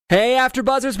Hey,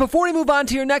 AfterBuzzers, before we move on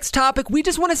to your next topic, we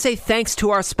just want to say thanks to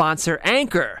our sponsor,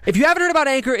 Anchor. If you haven't heard about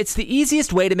Anchor, it's the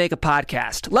easiest way to make a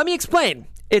podcast. Let me explain.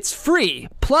 It's free.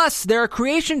 Plus, there are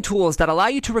creation tools that allow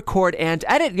you to record and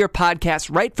edit your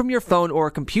podcast right from your phone or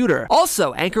computer.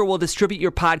 Also, Anchor will distribute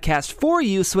your podcast for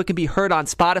you so it can be heard on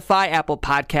Spotify, Apple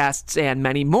Podcasts, and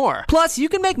many more. Plus, you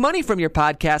can make money from your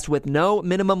podcast with no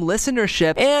minimum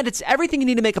listenership, and it's everything you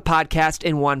need to make a podcast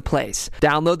in one place.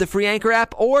 Download the free Anchor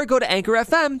app or go to Anchor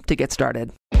FM to get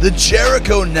started. The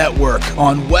Jericho Network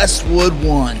on Westwood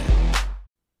One.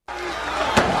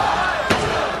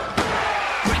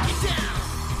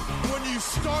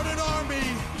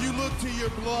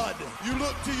 You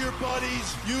look to your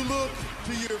buddies, you look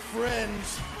to your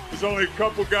friends. There's only a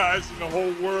couple guys in the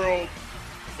whole world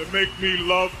that make me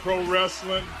love pro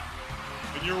wrestling,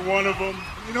 and you're one of them.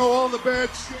 You know, all the bad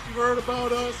shit you've heard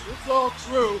about us, it's all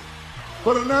true.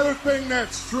 But another thing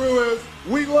that's true is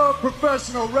we love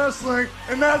professional wrestling,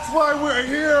 and that's why we're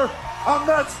here. I'm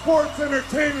not sports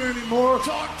entertainment anymore.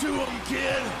 Talk to him,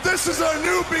 kid. This is a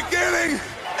new beginning,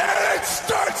 and it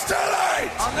starts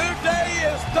tonight. A new day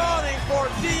is dawning for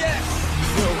DX.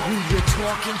 Know who you're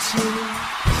talking to?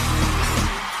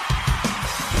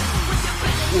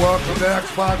 Welcome to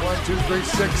X-Pac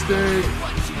 12360.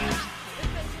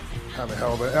 Have a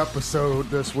hell of an episode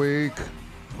this week.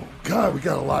 God, we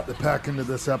got a lot to pack into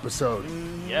this episode.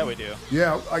 Yeah, we do.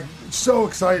 Yeah, I'm so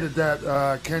excited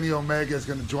that Kenny Omega is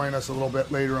going to join us a little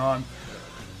bit later on.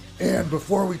 And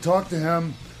before we talk to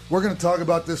him, we're going to talk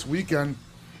about this weekend,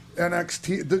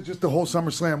 NXT, just the whole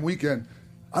SummerSlam weekend.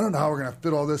 I don't know how we're going to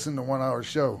fit all this into 1 hour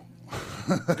show.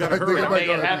 Gotta hurry, make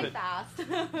it happen.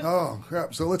 Oh,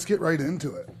 crap. So let's get right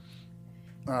into it.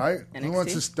 All right. NXT? Who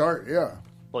wants to start? Yeah.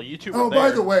 Well, you two Oh, were there.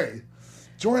 by the way,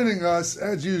 joining us,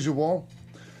 as usual,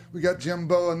 we got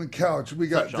Jimbo on the couch. We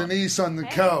got Denise on the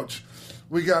couch.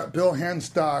 We got Bill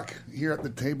Hanstock here at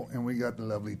the table. And we got the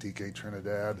lovely TK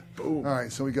Trinidad. Boom. All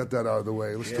right. So we got that out of the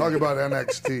way. Let's talk about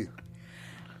NXT.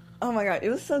 Oh my God, it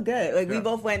was so good. Like we were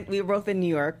both in New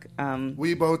York.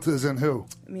 We both is in who?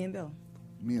 Me and Bill.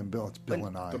 Me and Bill. It's Bill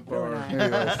and I. Bill and I.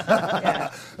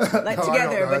 Yeah. Like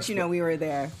together, but you know, we were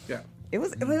there. Yeah. It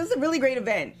was a really great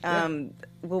event.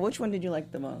 Well, which one did you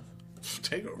like the most?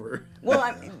 Takeover. Well,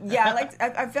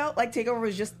 I felt like Takeover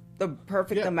was just the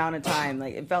perfect amount of time.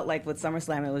 Like it felt like with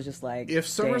SummerSlam, it was just like if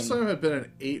SummerSlam had been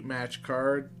an 8-match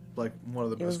card, like one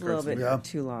of the best cards. It was a little bit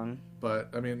too long. But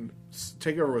I mean,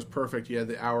 Takeover was perfect. You had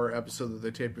the hour episode that they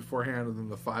taped beforehand, and then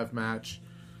the 5-match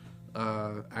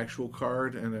actual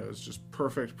card, and it was just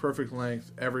perfect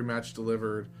length. Every match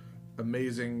delivered.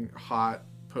 Amazing hot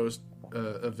post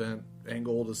event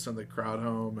angle to send the crowd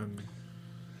home and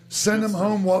send them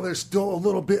home while they're still a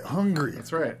little bit hungry.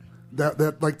 That's right.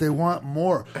 That like they want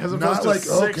more. As not to like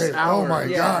 6 okay, hours. oh my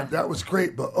God, that was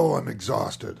great, but I'm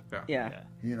exhausted. Yeah.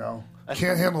 You know,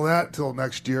 can't handle that till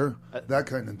next year. That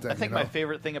kind of thing. I think my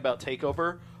favorite thing about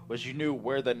Takeover was you knew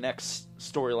where the next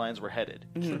storylines were headed.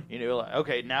 Mm-hmm. You knew, like,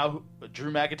 okay, now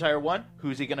Drew McIntyre won.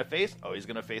 Who's he going to face? Oh, he's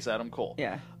going to face Adam Cole.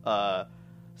 Yeah.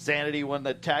 Sanity won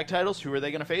the tag titles. Who are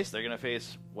they going to face? They're going to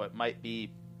face what might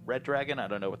be Red Dragon. I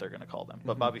don't know what they're going to call them,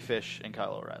 but Bobby Fish and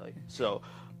Kyle O'Reilly. So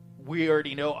we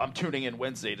already know. I'm tuning in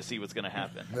Wednesday to see what's going to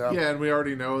happen. Yeah, and we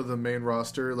already know the main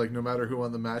roster. Like no matter who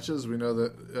won the matches, we know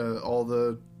that all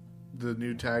the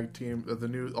new tag team,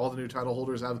 all the new title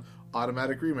holders have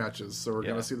automatic rematches. So we're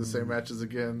going to see the same matches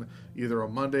again, either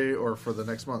on Monday or for the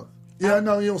next month. Yeah,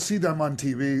 no, you'll see them on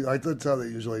TV. Like that's how they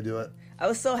usually do it. I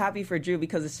was so happy for Drew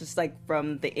because it's just like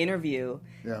from the interview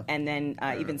and then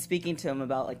even speaking to him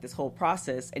about like this whole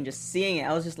process and just seeing it,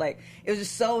 I was just like, it was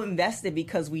just so invested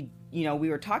because we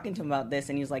were talking to him about this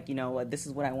and he was like, you know what, this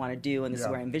is what I want to do and this is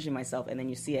where I envision myself, and then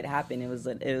you see it happen. It was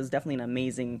definitely an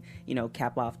amazing,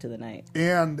 cap off to the night.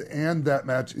 And that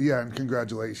match, and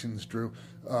congratulations, Drew.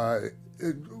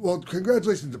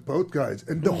 Congratulations to both guys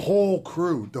and the whole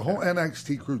crew, the whole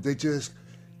NXT crew. They just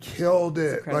killed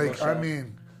it. Like, show. I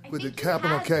mean, with the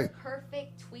capital K.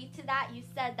 Perfect tweet to that. You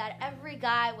said that every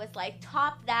guy was like,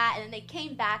 top that, and then they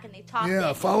came back and they topped it.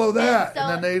 Yeah, follow that, and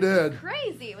then they did.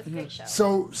 Crazy. It was a great show.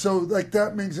 So like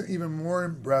that makes it even more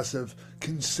impressive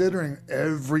considering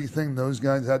everything those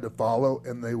guys had to follow,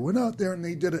 and they went out there and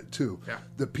they did it too. Yeah.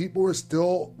 The people were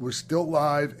still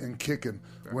live and kicking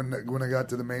when they got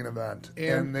to the main event,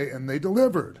 and they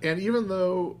delivered. And even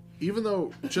though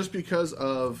just because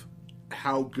of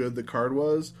how good the card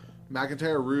was,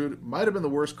 McIntyre Rude might have been the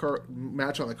worst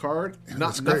match on the card.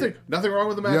 Nothing wrong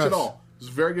with the match at all. It was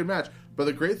a very good match. But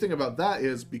the great thing about that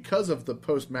is because of the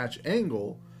post-match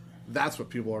angle, that's what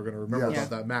people are going to remember about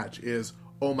that match is,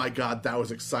 oh my God, that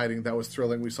was exciting. That was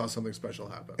thrilling. We saw something special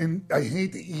happen. And I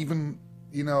hate to even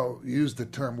use the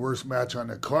term worst match on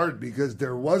the card because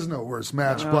there was no worst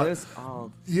match. No, but it was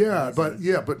all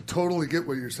but totally get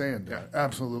what you're saying. Yeah.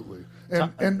 Absolutely.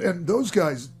 And those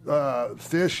guys,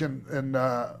 Fish and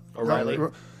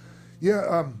O'Reilly.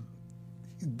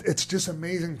 It's just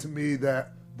amazing to me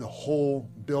that the whole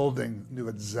building knew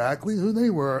exactly who they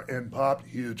were and popped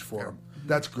huge for them.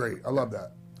 That's great. I love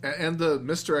that. And the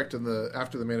misdirect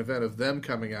after the main event of them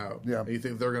coming out. Yeah. And you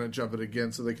think they're going to jump it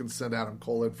again so they can send Adam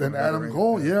Cole in for Then Adam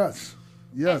Cole, yes.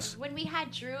 And when we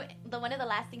had Drew, one of the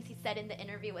last things he said in the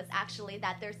interview was actually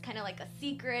that there's kind of like a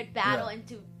secret battle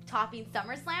into topping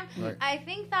SummerSlam. Right. I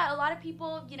think that a lot of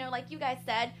people, like you guys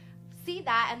said, see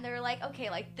that and they're like, okay,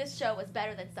 like this show was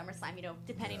better than SummerSlam,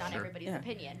 depending on everybody's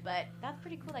opinion. But that's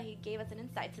pretty cool that he gave us an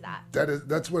insight to that.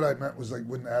 That's what I meant was like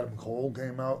when Adam Cole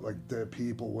came out, like the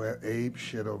people went ape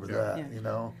shit over that,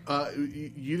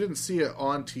 You didn't see it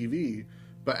on TV,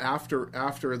 but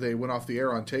after they went off the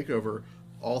air on TakeOver,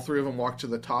 all three of them walked to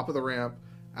the top of the ramp.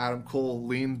 Adam Cole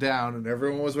leaned down, and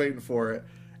everyone was waiting for it,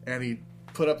 and he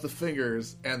put up the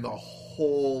fingers, and the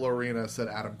whole arena said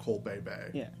Adam Cole Bay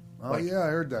Bay. Yeah. Oh, I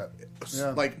heard that.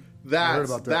 Yeah. Like,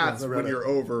 that's when you're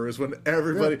over, is when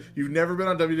everybody... Yeah. You've never been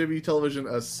on WWE television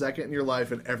a second in your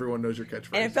life, and everyone knows your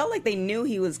catchphrase. And it felt like they knew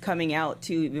he was coming out,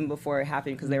 too, even before it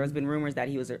happened, because there has been rumors that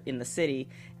he was in the city.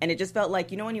 And it just felt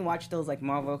like, when you watch those, like,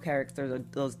 Marvel characters, or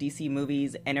those DC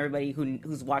movies, and everybody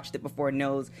who's watched it before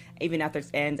knows, even after it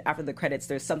ends, after the credits,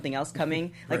 there's something else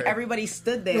coming. Like, everybody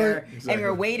stood there, and we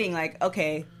were waiting, like,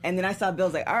 okay. And then I saw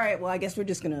Bill's like, all right, well, I guess we're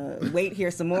just going to wait here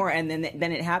some more. And then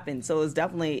it happened. So it was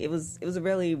definitely, it was a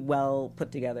really well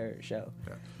put together show.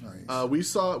 Yeah.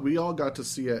 Nice. We all got to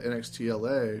see at NXT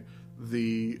LA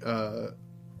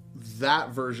that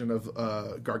version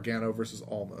of Gargano versus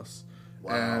Almas.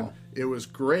 Wow. And it was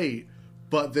great,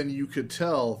 but then you could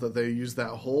tell that they used that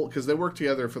whole, because they worked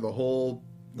together for the whole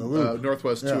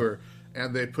Northwest tour,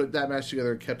 and they put that match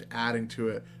together and kept adding to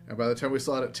it. And by the time we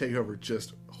saw it at TakeOver,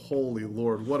 just holy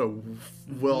Lord, what a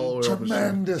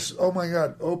tremendous! Oh my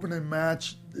God, opening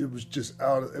match. It was just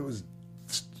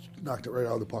knocked it right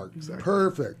out of the park. Exactly.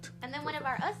 Perfect. And then one of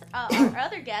our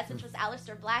other guests, which was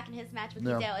Aleister Black in his match with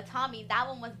Hideo Itami, that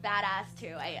one was badass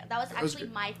too. That was actually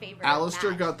my favorite.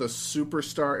 Aleister got the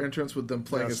superstar entrance with them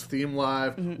playing his theme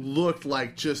live. Mm-hmm. Looked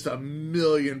like just a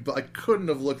million, but I couldn't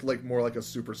have looked like more like a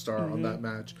superstar on that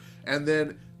match. And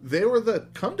then they were the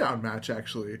come down match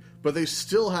actually, but they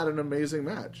still had an amazing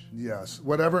match. Yes,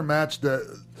 whatever match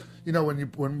that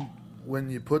when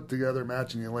you put together a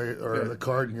match and you lay it, or the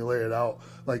card and you lay it out,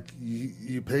 like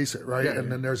you pace it right,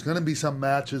 and then there's going to be some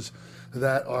matches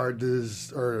that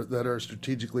are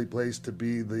strategically placed to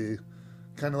be the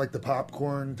kind of like the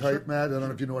popcorn type match. I don't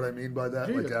know if you know what I mean by that.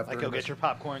 Yeah. Like go get your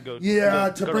popcorn,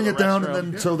 to bring it down, and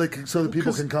then so the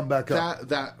people can come back up.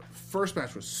 That first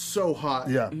match was so hot.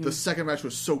 Yeah. The second match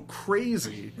was so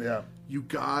crazy. Yeah. You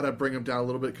gotta bring them down a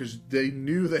little bit because they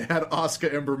knew they had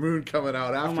Asuka Ember Moon coming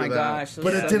out after that. Oh my gosh.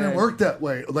 But it didn't work that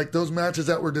way. Like those matches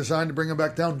that were designed to bring them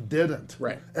back down didn't.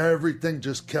 Right. Everything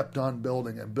just kept on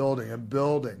building and building and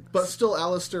building. But still,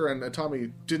 Aleister and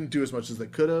Itami didn't do as much as they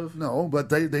could have. No, but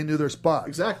they knew their spot.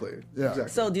 Exactly. Yeah.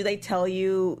 Exactly. So do they tell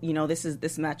you,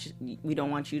 this match, we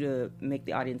don't want you to make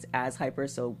the audience as hyper,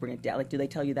 so bring it down? Like, do they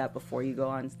tell you that before you go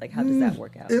on? Like, how does that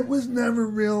work out? It was never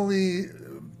really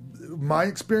my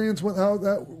experience with how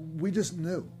that. We just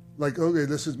knew, like, okay,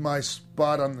 this is my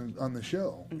spot on the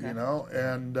show,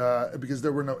 and because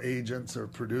there were no agents or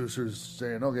producers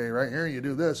saying, okay, right here you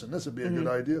do this, and this would be a good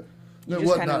idea. There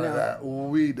was none of that.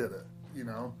 We did it,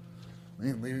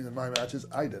 leading in my matches,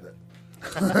 I did it.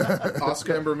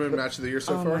 Asuka Ember Moon match of the year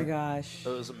so far. Oh my gosh, it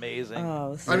was amazing.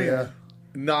 Oh, I mean,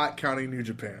 not counting New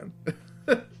Japan.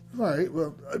 Right.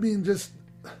 Well, I mean, just.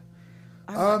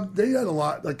 They had a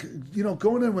lot, like,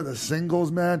 going in with a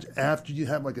singles match after you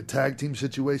have like a tag team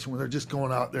situation where they're just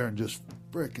going out there and just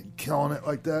freaking killing it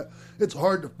like that. It's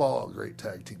hard to follow a great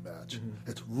tag team match. Mm-hmm.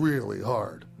 It's really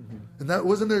hard. Mm-hmm. And that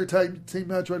wasn't there a tag team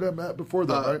match before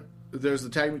that, right? There's the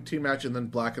tag team match and then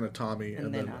Black and Itami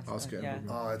and then Asuka. Yeah.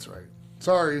 Oh, that's right.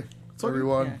 Sorry,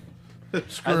 everyone. Yeah.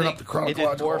 Screwing up the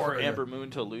chronological It did more for order. Ember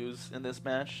Moon to lose in this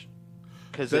match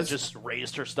because it just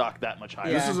raised her stock that much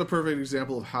higher. This is a perfect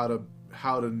example of how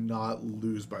to not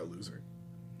lose by losing.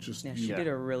 She did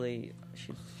a really.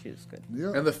 She was good.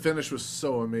 Yeah. And the finish was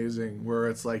so amazing, where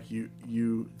it's like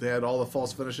they had all the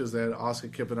false finishes. They had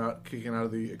Asuka kicking out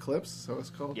of the Eclipse. Is that what it's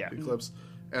called? Yeah. The Eclipse.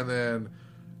 And then,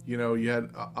 you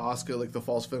had Asuka, like the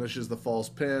false finishes, the false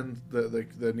pin,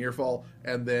 the near fall,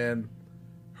 and then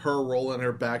her rolling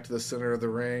her back to the center of the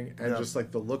ring, and just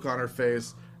like the look on her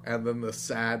face, and then the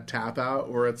sad tap out,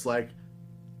 where it's like,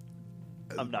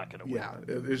 I'm not going to win. Yeah,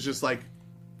 it's just like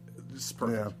It's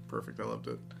perfect. Perfect. I loved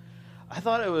it. I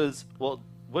thought it was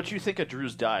what'd you think of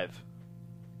Drew's dive?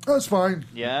 That was fine.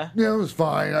 Yeah? Yeah, it was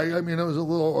fine. I mean, it was a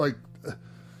little like...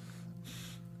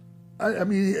 I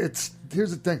mean,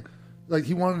 here's the thing. Like,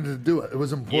 he wanted to do it. It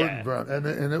was important for him.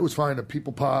 And it was fine. The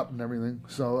people popped and everything.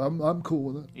 So I'm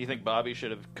cool with it. You think Bobby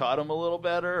should have caught him a little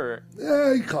better? Or?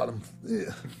 Yeah, he caught him.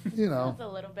 Yeah, you know. That's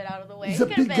a little bit out of the way. He's a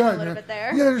big guy, man. Bit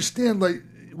there. You understand, like,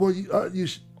 well,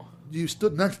 you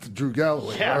stood next to Drew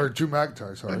Galloway. Or Drew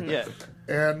McIntyre, sorry. Yeah.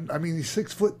 And, I mean, he's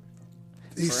 6 foot...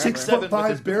 He's Forever.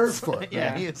 6'5" barefoot.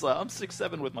 Yeah, he's like, I'm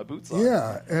 6'7" with my boots on.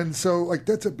 Yeah, and so like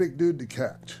that's a big dude to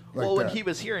catch. Like when he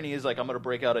was here and he was like, I'm going to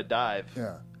break out a dive.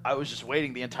 Yeah. I was just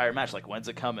waiting the entire match, like, when's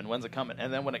it coming?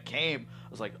 And then when it came, I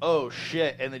was like, oh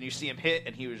shit! And then you see him hit,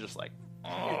 and he was just like,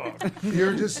 oh.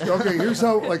 You're just okay. Here's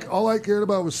how. Like all I cared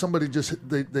about was somebody just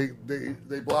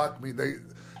they blocked me.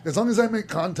 As long as I make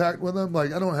contact with them, like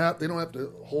they don't have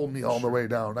to hold me all the way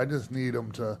down. I just need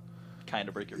them to. Kind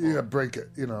of break your fall. Yeah, break it.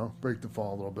 Break the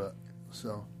fall a little bit.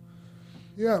 So,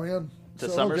 yeah, man. To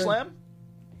SummerSlam? Okay.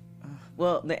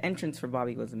 Well, the entrance for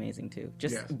Bobby was amazing too.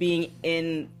 Just being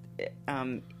in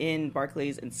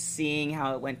Barclays and seeing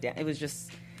how it went down. It was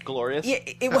just glorious. Yeah,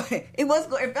 it was.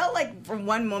 It felt like from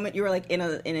one moment you were like in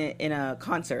a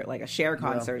concert, like a share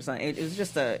concert or something. It was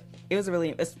just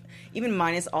even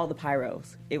minus all the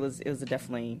pyros. It was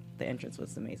definitely, the entrance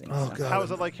was amazing. Oh, God. How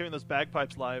was it like hearing those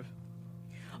bagpipes live?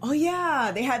 Oh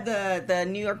yeah, they had the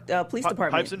New York Police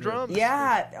Department pipes and drums.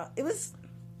 Yeah, it was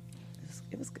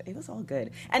all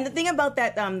good. And the thing about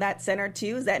that center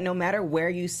too is that no matter where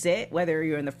you sit, whether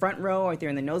you're in the front row or if you're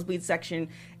in the nosebleed section,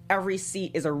 every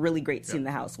seat is a really great seat in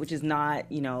the house, which is not,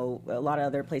 a lot of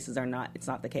other places are not. It's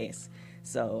not the case.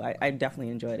 So I definitely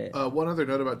enjoyed it. One other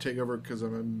note about TakeOver, because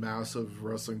I'm a massive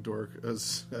wrestling dork,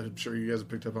 as I'm sure you guys have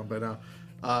picked up on by now.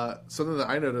 Something that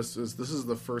I noticed is this is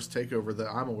the first TakeOver that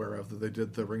I'm aware of that they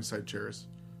did the ringside chairs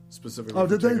specifically. Oh,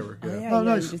 did they? TakeOver. Oh,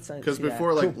 nice. Because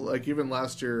before, like even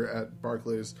last year at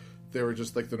Barclays, they were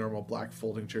just like the normal black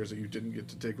folding chairs that you didn't get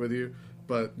to take with you.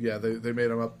 But yeah, they made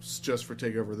them up just for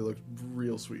TakeOver. They looked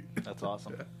real sweet. That's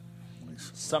awesome.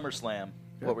 Nice. SummerSlam.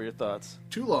 What were your thoughts?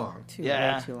 Too long. Too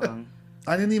long.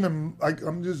 I didn't even.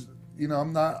 I'm just.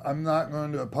 I'm not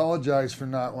going to apologize for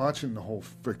not watching the whole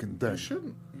freaking thing. You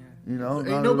shouldn't. Ain't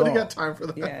nobody got time for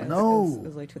that. Yeah, no. It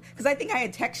was like because I think I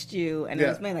had texted you and it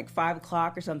was maybe like 5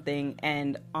 o'clock or something,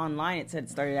 and online it said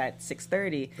it started at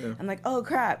 6:30. Yeah. I'm like, oh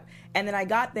crap! And then I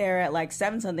got there at like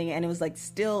 7 something, and it was like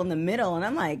still in the middle, and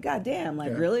I'm like, god damn,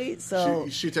 like really? So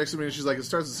she texted me and she's like, it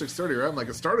starts at 6:30, right? I'm like,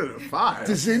 it started at 5.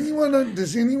 Does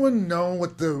anyone know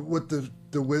what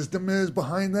the wisdom is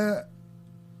behind that?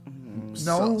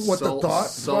 Know what the thought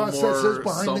process is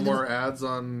behind some more ads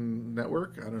on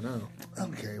network? I don't know.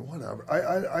 Okay, whatever.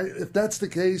 I if that's the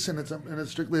case and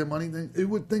it's strictly a money thing, it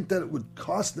would think that it would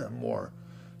cost them more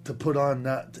to put on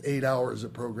that 8 hours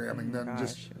of programming than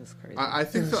just. It was crazy. I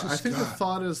think the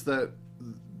thought is that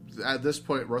at this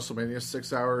point WrestleMania is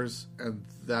 6 hours, and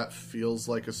that feels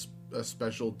like a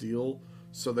special deal.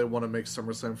 So they want to make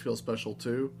SummerSlam feel special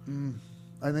too.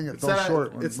 I think it fell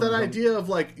short. It's that idea of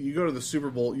like you go to the Super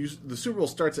Bowl. The Super Bowl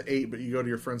starts at 8, but you go to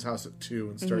your friend's house at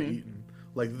 2 and start eating.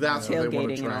 Like that's what they want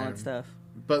to try. And all that stuff.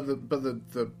 But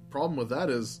the problem with that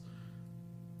is,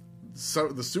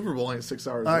 the Super Bowl ain't 6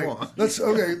 hours long.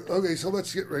 Okay. So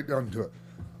let's get right down to it.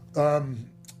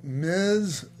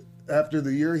 Miz, after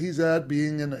the year he's had,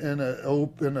 being in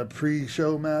a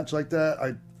pre-show match like that,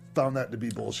 I found that to be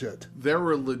bullshit. There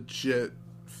were legit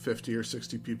 50 or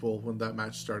 60 people when that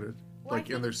match started. Like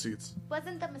in their seats.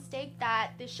 Wasn't the mistake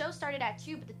that the show started at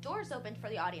 2, but the doors opened for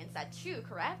the audience at 2,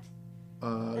 correct?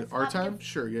 Our time?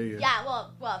 Sure, yeah. Yeah,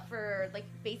 well, for like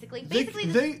basically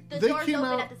the doors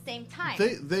open at the same time.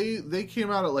 They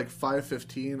came out at like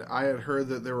 5:15. I had heard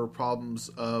that there were problems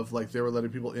of like they were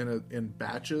letting people in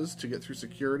batches to get through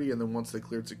security, and then once they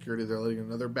cleared security, they're letting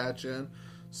another batch in.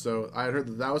 So I had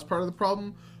heard that was part of the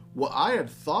problem. What I had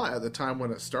thought at the time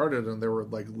when it started, and there were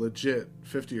like legit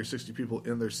 50 or 60 people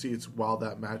in their seats while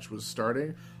that match was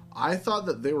starting, I thought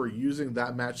that they were using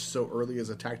that match so early as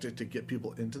a tactic to get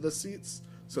people into the seats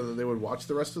so that they would watch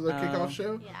the rest of the kickoff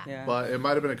show. Yeah. But it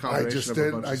might have been a combination of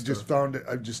a bunch of stuff.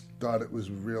 I just thought it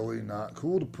was really not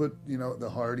cool to put the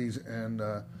Hardys and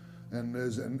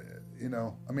Miz and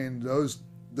I mean those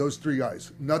 3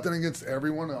 guys. Nothing against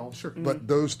everyone else, sure, but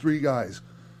those 3 guys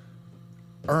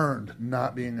earned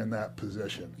not being in that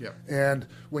position. Yep. And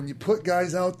when you put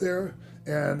guys out there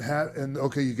and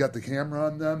you got the camera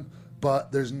on them,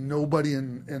 but there's nobody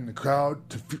in the crowd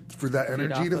for that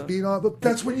energy to feed off of,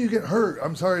 that's when you get hurt.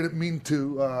 I'm sorry, I didn't mean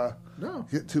to No.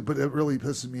 get to, but it really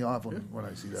pisses me off when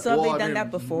I see that. So have they done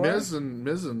that before? Miz and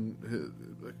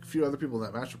a few other people in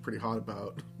that match were pretty hot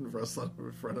about wrestling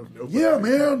in front of nobody. Yeah,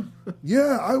 man.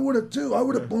 Yeah, I would have too. I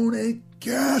would have blown a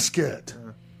gasket.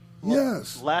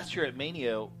 Yes. Last year at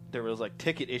Mania, there was like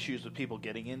ticket issues with people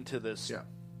getting into this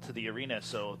to the arena,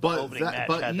 so the opening match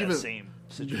had that same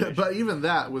situation. But even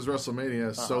that was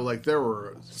WrestleMania, so like there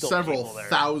were Still several people there.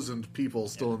 thousand people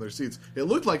still in their seats. It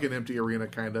looked like an empty arena,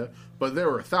 kind of, but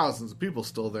there were thousands of people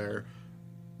still there.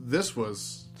 This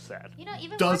was sad. You know,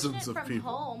 even dozens watching it of from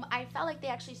people. home, I felt like they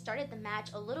actually started the match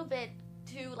a little bit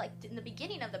too, like, in the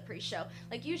beginning of the pre-show.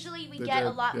 Like, usually we They get did,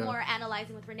 a lot yeah. more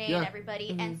analyzing with Renee Yeah. and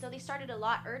everybody, and so they started a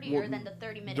lot earlier than the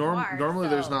 30-minute mark. Normally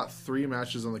so. there's not 3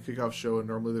 matches on the kickoff show, and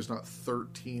normally there's not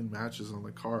 13 matches on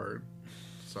the card.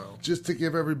 So Just to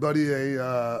give everybody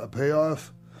a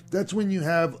payoff, that's when you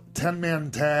have 10-man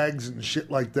tags and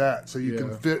shit like that, so you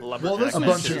can fit Lumberjack a bunch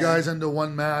matches. of guys into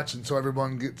one match, and so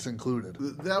everyone gets included.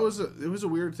 that was it was a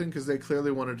weird thing because they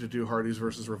clearly wanted to do Hardys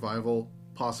versus Revival,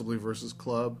 possibly versus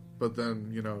Club, but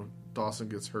then Dawson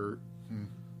gets hurt.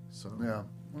 So Yeah.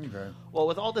 Okay. Well,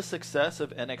 with all the success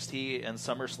of NXT and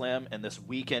SummerSlam and this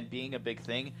weekend being a big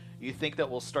thing, you think that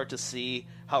we'll start to see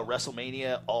how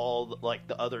WrestleMania, all like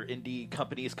the other indie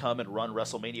companies come and run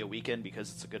WrestleMania weekend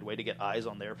because it's a good way to get eyes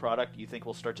on their product? You think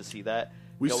we'll start to see that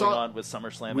going on with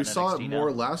SummerSlam We and saw NXT it now?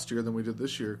 more last year than we did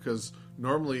this year because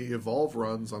normally Evolve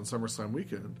runs on SummerSlam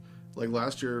weekend. Like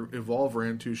last year, Evolve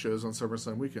ran 2 shows on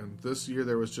SummerSlam weekend. This year,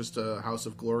 there was just a House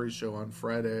of Glory show on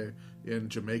Friday in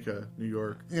Jamaica, New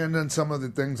York. And then some of the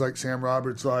things like Sam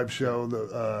Roberts' live show,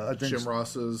 I think Jim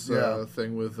Ross's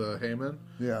thing with Heyman.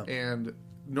 Yeah. And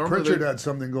normally Pritchard had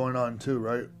something going on too,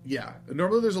 right? Yeah.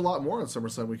 Normally there's a lot more on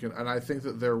SummerSlam weekend, and I think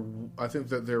that there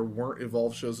weren't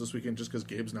Evolve shows this weekend just because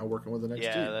Gabe's now working with NXT.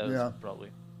 Yeah, that was probably.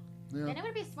 Yeah. And it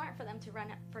would be smart for them to run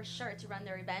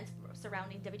their events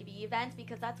surrounding WWE events,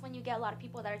 because that's when you get a lot of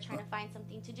people that are trying to find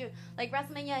something to do. Like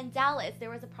WrestleMania in Dallas, there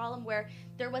was a problem where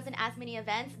there wasn't as many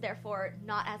events, therefore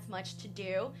not as much to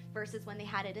do, versus when they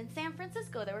had it in San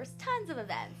Francisco, there was tons of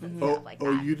events and stuff like that.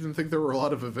 Oh, you didn't think there were a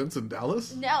lot of events in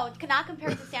Dallas? No, cannot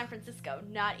compare to San Francisco,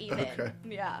 not even. Okay.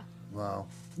 Yeah. Wow.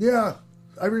 Yeah,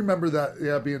 I remember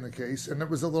that, being the case. And it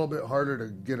was a little bit harder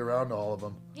to get around to all of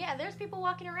them. Yeah, there's people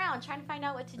walking around trying to find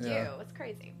out what to do. It's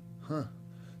crazy. Huh.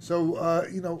 So,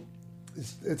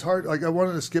 it's hard. Like, I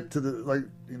wanted to skip to the,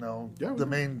 the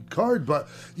main card, but,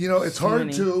 it's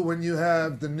hard to when you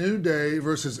have the New Day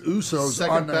versus Usos.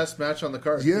 Second best match on the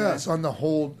card. Yes, from the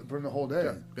whole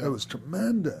day. Yeah. It was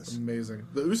tremendous. Amazing.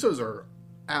 The Usos are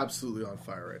absolutely on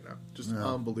fire right now. Just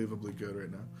unbelievably good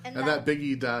right now. And that Big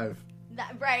E dive.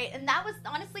 Right, and that was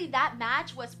honestly, that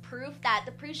match was proof that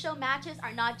the pre-show matches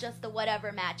are not just the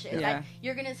whatever matches. Yeah. Like,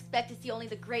 you're gonna expect to see only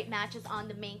the great matches on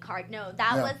the main card. No,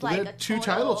 that was They like had a 2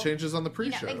 total, title changes on the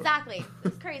pre-show. Exactly,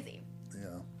 it's crazy.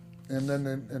 Yeah. And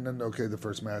then okay, the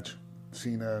first match,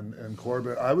 Cena and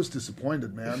Corbin. I was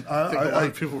disappointed, man. I think a lot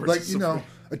of people were disappointed.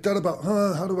 I thought about,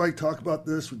 how do I talk about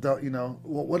this without,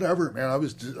 whatever, man.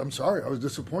 I'm sorry, I was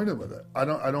disappointed with it.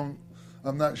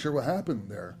 I'm not sure what happened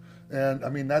there. And I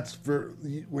mean, that's for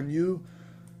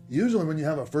usually when you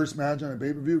have a first match on a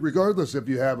pay-per-view, regardless if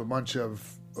you have a bunch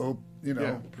of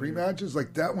pre-matches,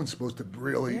 like that one's supposed to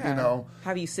really,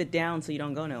 have you sit down so you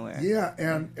don't go nowhere. Yeah,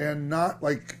 and not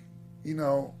like,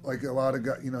 like a lot of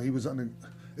guys, he was on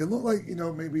it looked like,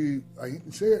 maybe I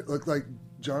hate to say it, looked like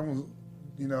John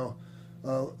was,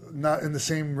 not in the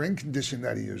same ring condition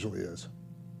that he usually is.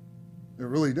 It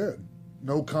really did.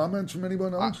 No comments from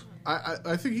anyone else?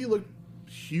 I think he looked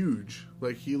huge.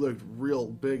 Like, he looked real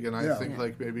big, and I think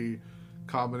like maybe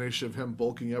combination of him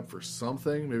bulking up for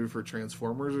something, maybe for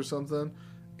Transformers or something,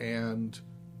 and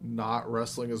not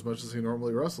wrestling as much as he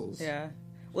normally wrestles. Yeah.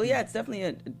 Well, yeah, it's definitely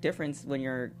a difference when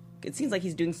it seems like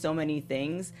he's doing so many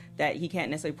things that he can't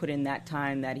necessarily put in that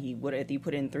time that he would if he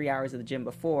put in 3 hours at the gym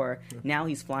before. Yeah. Now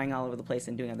he's flying all over the place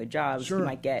and doing other jobs. Sure. He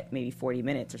might get maybe 40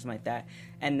 minutes or something like that.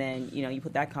 And then, you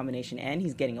put that combination, and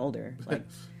he's getting older. Like,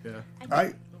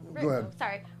 yeah. Go ahead.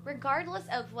 Sorry. Regardless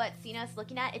of what Cena's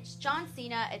looking at, it's John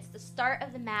Cena. It's the start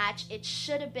of the match. It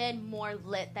should have been more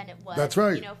lit than it was. That's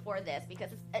right. For this,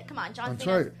 because come on, John That's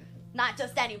Cena's right. not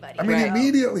just anybody. I mean,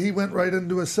 immediately he went right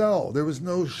into a cell. There was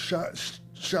no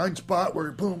shine spot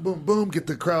where boom, boom, boom, get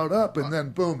the crowd up, and then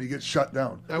boom, he gets shut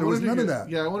down. There was none of that.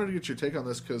 Yeah, I wanted to get your take on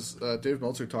this because Dave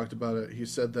Meltzer talked about it. He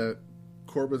said that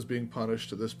Corbin's being punished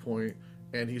to this point,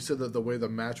 and he said that the way the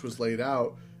match was laid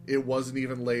out, it wasn't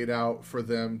even laid out for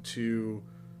them to...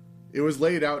 It was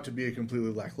laid out to be a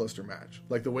completely lackluster match.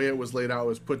 Like, the way it was laid out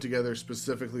was put together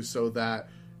specifically so that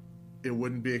it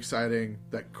wouldn't be exciting,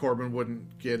 that Corbin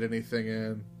wouldn't get anything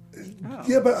in,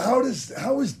 Yeah, but how is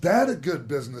that a good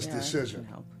business decision?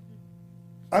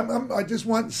 I just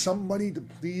want somebody to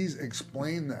please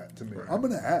explain that to me. Right. I'm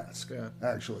going to ask,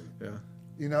 actually. Yeah.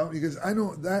 You know, because I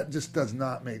know that just does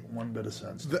not make one bit of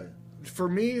sense to me. For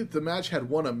me, the match had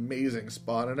one amazing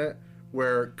spot in it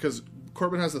where, because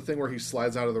Corbin has the thing where he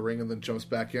slides out of the ring and then jumps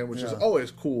back in, which is always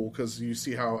cool because you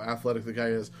see how athletic the guy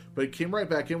is. But he came right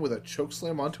back in with a choke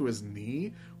slam onto his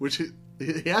knee, which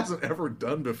he hasn't ever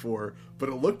done before, but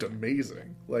it looked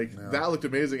amazing. That looked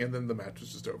amazing, and then the match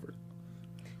was just over.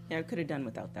 Yeah, I could have done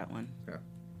without that one. Yeah.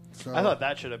 So, I thought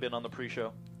that should have been on the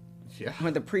pre-show. Yeah.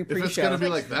 Or the pre-show. If it's going to be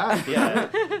like that. Yeah.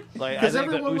 I think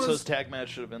the Usos tag match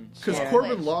should have been... Because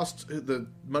Corbin lost the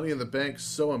Money in the Bank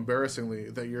so embarrassingly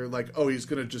that you're like, oh, he's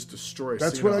going to just destroy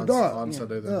Cena on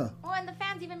Sunday then. Yeah. Well, and the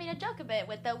fans even made a joke of it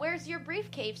with the "Where's your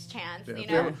briefcase" chant, you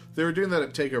know? They were doing that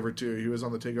at TakeOver, too. He was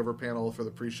on the TakeOver panel for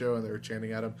the pre-show, and they were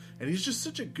chanting at him. And he's just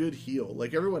such a good heel.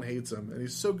 Like, everyone hates him, and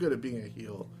he's so good at being a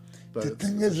heel. But the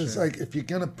thing is, it's like, if you're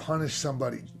going to punish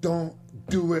somebody, don't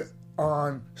do it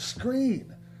on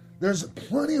screen. There's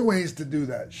plenty of ways to do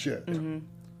that shit. Mm-hmm.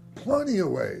 Plenty of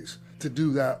ways to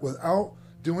do that without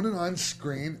doing it on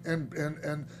screen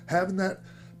and having that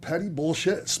petty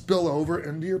bullshit spill over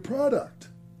into your product.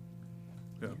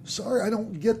 Yeah. Sorry, I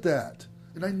don't get that.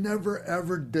 And I never,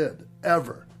 ever did.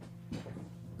 Ever.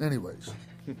 Anyways.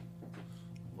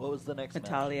 What was the next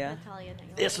Natalia. match?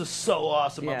 This was so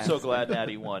awesome. Yeah. I'm so glad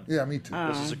Natty won. Yeah, me too.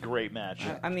 This is a great match.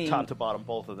 I mean, top to bottom,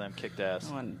 both of them kicked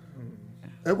ass.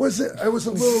 It was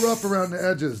a little rough around the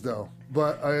edges, though.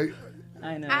 But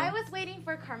I know. I was waiting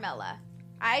for Carmella.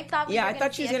 I thought I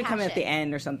thought she was going to come at the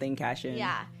end or something, cash in.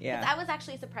 Yeah. I was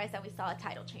actually surprised that we saw a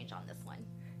title change on this one.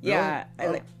 Yeah,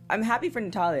 I'm happy for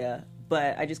Natalia,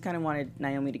 but I just kind of wanted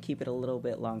Naomi to keep it a little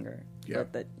bit longer. Yeah.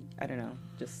 But I don't know.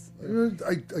 Just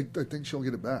I think she'll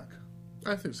get it back.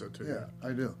 I think so too. Yeah,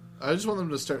 I do. I just want them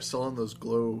to start selling those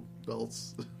glow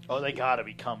belts. Oh, they got to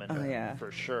be coming.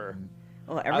 For sure.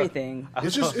 Well, everything.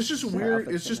 It's just weird.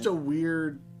 It's just a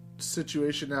weird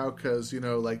situation now because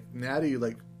like Natty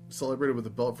celebrated with the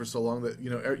belt for so long that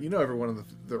everyone in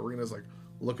the arena is like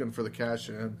looking for the cash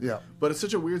in. Yeah. But it's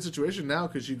such a weird situation now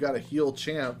because you've got a heel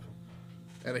champ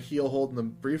and a heel holding the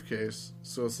briefcase.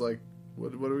 So it's like,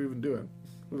 what are we even doing?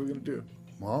 What are we gonna do?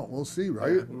 Well, we'll see,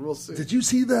 right? Yeah, we'll see. Did you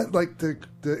see that, like the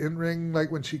in ring,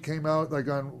 like when she came out, like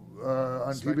on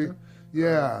TV?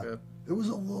 Yeah. It was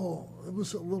a little.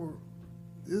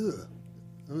 Ugh.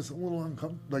 It was a little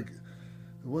uncomfortable. Like,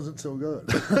 it wasn't so good.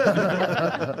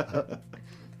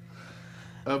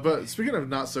 But speaking of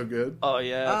not so good. Oh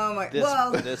yeah.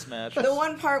 This match. The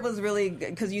one part was really good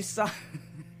because you saw.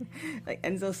 Like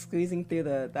Enzo squeezing through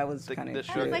that was kind of.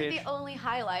 That was like the only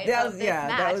highlight of this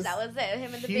match. That was it.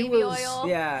 Him and the baby oil.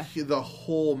 Yeah. The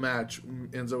whole match,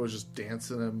 Enzo was just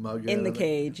dancing and mugging in the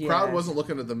cage. The crowd wasn't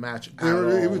looking at the match at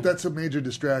all. That's a major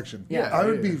distraction. Yeah. I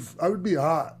would be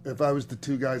hot if I was the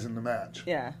two guys in the match.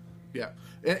 Yeah. Yeah,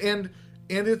 and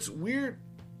it's weird.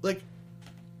 Like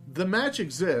the match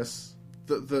exists.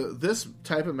 This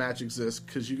type of match exists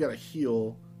because you got a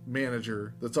heel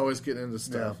manager that's always getting into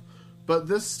stuff. Yeah. But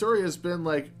this story has been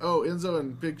like, oh, Enzo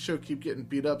and Big Show keep getting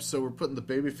beat up, so we're putting the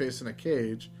babyface in a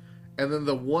cage. And then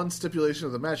the one stipulation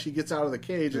of the match, he gets out of the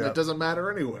cage, and it doesn't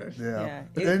matter anyway. Yeah.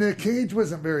 And the cage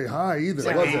wasn't very high either.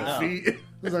 It wasn't. Feet.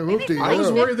 It was like, whoopty. I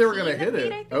was worried they were going to hit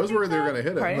it. I was worried they were going to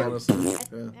hit it, honestly. I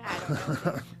don't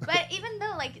know. But even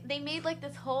though, like, they made, like,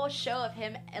 this whole show of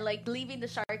him, like, leaving the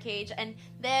shark cage, and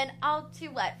then all to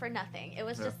what? For nothing. It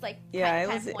was just, like,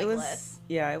 kind of pointless.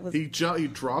 It was. He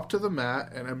dropped to the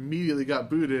mat and immediately got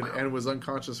booted and was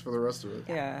unconscious for the rest of it.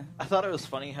 Yeah. I thought it was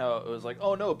funny how it was like,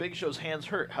 oh, no, Big Show's hand's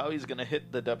hurt. How he's going to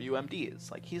hit the WMD?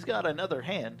 It's like, he's got another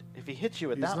hand. If he hits you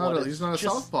with that one, he's not a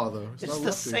southpaw, though. It's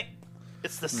the same.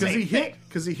 It's the same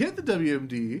because he hit the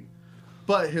WMD,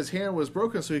 but his hand was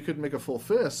broken, so he couldn't make a full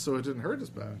fist, so it didn't hurt as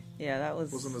bad. Yeah,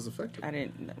 wasn't as effective.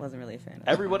 Wasn't really a fan of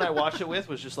Everyone I watched it with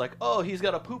was just like, oh, he's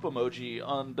got a poop emoji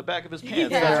on the back of his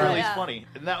pants. That's really funny.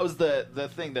 And that was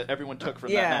the thing that everyone took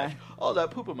from that match. Oh,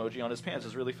 that poop emoji on his pants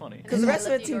is really funny. Because the rest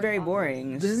of it seemed very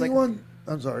boring. Did anyone?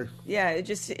 I'm sorry. Yeah, it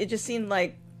just seemed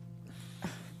like.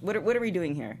 What are we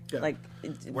doing here? Yeah. Like,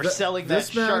 we're selling that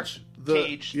shark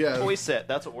cage toy set.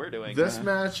 That's what we're doing. This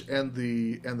match and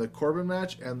the Corbin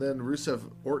match, and then Rusev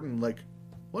Orton. Like,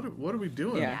 what are we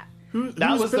doing? Yeah.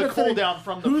 That was the cool down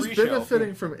from the pre-show. Who's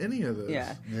benefiting from any of this?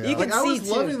 Yeah. You can I was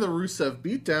loving the Rusev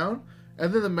beatdown.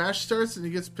 And then the match starts and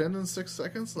he gets pinned in 6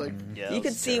 seconds. Like you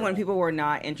could see when people were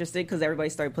not interested because everybody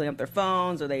started pulling up their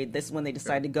phones, or when they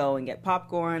decided to go and get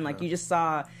popcorn. Like you just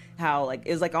saw how like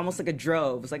it was like almost like a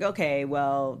drove. It's like, okay,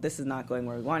 well, this is not going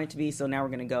where we want it to be, so now we're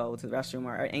gonna go to the restroom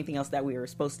or anything else that we were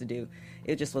supposed to do.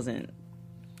 It just wasn't,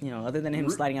 other than him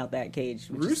sliding out that cage.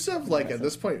 Rusev, like at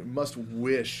this point, must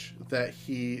wish that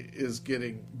he is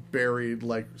getting buried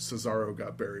like Cesaro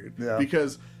got buried. Yeah.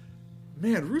 Because,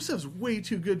 man, Rusev's way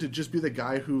too good to just be the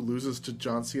guy who loses to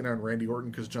John Cena and Randy Orton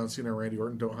because John Cena and Randy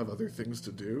Orton don't have other things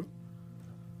to do.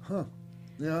 Huh.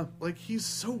 Yeah. Like, he's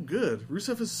so good.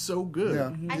 Rusev is so good.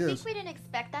 Yeah, I think we didn't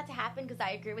expect that to happen because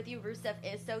I agree with you. Rusev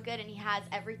is so good and he has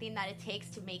everything that it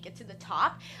takes to make it to the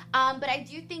top. But I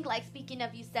do think, like, speaking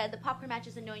of, you said the popcorn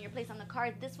matches and knowing your place on the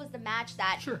card, this was the match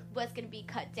that was going to be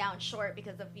cut down short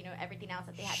because of, everything else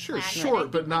that they had planned.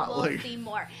 Short, but not we'll like... see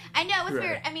more. I know, it's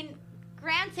weird. I mean...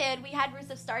 Granted, we had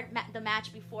Rusev start the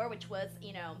match before, which was,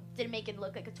 didn't make it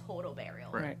look like a total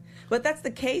burial. Right. But that's the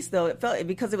case, though. It felt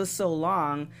because it was so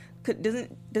long.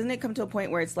 Doesn't it come to a point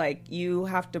where it's like you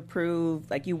have to prove,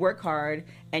 like you work hard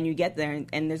and you get there,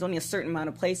 and there's only a certain amount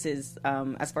of places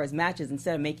as far as matches,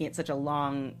 instead of making it such a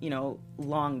long,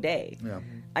 long day. Yeah.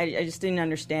 I just didn't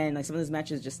understand. Like some of those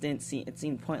matches just didn't seem. It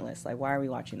seemed pointless. Like why are we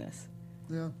watching this?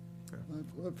 Yeah.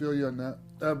 I feel you on that.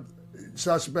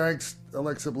 Sasha Banks,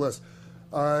 Alexa Bliss.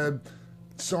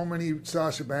 So many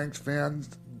Sasha Banks fans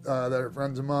that are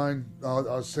friends of mine.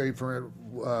 I'll say for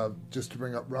just to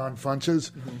bring up Ron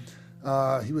Funches.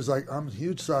 He was like, I'm a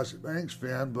huge Sasha Banks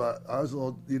fan, but I was a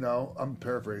little, I'm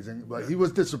paraphrasing, but he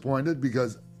was disappointed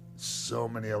because so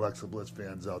many Alexa Bliss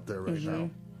fans out there right now.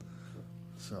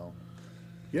 So,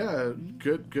 yeah,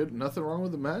 good. Nothing wrong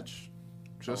with the match.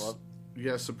 Just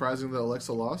surprising that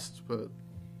Alexa lost, but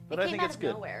I think it's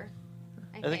good. Nowhere,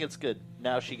 I think it's good.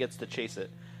 Now she gets to chase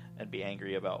it and be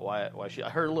angry about why she.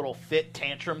 Her little fit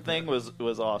tantrum thing was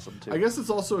awesome too. I guess it's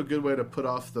also a good way to put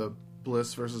off the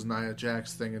Bliss versus Nia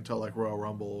Jax thing until like Royal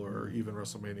Rumble or even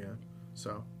WrestleMania.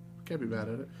 So can't be mad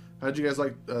at it. How'd you guys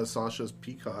like Sasha's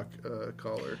peacock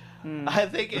collar? I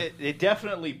think it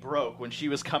definitely broke when she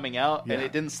was coming out, and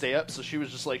it didn't stay up, so she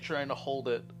was just like trying to hold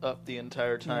it up the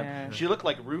entire time. Yeah. She looked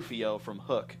like Rufio from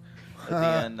Hook at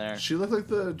the end there. She looked like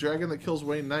the dragon that kills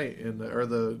Wayne Knight, or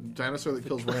the dinosaur that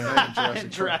kills Wayne Knight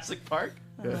in Jurassic Park.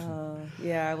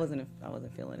 Yeah, I wasn't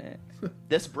feeling it.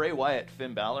 This Bray Wyatt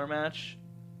Finn Balor match,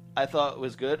 I thought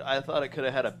was good. I thought it could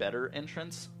have had a better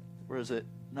entrance. Where is it?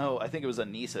 No, I think it was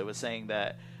Anissa was saying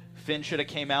that Finn should have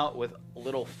came out with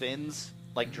little fins,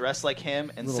 like dressed like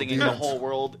him, and singing the whole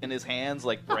world in his hands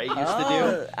like Bray used to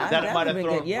do. That might have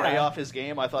thrown Bray off his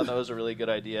game. I thought that was a really good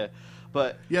idea.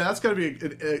 But yeah, that's got to be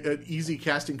an easy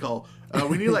casting call.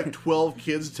 We need like 12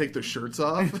 kids to take their shirts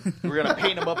off. We're gonna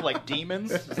paint them up like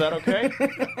demons. Is that okay?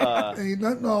 Hey,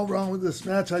 nothing all wrong with this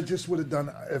match. I just would have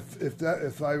done if it would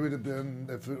have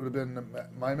been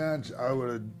my match. I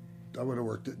would have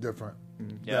worked it different.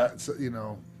 Yeah, I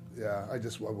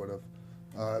would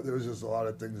have. There was just a lot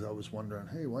of things I was wondering.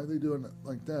 Hey, why are they doing it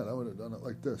like that? I would have done it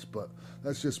like this, but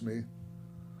that's just me.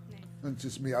 That's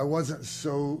just me. I wasn't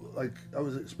so I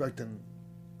was expecting,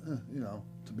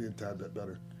 to be a tad bit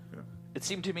better. Yeah. It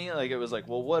seemed to me like it was like,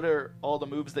 well, what are all the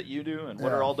moves that you do, and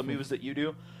what are all the moves that you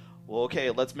do? Well, okay,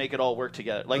 let's make it all work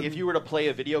together. Like if you were to play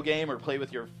a video game or play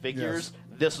with your figures,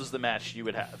 this was the match you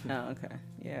would have. Oh, okay.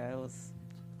 Yeah, it was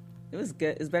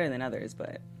good. It was better than others,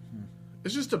 but.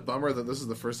 It's just a bummer that this is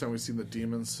the first time we've seen the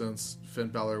Demons since Finn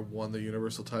Balor won the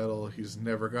Universal title. He's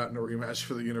never gotten a rematch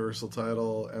for the Universal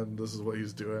title, and this is what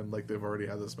he's doing. Like, they've already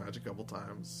had this match a couple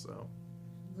times, so...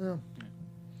 Yeah.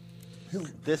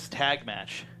 This tag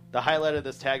match. The highlight of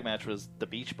this tag match was the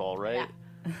beach ball, right?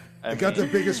 Yeah. I got the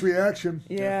biggest reaction.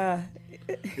 Yeah.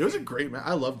 It was a great match.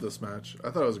 I loved this match. I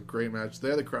thought it was a great match. They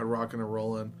had the crowd rocking and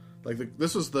rolling. Like,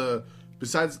 this was the...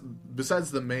 Besides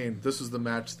the main, this was the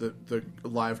match that the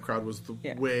live crowd was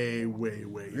way really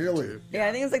into. Yeah,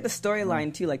 I think it's like the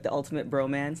storyline too, like the ultimate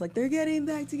bromance. Like they're getting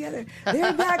back together.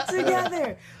 They're back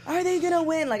together. Are they gonna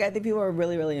win? Like I think people are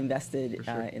really invested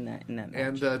in that match.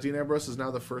 And Dean Ambrose is now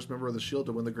the first member of the Shield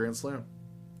to win the Grand Slam.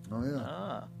 Oh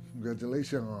yeah!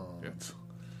 Congratulations.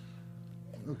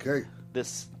 Yeah. Okay.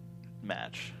 This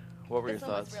match. What were your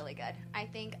thoughts? This one was really good. I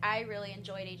think I really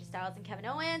enjoyed AJ Styles and Kevin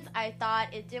Owens. I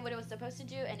thought it did what it was supposed to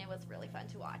do, and it was really fun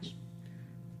to watch.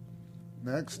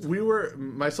 Next.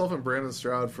 Myself and Brandon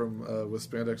Stroud from with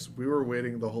Spandex, we were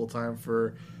waiting the whole time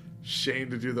for Shane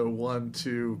to do the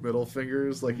 1-2 middle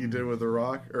fingers like he did with The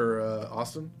Rock, or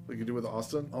Austin, like he did with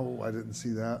Austin. Oh, I didn't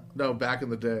see that. No, back in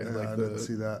the day. Yeah, I didn't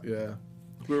see that. Yeah.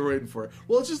 We were waiting for it.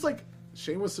 Well, it's just like,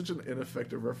 Shane was such an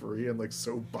ineffective referee and like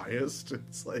so biased.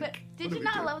 It's like, but did you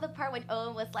not love the part when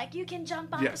Owen was like, "You can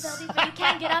jump off Yes. the building, but you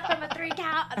can't get up from a 3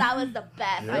 count"? That was the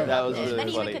best. Yeah. I That loved was it. really Then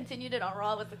he funny. even continued it on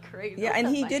Raw. It was crazy. Yeah, It was and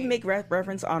so he funny. did make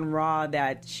reference on Raw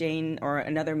that Shane or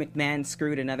another McMahon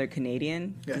screwed another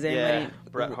Canadian. Does anybody?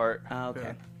 Bret Hart. Oh,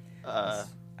 okay. Uh,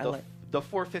 I the, like- the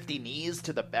 450 knees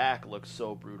to the back looked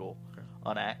so brutal.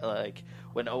 Like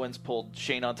when Owens pulled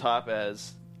Shane on top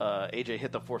as AJ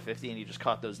hit the 450 and he just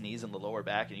caught those knees in the lower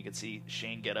back and you could see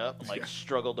Shane get up and like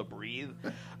struggle to breathe.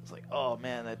 I was like, oh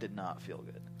man, that did not feel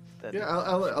good.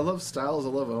 I love Styles. I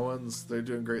love Owens. They're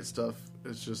doing great stuff.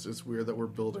 It's just it's weird that we're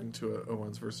building to a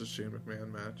Owens versus Shane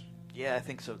McMahon match. Yeah, I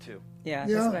think so too. Yeah,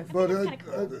 Yeah, but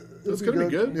It's gonna be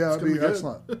good. Yeah, It's it'll be gonna be good.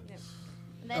 excellent.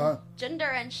 And then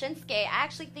Jinder and Shinsuke. I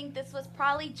actually think this was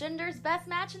probably Jinder's best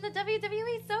match in the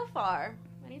WWE so far.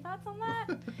 Any thoughts on that?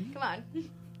 Come on.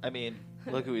 I mean,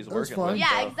 look who he's That was working fine. with.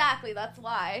 Yeah, so. exactly. That's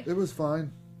why. It was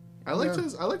fine. I liked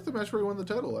I liked the match where he won the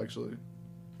title actually.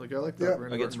 Like I like that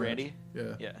Randy against Orton Randy.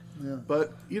 match. Yeah.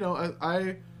 But you know,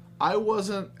 I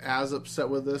wasn't as upset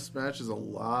with this match as a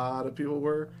lot of people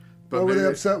were. But What were they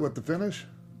maybe- upset with the finish?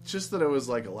 Just that it was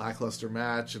like a lackluster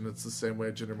match, and it's the same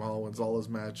way Jinder Mahal wins all his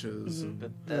matches. And,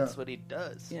 But that's what he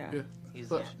does. Yeah. He's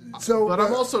but, So, but I'm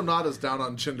but- also not as down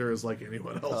on Jinder as like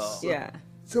anyone else. Yeah.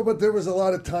 So, but there was a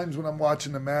lot of times when I'm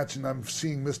watching the match and I'm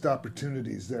seeing missed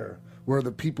opportunities there, where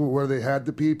they had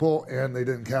the people and they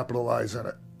didn't capitalize on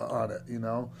it. You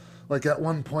know, like at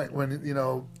one point when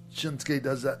Shinsuke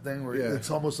does that thing where it's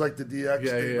almost like the DX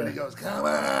thing when he goes, "Come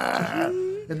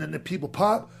on," and then the people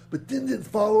pop, but then didn't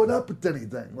follow it up with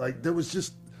anything. Like there was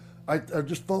just, I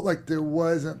just felt like there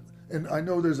wasn't, and I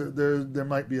know there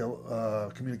might be a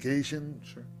communication,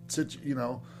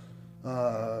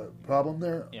 problem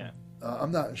there. Yeah.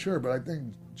 I'm not sure, but I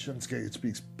think Shinsuke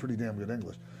speaks pretty damn good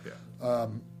English. Yeah.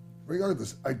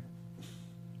 Regardless,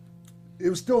 it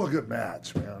was still a good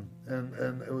match, man,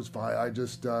 and it was fine. I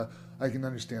just I can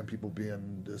understand people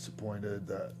being disappointed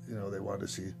that they wanted to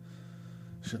see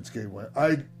Shinsuke win.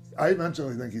 I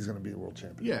eventually think he's going to be a world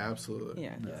champion. Yeah, absolutely.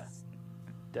 Yeah.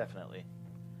 Definitely.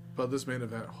 But this main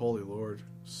event, holy Lord,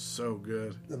 so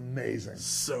good. Amazing.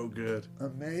 So good.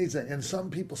 Amazing. And some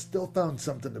people still found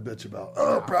something to bitch about.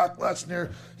 Oh, Brock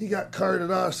Lesnar, he got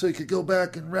carted off so he could go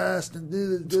back and rest and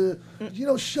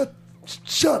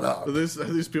shut up. Are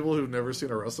these people who've never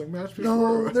seen a wrestling match before?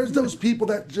 No, there's those people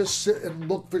that just sit and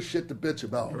look for shit to bitch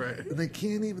about. Right. And they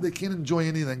can't enjoy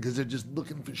anything because they're just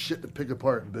looking for shit to pick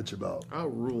apart and bitch about. I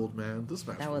ruled, man. This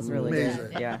match That was ruled. really Amazing.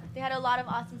 good. Yeah. They had a lot of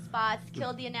awesome spots.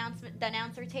 Killed the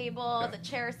announcer table, the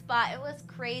chair spot. It was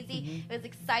crazy. It was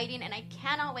exciting, and I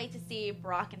cannot wait to see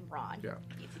Brock and Braun. Yeah.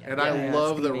 BTW. And I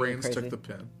love it's that gonna be Reigns crazy. took the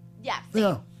pin. Yeah.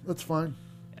 Yeah, that's fine.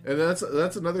 And that's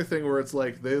another thing where it's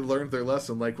like they learned their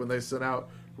lesson. Like when they sent out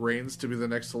Reigns to be the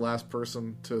next to last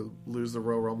person to lose the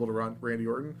Royal Rumble to Randy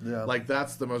Orton. Yeah. Like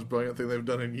that's the most brilliant thing they've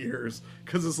done in years.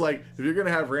 Because it's like if you're gonna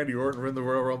have Randy Orton win the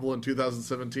Royal Rumble in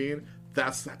 2017,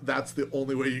 that's the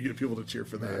only way you get people to cheer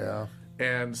for that. Yeah.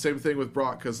 And same thing with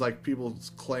Brock, because like people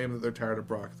claim that they're tired of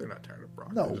Brock. They're not tired of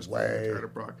Brock. No They're just way. tired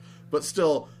of Brock. But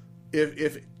still,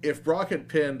 if Brock had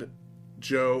pinned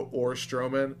Joe or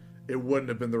Strowman, it wouldn't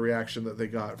have been the reaction that they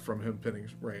got from him pinning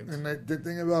Reigns. And the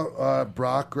thing about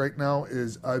Brock right now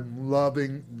is I'm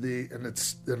loving and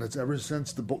it's ever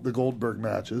since the Goldberg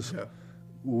matches. Yeah.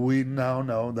 We now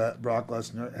know that Brock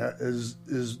Lesnar is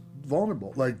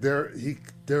vulnerable. Like there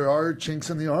are chinks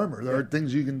in the armor. There are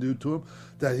things you can do to him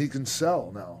that he can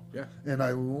sell now. Yeah. And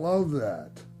I love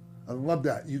that. I love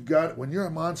that. You've got when you're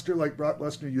a monster like Brock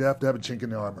Lesnar, you have to have a chink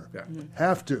in the armor. Yeah.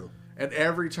 Have to. And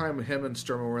every time him and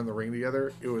Strowman were in the ring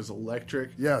together, it was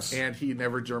electric. Yes. And he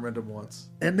never Germaned him once.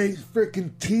 And they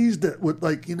freaking teased it with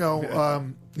they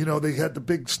had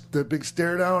the big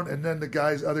stare down, and then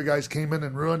other guys came in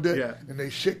and ruined it, Yeah. and they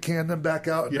shit canned them back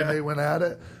out, and then Yeah. they went at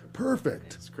it.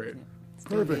 Perfect. It's great.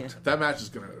 Perfect. That match is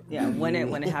gonna. Yeah, when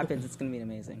it happens, it's gonna be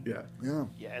amazing. Yeah. Yeah.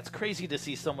 Yeah, it's crazy to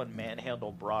see someone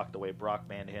manhandle Brock the way Brock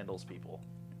manhandles people.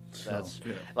 That's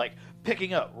like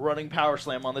picking up, running power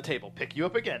slam on the table, pick you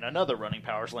up again, another running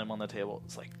power slam on the table.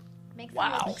 It's like, Makes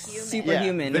wow, them look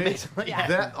human. Superhuman.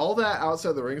 That all that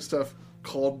outside the ring stuff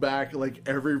called back like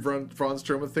every Braun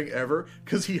Strowman thing ever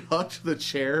because he hucked the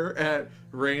chair at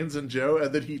Reigns and Joe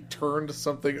and then he turned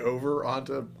something over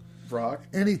onto Brock.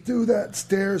 And he threw that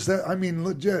stairs.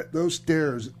 Legit, those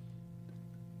stairs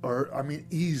are,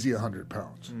 easy 100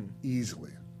 pounds.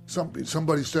 Easily.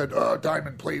 Somebody said,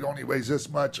 diamond plate only weighs this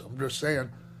much. I'm just saying.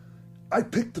 I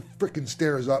picked the freaking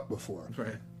stairs up before.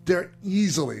 Right. they're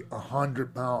easily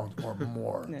 100 pounds or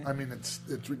more. I mean, it's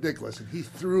ridiculous. And he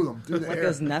threw them through the air. It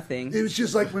was nothing. It was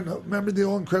just like remember the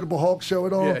old Incredible Hulk show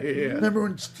at all? Yeah. Remember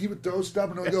when he would throw stuff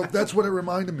and I would go, that's what it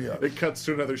reminded me of. It cuts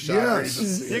to another shot. Yes.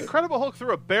 The Incredible Hulk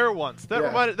threw a bear once.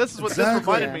 This is what this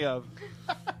reminded me of.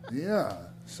 Yeah.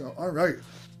 So, all right.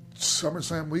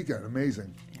 SummerSlam weekend.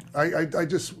 Amazing. I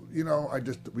just we don't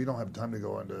have time to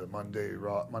go into Monday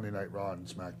Night Raw and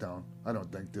SmackDown. I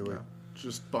don't think, do we? No.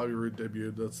 Just Bobby Roode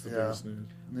debuted. That's the biggest news.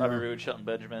 Bobby Roode, Shelton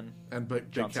Benjamin, and Big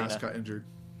Cass got injured.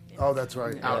 Oh, that's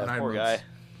right. Out 9 poor months.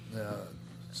 guy. Yeah,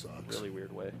 sucks. Really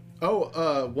weird way.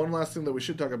 Oh, one last thing that we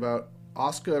should talk about.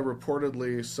 Asuka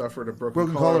reportedly suffered a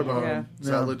broken collarbone. collarbone. Is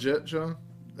that legit, John?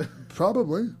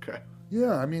 Probably. Okay.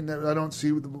 Yeah, I mean, I don't see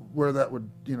where that would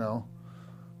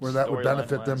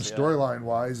benefit them storyline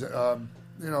wise.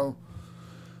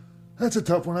 That's a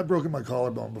tough one. I've broken my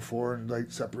collarbone before and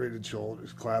like separated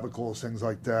shoulders, clavicles, things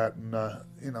like that, and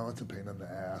it's a pain in the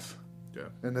ass. Yeah.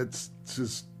 And it's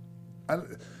just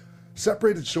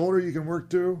separated shoulder you can work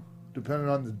through, depending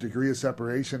on the degree of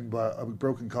separation. But a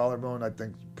broken collarbone, I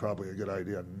think, probably a good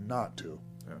idea not to.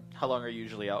 Yeah. How long are you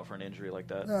usually out for an injury like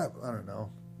that? I don't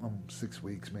know. 6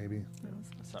 weeks maybe,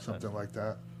 something like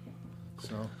that.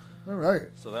 So, all right.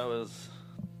 So that was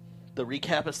the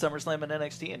recap of SummerSlam and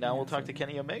NXT, and now we'll talk to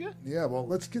Kenny Omega. Yeah, well,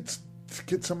 let's get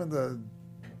some of the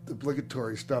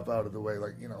obligatory stuff out of the way,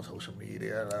 like social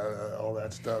media, all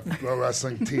that stuff, pro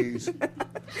wrestling tees,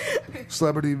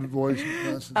 celebrity voice.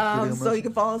 So you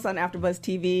can follow us on AfterBuzz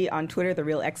TV, on Twitter, The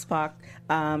Real X-Pac,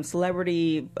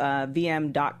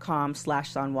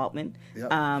 celebryvm.com/Sean Waltman.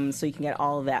 Yep. So you can get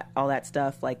all that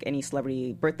stuff, like any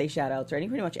celebrity birthday shout-outs or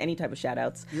pretty much any type of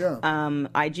shout-outs. Yeah.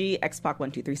 IG,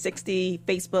 X-Pac12360,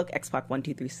 Facebook,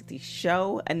 X-Pac12360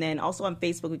 Show, and then also on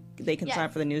Facebook, they can sign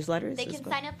up for the newsletters. They can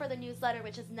sign up for the newsletter,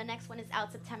 which is the next one is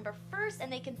out September 1st, and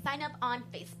they can sign up on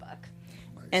Facebook.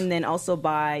 And then also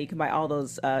you can buy all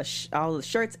those all the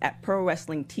shirts at Pro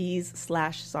Wrestling Tees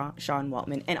 /Sean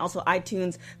Waltman, and also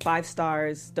iTunes 5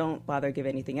 stars. Don't bother give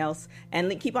anything else,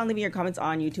 and keep on leaving your comments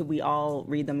on YouTube. We all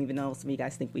read them, even though some of you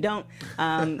guys think we don't.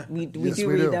 We Yes, do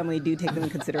we read do. them. We do take them in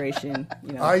consideration.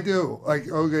 I do.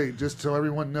 Okay, just so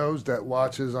everyone knows that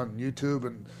watches on YouTube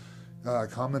and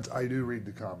comments, I do read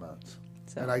the comments,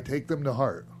 and I take them to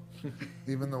heart,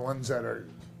 even the ones that are.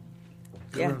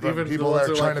 Even people that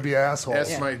are trying to be assholes.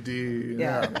 S my D.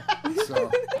 Yeah.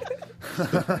 So.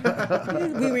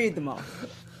 We read them all.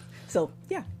 So,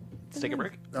 yeah. Let's take a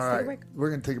break. All right. We're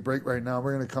going to take a break right now.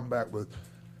 We're going to come back with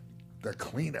the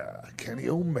cleaner, Kenny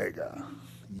Omega.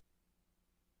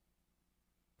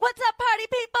 What's up, party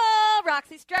people?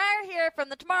 Roxy Stryer here from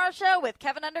The Tomorrow Show with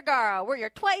Kevin Undergaro. We're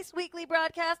your twice-weekly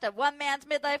broadcast of one man's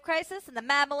midlife crisis and the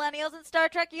mad millennials in Star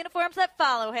Trek uniforms that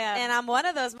follow him. And I'm one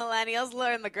of those millennials,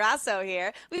 Lauren LaGrasso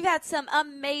here. We've had some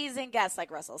amazing guests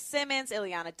like Russell Simmons,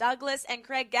 Ileana Douglas, and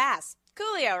Craig Gass.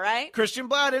 Coolio, right? Christian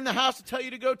Blatt in the house to tell you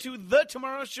to go to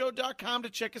thetomorrowshow.com to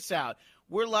check us out.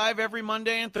 We're live every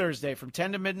Monday and Thursday from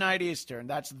 10 to midnight Eastern.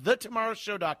 That's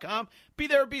thetomorrowshow.com. Be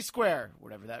there or be square,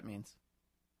 whatever that means.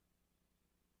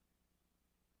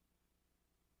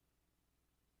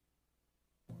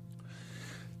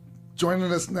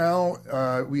 Joining us now,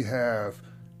 we have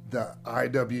the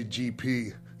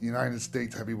IWGP United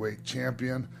States Heavyweight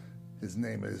Champion. His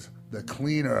name is the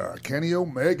Cleaner, Kenny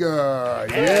Omega.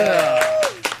 Yeah.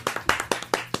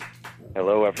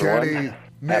 Hello, everyone. Kenny,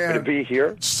 man, happy to be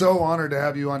here. So honored to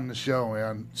have you on the show,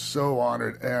 man. So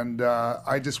honored. And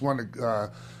I just want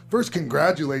to first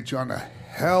congratulate you on a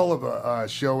hell of a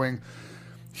showing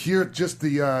here at just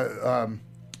the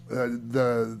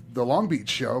Long Beach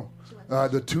show. The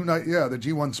the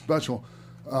G1 special.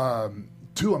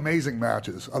 2 amazing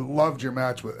matches. I loved your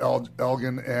match with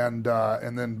Elgin and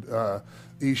then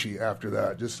Ishii after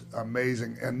that. Just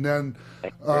amazing. And then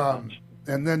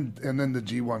and then the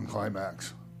G1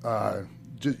 climax.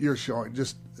 You're showing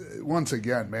just once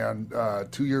again, man.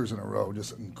 2 years in a row,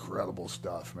 just incredible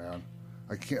stuff, man.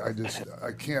 I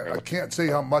can't say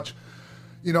how much.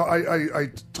 I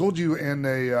told you in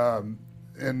a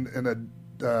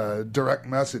direct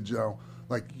message, though,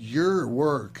 like your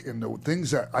work and the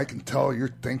things that I can tell you're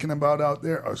thinking about out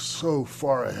there are so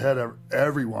far ahead of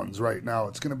everyone's right now.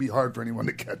 It's going to be hard for anyone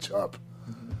to catch up.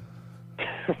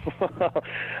 I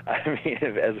mean,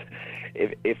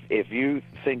 if you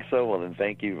think so, well, then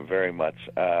thank you very much.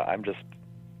 I'm just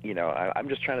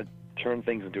trying to turn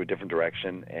things into a different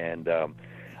direction, and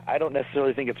I don't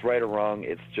necessarily think it's right or wrong.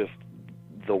 It's just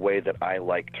the way that I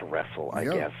like to wrestle, I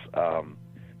guess.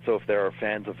 So if there are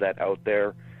fans of that out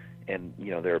there, and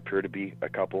there appear to be a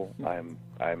couple, I'm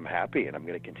happy, and I'm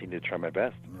going to continue to try my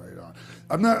best. Right on.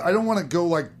 I don't want to go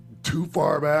like too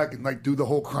far back and like do the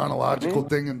whole chronological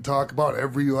thing and talk about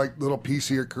every like little piece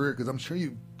of your career, because I'm sure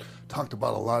you talked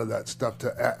about a lot of that stuff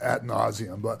at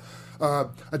nauseum. But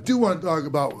I do want to talk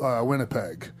about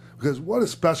Winnipeg, because what a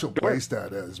special place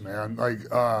that is, man. Like,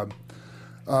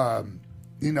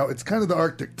 you know, it's kind of the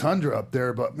Arctic tundra up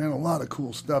there, but man, a lot of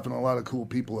cool stuff and a lot of cool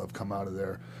people have come out of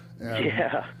there. And,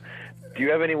 yeah. Do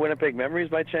you have any Winnipeg memories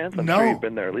by chance? I'm No. sure you've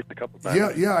been there at least a couple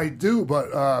times. Yeah, I do.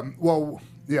 But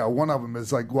one of them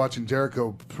is like watching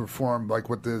Jericho perform like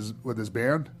with his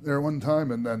band there one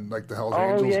time, and then like the Hells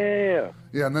Angels.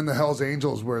 Yeah, and then the Hells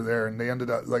Angels were there, and they ended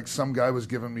up like some guy was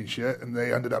giving me shit, and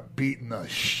they ended up beating the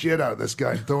shit out of this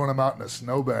guy and throwing him out in a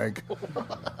snowbank.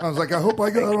 I was like, I hope I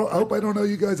don't owe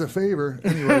you guys a favor.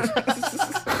 Anyways,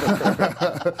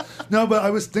 no, but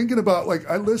I was thinking about like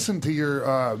I listened to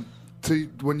your. To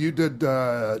when you did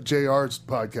JR's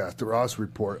podcast, the Ross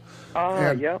Report.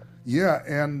 And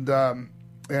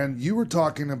you were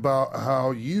talking about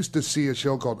how you used to see a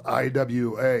show called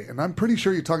IWA, and I'm pretty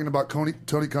sure you're talking about Tony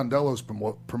Condello's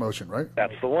promotion, right?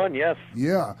 That's the one, yes.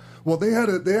 Yeah. Well, they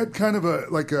had kind of a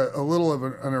little of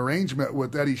an arrangement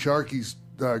with Eddie Sharkey's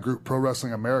group, Pro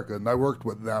Wrestling America, and I worked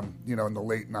with them, you know, in the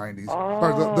late '90s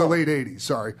or the late '80s.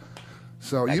 Sorry.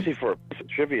 So actually, for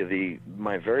trivia,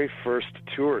 my very first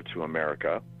tour to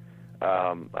America,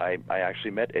 I actually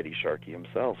met Eddie Sharkey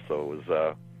himself. So it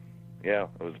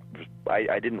was,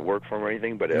 I didn't work for him or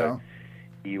anything, but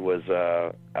he was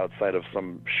outside of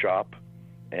some shop,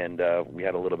 and we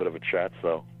had a little bit of a chat.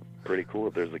 So pretty cool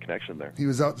if there's a connection there. He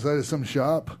was outside of some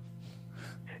shop.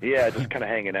 Yeah, just kind of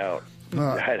hanging out.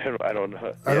 I don't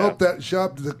know. I hope that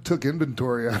shop took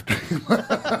inventory after you.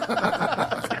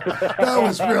 That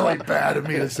was really bad of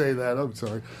me to say that. I'm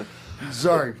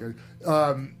sorry.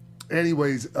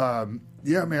 Anyways,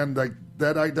 yeah, man, like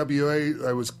that IWA,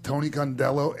 I was Tony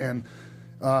Condello, and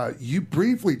you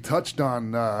briefly touched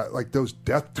on like those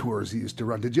death tours he used to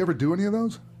run. Did you ever do any of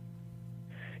those?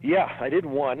 Yeah, I did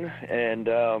one, and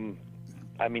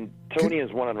I mean, Tony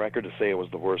is one on record to say it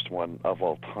was the worst one of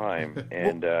all time,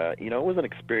 and you know, it was an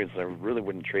experience I really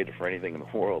wouldn't trade it for anything in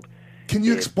the world. Can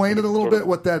you explain it a little bit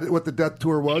what the death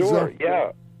tour was? Sure.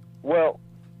 Yeah. Well,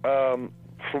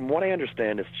 from what I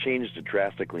understand, it's changed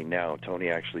drastically now. Tony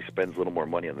actually spends a little more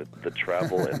money on the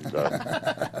travel and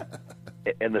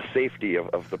the safety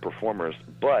of the performers.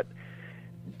 But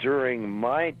during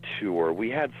my tour, we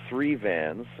had 3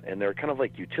 vans, and they're kind of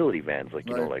like utility vans, like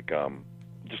you know, like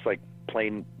just like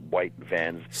plain white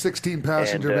vans.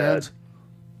 16-passenger vans.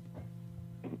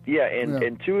 Yeah,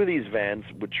 and 2 of these vans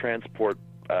would transport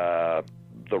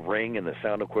the ring and the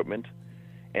sound equipment,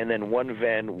 and then 1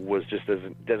 van was just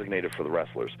designated for the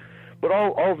wrestlers. But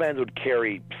all vans would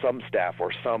carry some staff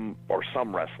or some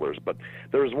wrestlers. But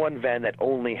there was 1 van that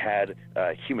only had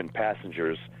human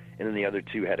passengers, and then the other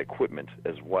 2 had equipment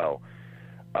as well.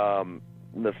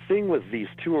 The thing with these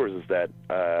tours is that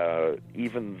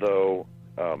even though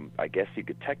I guess you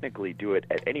could technically do it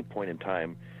at any point in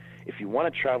time, if you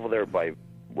want to travel there by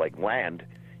like land,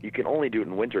 you can only do it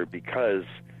in winter because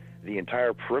the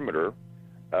entire perimeter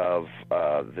of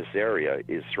this area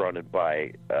is surrounded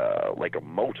by like a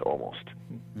moat almost.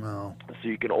 No. So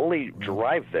you can only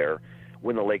drive there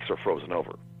when the lakes are frozen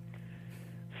over.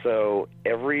 So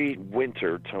every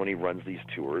winter, Tony runs these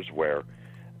tours where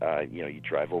you know, you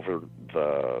drive over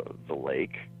the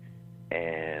lake,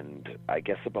 and I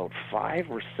guess about 5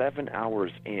 or 7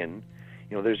 hours in,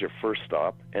 you know, there's your first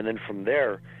stop, and then from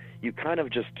there, you kind of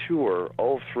just tour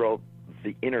all throughout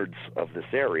the innards of this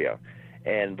area,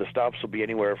 and the stops will be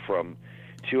anywhere from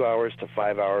 2 hours to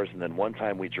 5 hours, and then one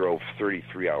time we drove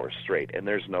 33 hours straight, and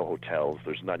there's no hotels,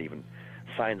 there's not even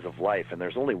signs of life, and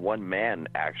there's only one man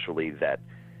actually that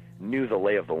knew the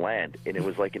lay of the land, and it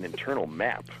was like an internal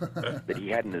map that he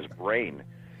had in his brain,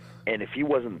 and if he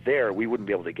wasn't there, we wouldn't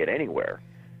be able to get anywhere.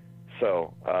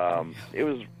 So it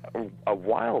was a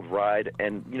wild ride,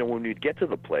 and you know, when we'd get to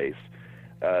the place,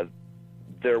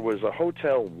 there was a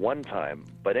hotel one time,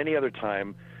 but any other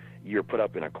time you're put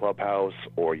up in a clubhouse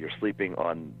or you're sleeping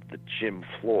on the gym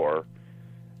floor.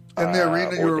 And the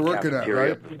arena you were working at,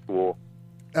 right? At the school.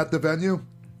 At the venue?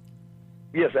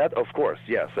 Yes, of course,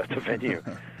 yes, at the venue.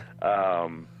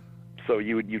 So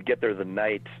you'd get there the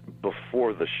night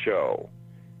before the show,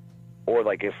 or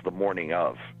like it's the morning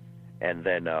of, and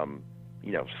then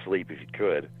you know, sleep if you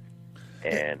could,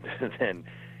 and then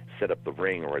set up the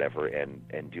ring or whatever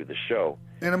and do the show.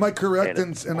 And am I correct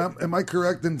am I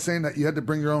correct in saying that you had to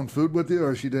bring your own food with you,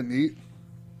 or she didn't eat?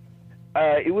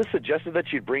 It was suggested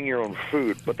that you'd bring your own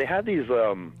food, but they had these.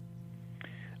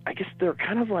 I guess they're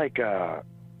kind of like there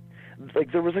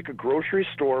was like a grocery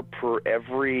store per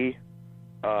every,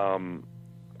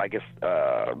 I guess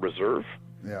reserve.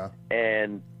 Yeah.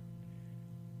 And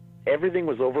everything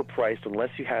was overpriced unless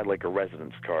you had like a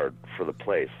residence card for the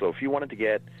place. So if you wanted to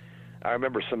get, I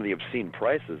remember some of the obscene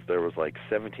prices. There was like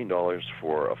 $17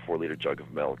 for a 4-liter jug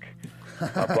of milk.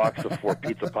 A box of 4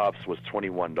 Pizza Pops was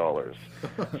 $21.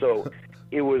 So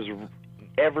it was,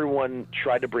 everyone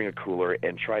tried to bring a cooler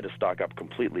and tried to stock up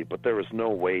completely, but there was no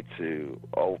way to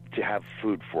have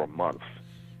food for a month.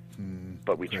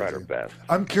 But we tried our best.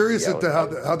 I'm curious as to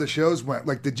how the shows went.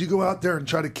 Like, did you go out there and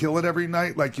try to kill it every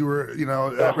night, like you were,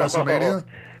 at WrestleMania?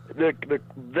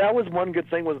 That was one good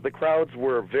thing, was the crowds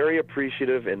were very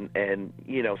appreciative, and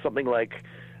something like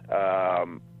a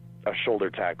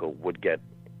shoulder tackle would get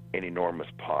an enormous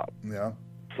pop. Yeah.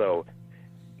 So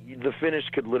the finish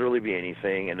could literally be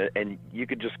anything, and you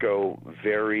could just go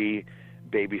very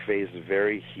babyface,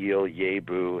 very heel, yay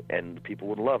boo, and people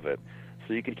would love it.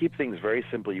 So you could keep things very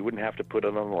simple. You wouldn't have to put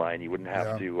it on the line. You wouldn't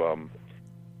have to.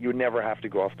 You would never have to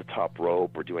go off the top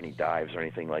rope or do any dives or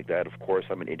anything like that. Of course,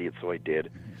 I'm an idiot, so I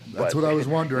did. That's what I was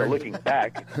wondering. Looking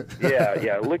back,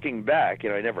 looking back,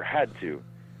 I never had to.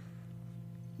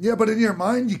 Yeah, but in your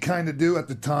mind, you kind of do at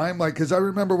the time. Like, because I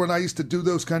remember when I used to do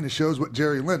those kind of shows with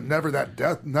Jerry Lynn, never like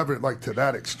to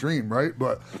that extreme, right?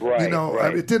 But,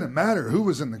 it didn't matter who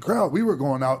was in the crowd. We were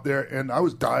going out there, and I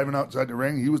was diving outside the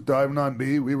ring. He was diving on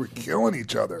me. We were killing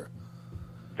each other.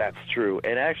 That's true.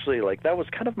 And actually, that was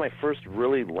kind of my first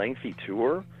really lengthy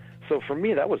tour. So for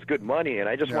me, that was good money, and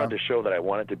I just wanted to show that I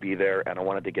wanted to be there, and I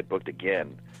wanted to get booked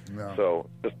again. Yeah. So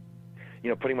just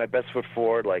putting my best foot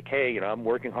forward, like, hey, I'm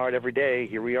working hard every day.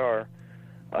 Here we are.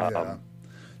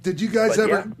 Did you guys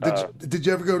did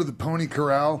you ever go to the Pony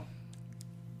Corral?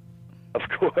 Of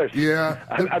course. Yeah.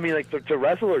 I mean, like to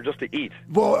wrestle or just to eat?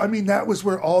 Well, I mean, that was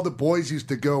where all the boys used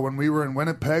to go when we were in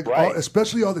Winnipeg,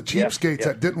 especially all the cheapskates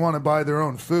that didn't want to buy their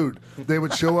own food. They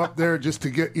would show up there just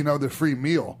to get, the free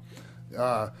meal,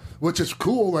 which is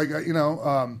cool. Like,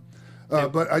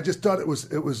 but I just thought it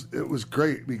was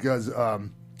great because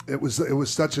it was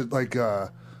such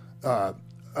a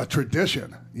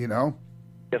tradition,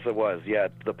 Yes, it was. Yeah,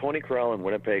 the Pony Corral in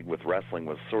Winnipeg with wrestling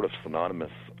was sort of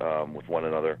synonymous with one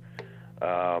another,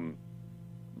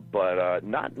 but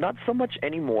not so much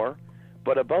anymore.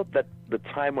 But about the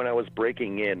time when I was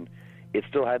breaking in, it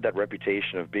still had that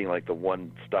reputation of being like the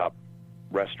one-stop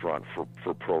restaurant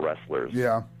for pro wrestlers.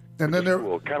 Yeah, and then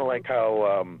cool. Kind of like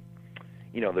how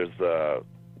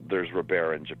there's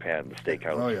Ribera in Japan, the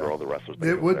steakhouse for all the wrestlers.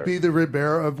 It would be the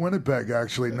Ribera of Winnipeg,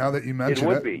 actually. Now that you mention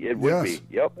it, it would be.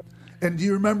 Yep. And do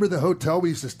you remember the hotel we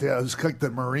used to stay at? It was like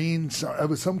the Marine. It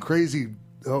was some crazy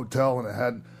hotel, and it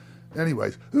had.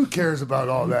 Anyways, who cares about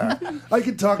all that? I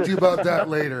can talk to you about that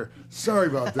later. Sorry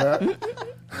about that.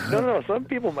 No. Some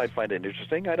people might find it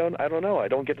interesting. I don't know. I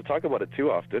don't get to talk about it too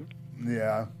often.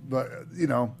 Yeah, but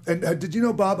And did you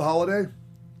know Bob Holliday?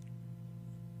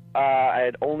 I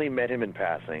had only met him in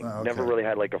passing. Oh, okay. Never really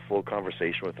had like a full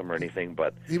conversation with him or anything.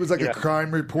 But he was like a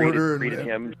crime reporter. Greeted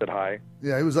him, said hi.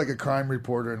 Yeah, he was like a crime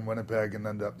reporter in Winnipeg and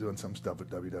ended up doing some stuff at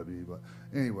WWE. But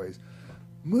anyways,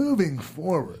 moving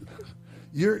forward,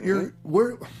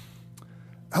 where?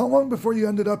 How long before you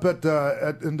ended up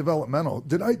in developmental?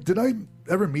 Did I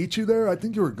ever meet you there? I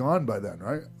think you were gone by then,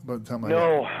 right? By the time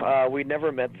we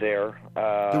never met there.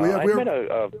 I met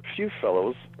a few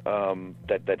fellows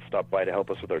that stopped by to help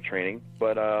us with our training,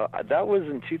 but that was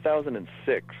in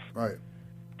 2006. Right.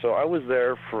 So I was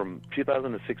there from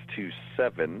 2006 to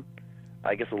 7.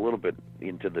 I guess a little bit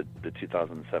into the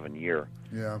 2007 year.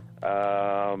 Yeah.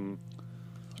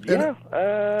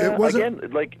 It wasn't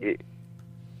again .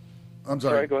 I'm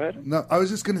sorry. Go ahead. No, I was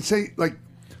just going to say,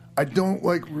 I don't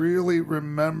really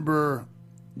remember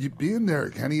you being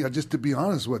there, Kenny. Just to be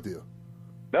honest with you.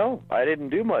 No, I didn't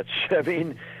do much. I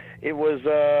mean, it was.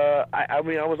 I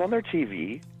was on their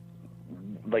TV,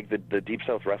 like the Deep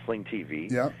South Wrestling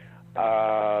TV. Yeah.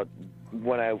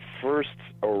 When I first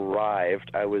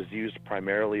arrived, I was used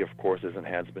primarily, of course, as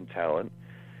enhancement talent.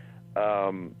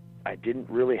 I didn't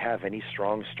really have any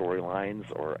strong storylines,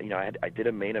 or I did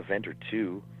a main event or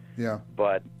two. Yeah.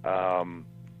 But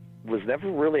was never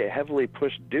really a heavily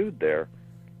pushed dude there.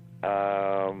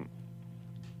 But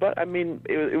I mean,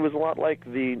 it was a lot like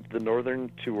the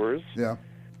Northern tours. Yeah.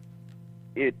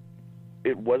 It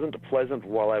wasn't pleasant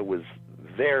while I was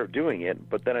there doing it,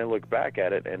 but then I look back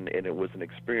at it, and it was an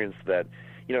experience that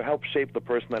helped shape the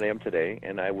person that I am today.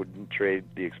 And I wouldn't trade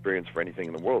the experience for anything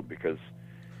in the world, because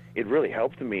it really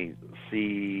helped me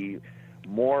see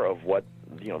more of what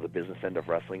the business end of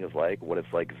wrestling is like, what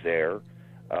it's like there,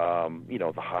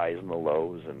 the highs and the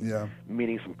lows, and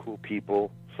meeting some cool people.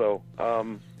 So,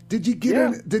 did you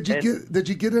get did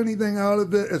you get anything out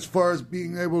of it as far as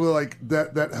being able to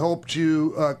that helped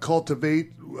you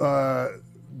cultivate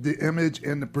the image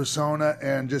and the persona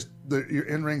and just your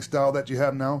in-ring style that you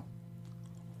have now?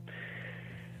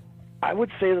 I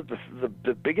would say that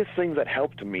the biggest things that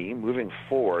helped me moving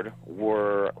forward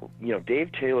were,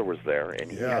 Dave Taylor was there,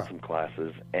 and he had some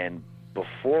classes, and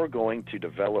before going to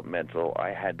developmental,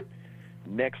 I had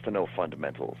next to no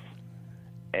fundamentals.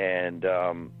 And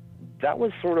that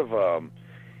was sort of,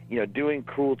 doing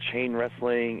cool chain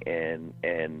wrestling and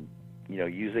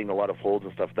using a lot of holds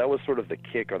and stuff. That was sort of the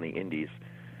kick on the indies.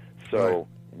 So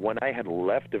when I had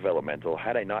left developmental,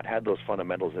 had I not had those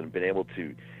fundamentals and been able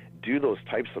to do those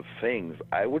types of things,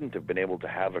 I wouldn't have been able to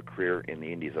have a career in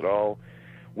the indies at all,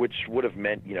 which would have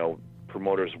meant,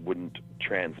 promoters wouldn't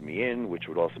trans me in, which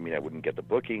would also mean I wouldn't get the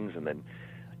bookings, and then,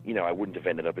 I wouldn't have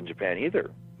ended up in Japan either.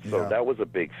 So that was a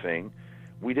big thing.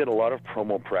 We did a lot of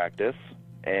promo practice,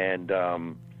 and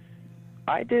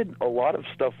I did a lot of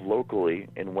stuff locally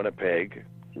in Winnipeg,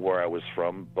 where I was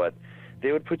from, but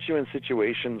they would put you in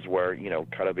situations where,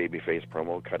 cut a babyface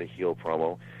promo, cut a heel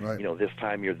promo. Right. This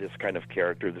time you're this kind of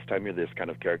character, this time you're this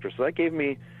kind of character. So that gave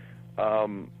me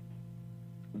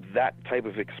that type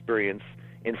of experience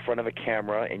in front of a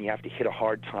camera, and you have to hit a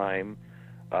hard time.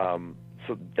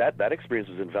 So that experience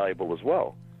was invaluable as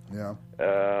well. Yeah.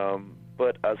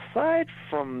 But aside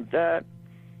from that,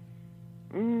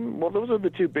 those are the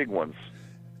two big ones.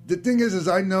 The thing is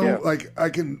I know, I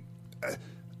can.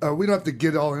 We don't have to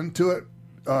get all into it,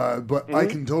 but I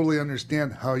can totally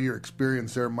understand how your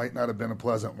experience there might not have been a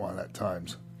pleasant one at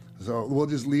times. So we'll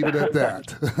just leave it at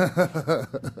that.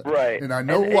 Right. And I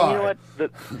know why. And you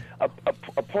know what?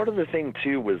 A part of the thing,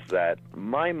 too, was that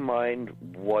my mind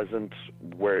wasn't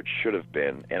where it should have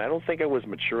been. And I don't think I was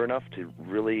mature enough to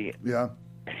really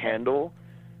handle,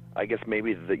 I guess,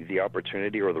 maybe the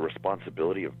opportunity or the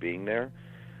responsibility of being there.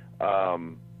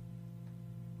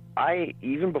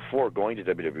 Even before going to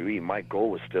WWE, my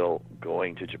goal was still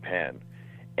going to Japan.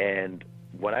 And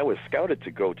when I was scouted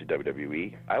to go to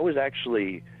WWE, I was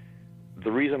actually,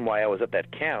 the reason why I was at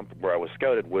that camp where I was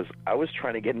scouted was I was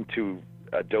trying to get into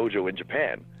a dojo in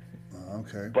Japan.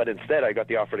 Okay. But instead, I got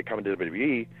the offer to come into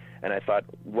WWE, and I thought,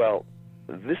 well,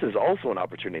 this is also an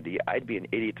opportunity. I'd be an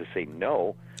idiot to say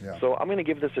no. Yeah. So I'm going to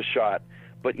give this a shot.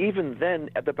 But even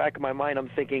then, at the back of my mind, I'm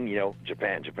thinking,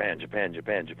 Japan, Japan, Japan,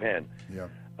 Japan, Japan. Yeah.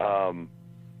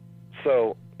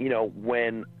 So,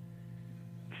 when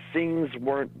things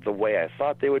weren't the way I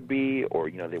thought they would be,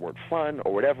 or, they weren't fun,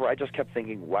 or whatever, I just kept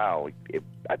thinking, wow,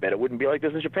 I bet it wouldn't be like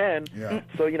this in Japan. Yeah.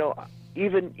 So,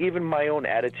 even my own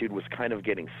attitude was kind of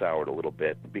getting soured a little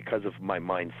bit because of my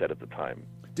mindset at the time.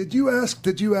 Did you ask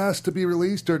to be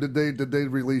released, or did they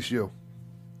release you?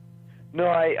 No,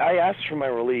 I asked for my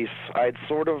release. I'd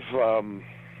sort of,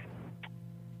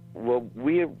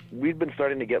 we'd been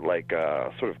starting to get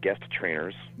sort of guest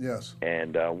trainers. Yes.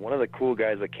 And one of the cool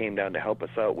guys that came down to help us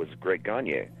out was Greg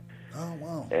Gagne. Oh,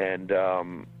 wow. And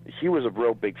he was a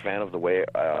real big fan of the way,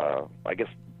 I guess,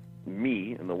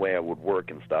 me and the way I would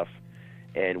work and stuff.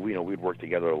 And we'd work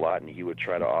together a lot, and he would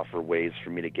try to offer ways for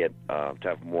me to get to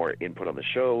have more input on the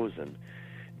shows and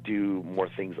do more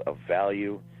things of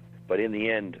value. But in the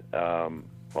end, a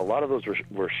lot of those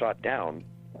were shot down,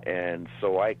 and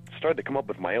so I started to come up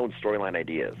with my own storyline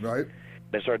ideas. Right.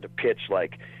 I started to pitch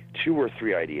 2 or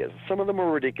 3 ideas. Some of them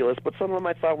were ridiculous, but some of them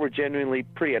I thought were genuinely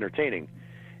pretty entertaining.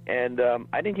 And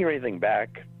I didn't hear anything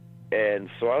back, and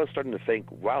so I was starting to think,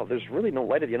 wow, there's really no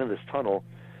light at the end of this tunnel.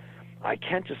 I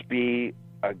can't just be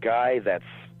a guy that's...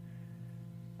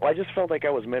 Well, I just felt like I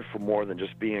was meant for more than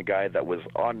just being a guy that was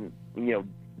on,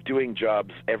 doing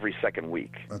jobs every second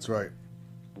week. That's right.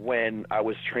 When I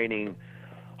was training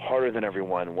harder than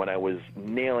everyone, when I was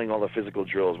nailing all the physical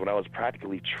drills, when I was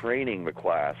practically training the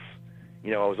class, I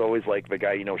was always like the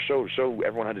guy, show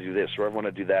everyone how to do this, show everyone how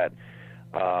to do that.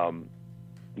 All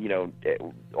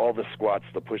the squats,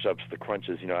 the push-ups, the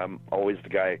crunches, I'm always the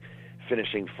guy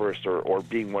finishing first or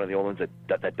being one of the only ones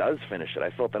that does finish it. I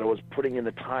felt that I was putting in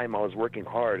the time, I was working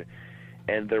hard,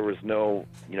 and there was no,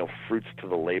 fruits to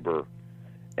the labor.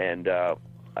 And I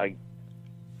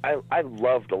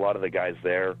loved a lot of the guys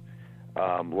there.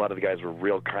 A lot of the guys were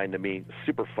real kind to me,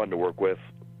 super fun to work with.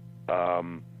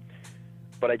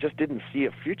 But I just didn't see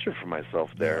a future for myself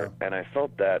there. Yeah. And I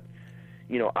felt that,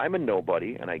 I'm a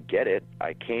nobody, and I get it.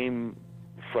 I came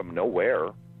from nowhere,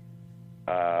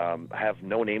 have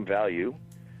no name value.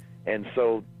 And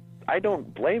so I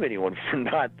don't blame anyone for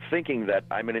not thinking that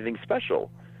I'm anything special.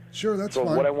 Sure, that's fine.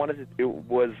 So what I wanted to do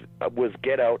was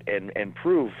get out and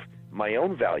prove my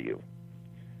own value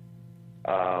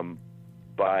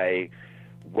by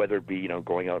whether it be,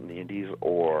 going out in the Indies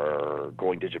or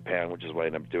going to Japan, which is what I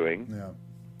ended up doing. Yeah.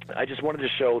 I just wanted to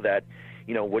show that,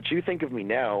 what you think of me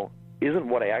now isn't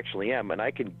what I actually am, and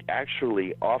I can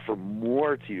actually offer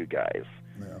more to you guys.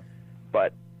 Yeah.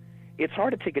 But it's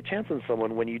hard to take a chance on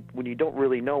someone when you don't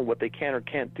really know what they can or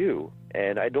can't do.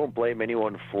 And I don't blame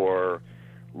anyone for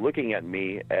looking at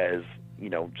me as,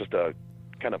 just a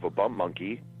kind of a bump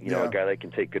monkey, a guy that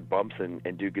can take good bumps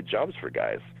and do good jobs for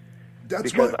guys. That's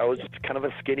because I was just kind of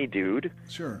a skinny dude.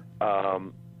 Sure.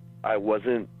 I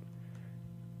wasn't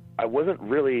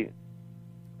really,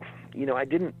 I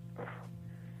didn't,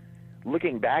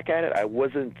 looking back at it, I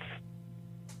wasn't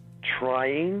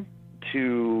trying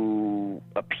to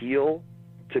appeal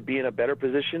to be in a better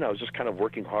position. I was just kind of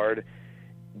working hard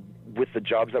with the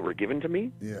jobs that were given to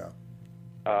me. Yeah.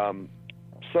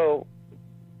 So,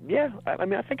 yeah, I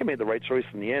mean, I think I made the right choice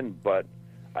in the end, but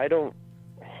I don't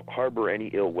harbor any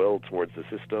ill will towards the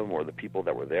system or the people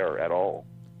that were there at all.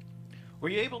 Were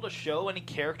you able to show any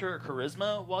character or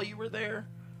charisma while you were there?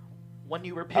 When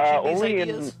you were pitching these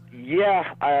ideas?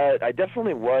 I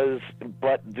definitely was,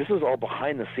 but this is all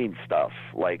behind-the-scenes stuff.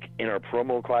 Like, in our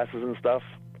promo classes and stuff,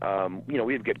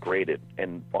 we'd get graded,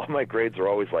 and all my grades were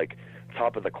always, like,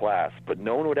 top of the class, but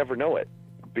no one would ever know it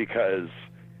because,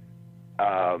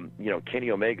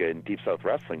 Kenny Omega in Deep South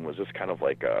Wrestling was just kind of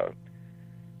like a,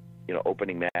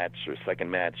 opening match or second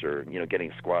match or,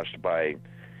 getting squashed by,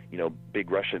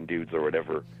 big Russian dudes or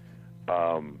whatever.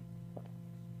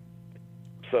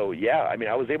 So, yeah, I mean,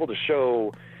 I was able to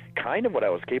show kind of what I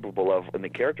was capable of in the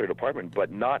character department,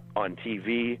 but not on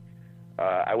TV.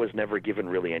 I was never given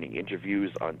really any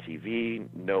interviews on TV,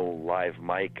 no live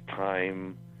mic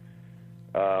time.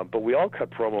 But we all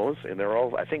cut promos, and they're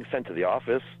all, I think, sent to the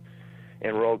office,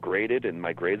 and we're all graded, and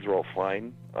my grades were all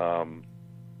fine.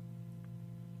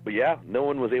 But, yeah, no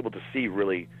one was able to see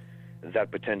really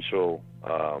that potential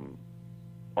on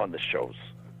the shows.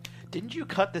 Didn't you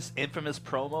cut this infamous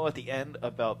promo at the end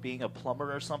about being a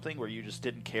plumber or something where you just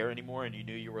didn't care anymore and you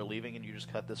knew you were leaving and you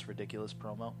just cut this ridiculous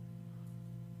promo?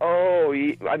 Oh,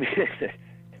 I mean,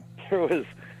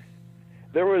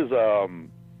 there was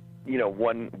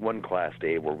one class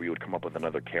day where we would come up with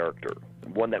another character,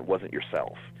 one that wasn't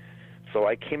yourself. So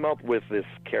I came up with this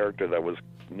character that was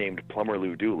named Plumber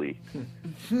Lou Dooley,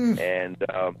 and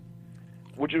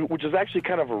which is actually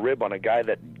kind of a rib on a guy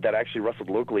that actually wrestled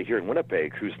locally here in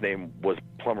Winnipeg, whose name was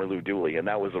Plumber Lou Dooley, and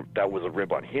that was a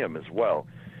rib on him as well.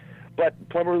 But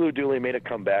Plumber Lou Dooley made a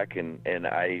comeback, and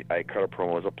I cut a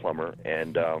promo as a plumber,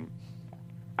 and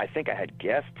I think I had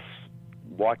guests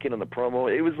walk in on the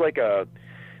promo. It was like an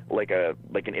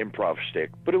improv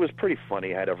shtick, but it was pretty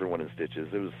funny. I had everyone in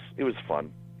stitches. It was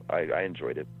fun. I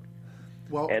enjoyed it.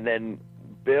 Well, and then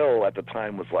Bill at the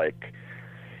time was like,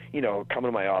 come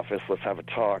to my office, let's have a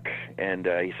talk. And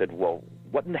he said, well,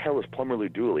 what in the hell is Plumber Lou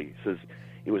Dooley? He says,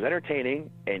 it was entertaining,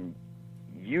 and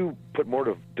you put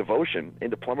more devotion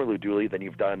into Plumber Lou Dooley than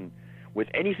you've done with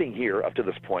anything here up to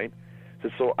this point. He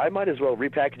said, so I might as well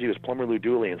repackage you as Plumber Lou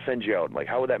Dooley and send you out. I'm like,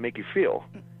 how would that make you feel?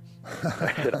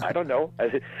 I said, I don't know.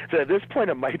 I said, at this point,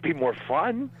 it might be more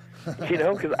fun,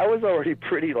 because I was already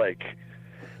pretty,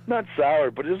 not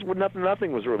sour, but just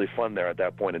nothing was really fun there at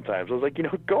that point in time. So I was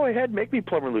like, go ahead, make me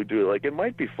Plumber Lou Dooley. It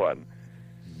might be fun.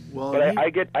 Well, but I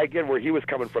get where he was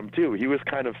coming from too. He was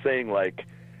kind of saying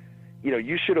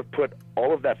you should have put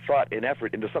all of that thought and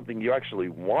effort into something you actually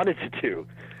wanted to do.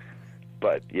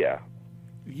 But yeah.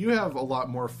 You have a lot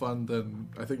more fun than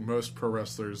I think most pro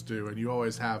wrestlers do, and you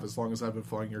always have as long as I've been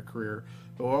following your career.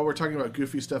 But while we're talking about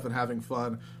goofy stuff and having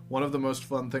fun, one of the most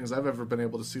fun things I've ever been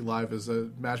able to see live is a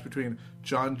match between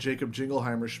John Jacob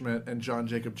Jingleheimer Schmidt and John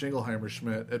Jacob Jingleheimer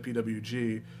Schmidt at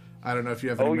PWG. I don't know if you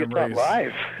have any memories. Oh, you saw it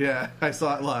live? Yeah, I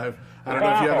saw it live. I don't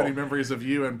know if you have any memories of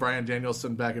you and Bryan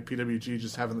Danielson back at PWG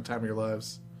just having the time of your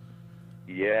lives.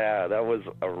 Yeah, that was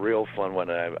a real fun one.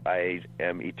 I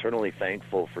am eternally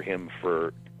thankful for him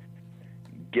for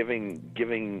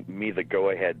giving me the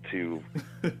go-ahead to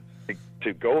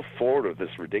go forward with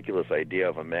this ridiculous idea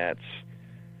of a match.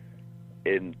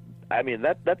 And I mean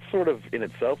that sort of in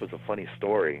itself is a funny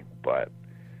story, but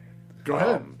go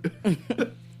ahead.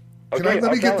 Let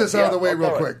me get this out of the way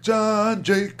real quick. John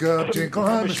Jacob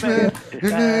Jingleheimer Schmidt.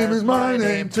 His name is my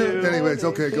name too. Anyways,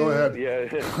 okay, go ahead. Yeah.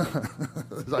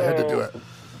 I had to do it.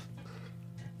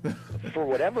 For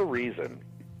whatever reason,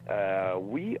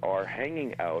 we are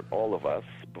hanging out, all of us,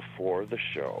 before the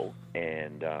show,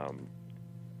 and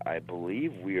I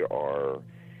believe we are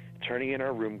turning in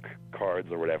our room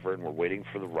cards or whatever, and we're waiting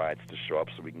for the rides to show up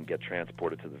so we can get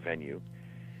transported to the venue.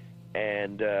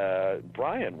 And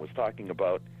Brian was talking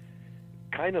about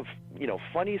kind of,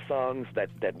 funny songs that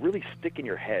really stick in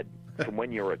your head from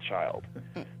when you were a child.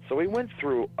 So we went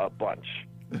through a bunch.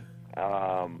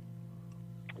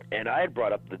 And I had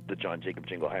brought up the John Jacob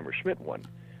Jingleheimer Schmidt one.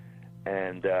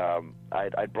 And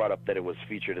I brought up that it was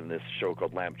featured in this show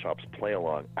called Lamb Chop's Play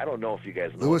Along. I don't know if you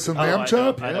guys know. Lewis and Lamb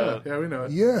Chop? Yeah, we know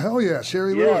it. Yeah, hell yeah.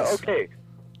 Sherry Yeah, Lewis. okay.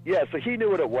 Yeah, so he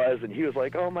knew what it was, and he was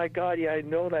like, oh, my God, yeah, I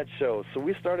know that show. So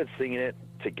we started singing it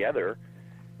together,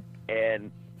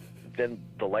 and then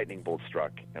the lightning bolt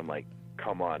struck. I'm like,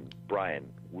 come on, Brian,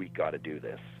 we got to do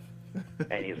this.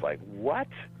 And he's like, what?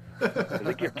 I was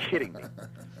like, you're kidding me.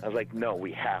 I was like, no,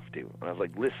 we have to. And I was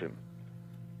like, listen.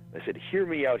 I said, hear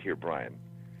me out here, Brian.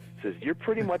 He says, you're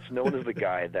pretty much known as the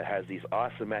guy that has these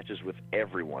awesome matches with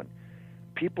everyone.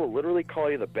 People literally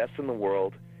call you the best in the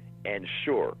world. And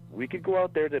sure, we could go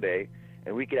out there today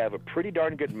and we could have a pretty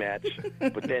darn good match,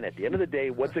 but then at the end of the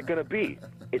day, what's it going to be?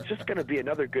 It's just going to be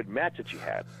another good match that you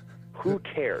had. Who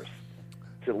cares?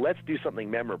 So let's do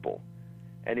something memorable.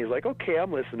 And he's like, okay,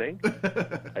 I'm listening.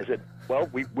 I said, well,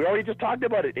 we already just talked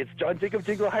about it. It's John Jacob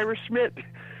Jingleheimer Schmidt.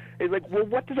 He's like, well,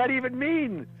 what does that even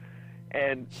mean?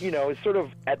 And, it's sort of,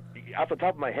 off the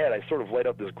top of my head, I sort of laid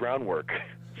out this groundwork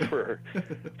for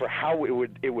how it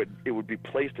would be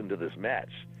placed into this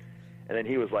match. And then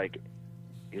he's like,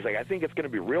 I think it's going to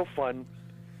be real fun.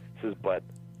 Says,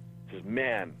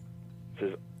 man,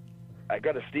 I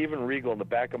got a Steven Regal in the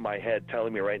back of my head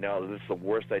telling me right now that this is the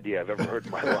worst idea I've ever heard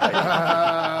in my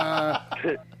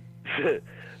life.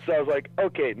 So I was like,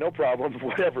 okay, no problem,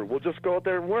 whatever. We'll just go out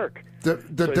there and work. The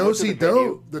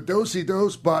do-si-do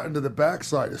spot into the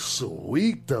backside is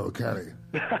sweet, though, Kenny.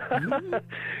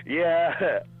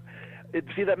 Yeah.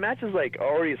 See, that match is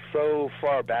already so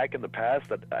far back in the past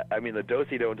that the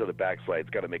do-si-do into the backside's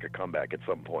got to make a comeback at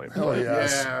some point. Hell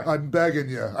yes. Yeah. I'm begging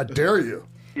you. I dare you.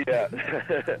 Yeah.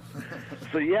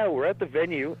 So yeah, we're at the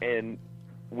venue and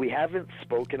we haven't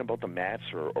spoken about the match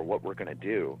or what we're gonna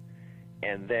do.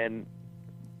 And then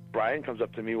Brian comes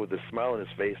up to me with a smile on his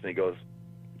face and he goes,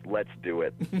 "Let's do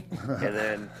it." And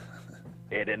then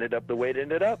it ended up the way it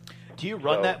ended up. Do you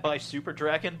run that by Super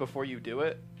Dragon before you do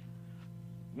it?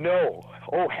 No.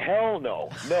 Oh, hell no.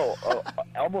 No.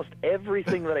 Almost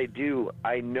everything that I do,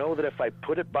 I know that if I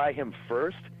put it by him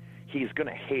first, he's going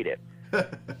to hate it.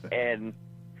 And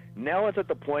now it's at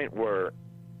the point where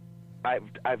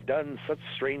I've done such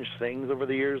strange things over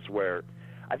the years where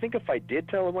I think if I did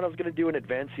tell him what I was going to do in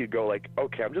advance, he'd go like,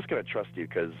 okay, I'm just going to trust you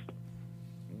because,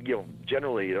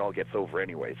 generally it all gets over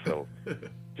anyway, so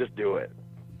just do it.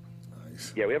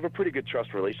 Nice. Yeah, we have a pretty good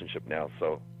trust relationship now,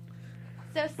 so...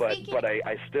 But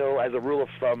I still, as a rule of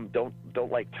thumb, don't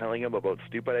like telling him about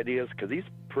stupid ideas because he's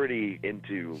pretty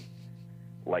into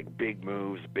big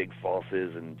moves, big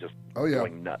falses, and just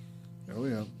going nuts. Oh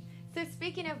yeah. So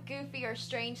speaking of goofy or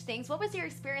strange things, what was your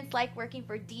experience like working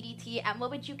for DDT, and what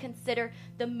would you consider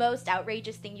the most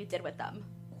outrageous thing you did with them?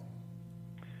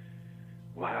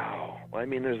 Wow.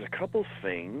 There's a couple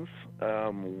things.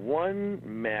 One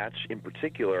match in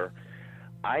particular,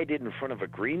 I did in front of a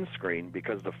green screen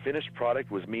because the finished product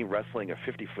was me wrestling a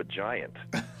 50-foot giant.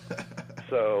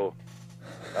 So,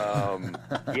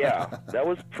 yeah, that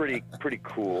was pretty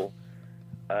cool.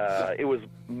 It was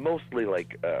mostly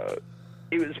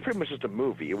it was pretty much just a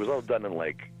movie. It was all done in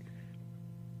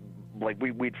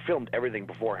we'd filmed everything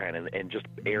beforehand and just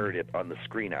aired it on the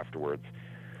screen afterwards.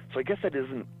 So I guess that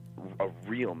isn't a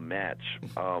real match.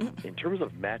 In terms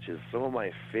of matches, some of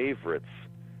my favorites,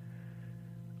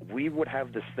 we would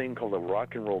have this thing called a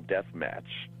rock and roll death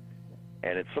match,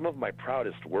 and it's some of my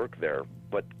proudest work there,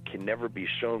 but can never be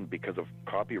shown because of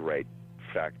copyright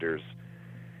factors.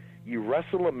 You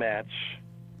wrestle a match,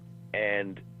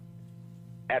 and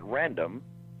at random,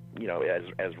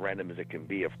 as random as it can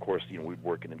be, of course, we'd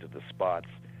work it into the spots.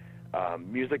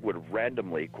 Music would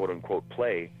randomly, quote unquote,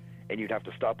 play, and you'd have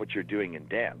to stop what you're doing and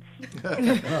dance.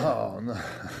 Oh no!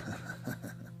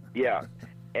 Yeah,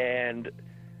 and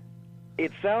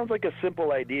it sounds like a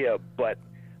simple idea, but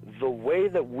the way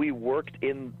that we worked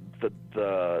in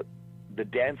the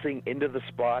dancing into the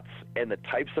spots and the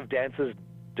types of dances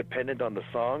dependent on the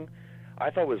song,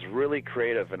 I thought was really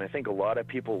creative, and I think a lot of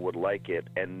people would like it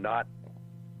and not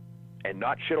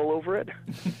shit all over it.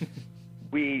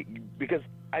 Because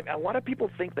a lot of people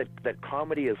think that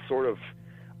comedy is sort of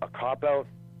a cop-out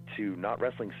to not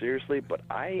wrestling seriously, but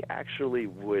I actually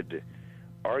would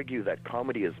argue that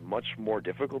comedy is much more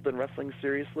difficult than wrestling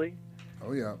seriously.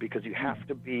 Oh yeah. Because you have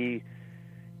to be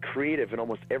creative in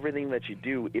almost everything that you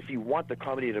do if you want the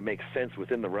comedy to make sense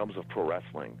within the realms of pro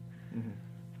wrestling. Mm-hmm.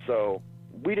 So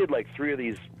we did 3 of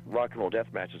these rock and roll death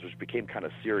matches, which became kind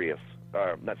of serious.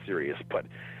 Not serious, but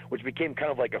which became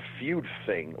kind of like a feud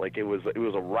thing. It was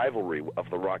a rivalry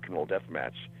of the rock and roll death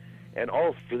match. And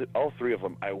all 3 of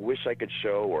them, I wish I could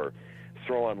show or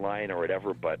throw online or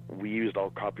whatever, but we used all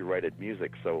copyrighted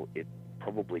music, so it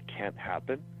probably can't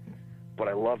happen. But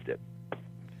I loved it.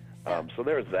 So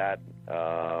there's that.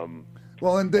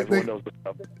 Well, and if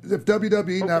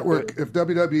WWE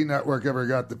Network ever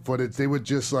got the footage, they would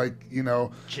just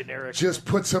generic, just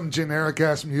put some generic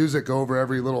ass music over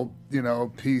every little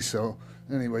piece. So,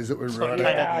 anyways, it would ruin it.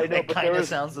 Yeah, I know, it but kind of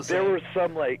sounds the same. There were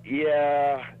some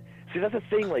See, that's the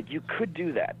thing. Like, you could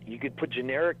do that. You could put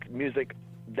generic music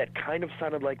that kind of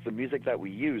sounded like the music that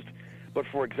we used. But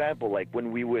for example, like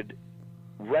when we would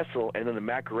wrestle and then the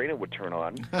Macarena would turn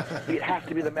on, it has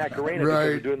to be the Macarena because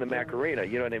we're doing the Macarena.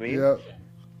 You know what I mean? Yep.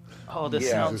 Oh, this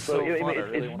sounds so fun. I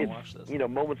really want to watch this.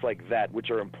 Moments like that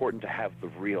which are important to have the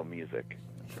real music.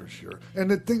 For sure. And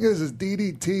the thing is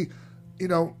DDT,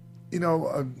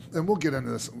 and we'll get into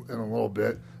this in a little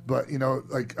bit, but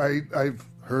I've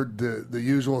heard the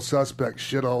usual suspects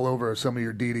shit all over some of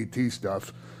your DDT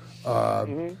stuff.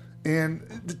 And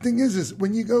the thing is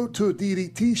when you go to a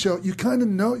DDT show, you kind of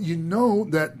know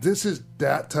that this is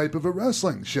that type of a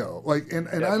wrestling show. And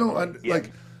I don't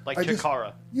like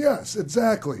Chikara. Yes,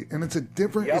 exactly. And it's a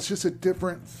different. It's just a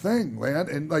different thing, man.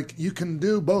 And you can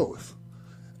do both.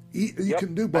 You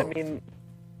can do both. I mean,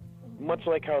 much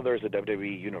like how there's a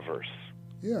WWE universe.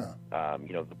 Yeah.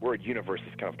 The word universe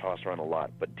is kind of tossed around a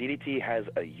lot, but DDT has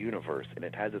a universe and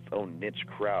it has its own niche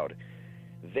crowd.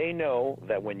 They know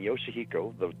that when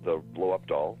Yoshihiko, the blow-up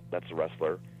doll, that's a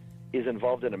wrestler, is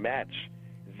involved in a match,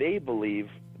 they believe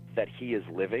that he is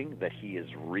living, that he is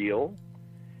real,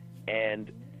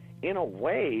 and in a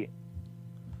way,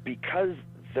 because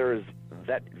there's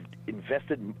that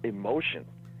invested emotion,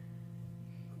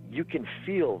 you can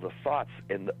feel the thoughts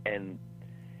and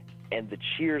the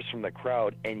cheers from the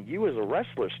crowd, and you as a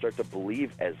wrestler start to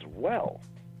believe as well.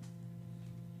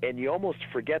 And you almost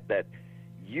forget that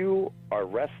you are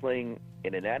wrestling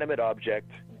an inanimate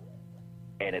object,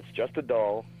 and it's just a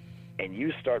doll, and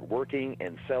you start working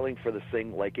and selling for this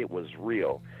thing like it was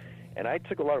real. And I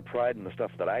took a lot of pride in the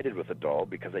stuff that I did with the doll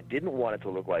because I didn't want it to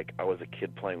look like I was a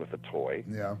kid playing with a toy.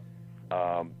 Yeah.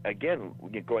 Again,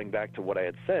 going back to what I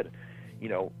had said,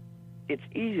 it's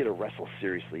easy to wrestle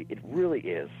seriously. It really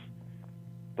is.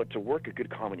 But to work a good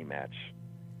comedy match,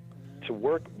 to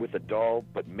work with a doll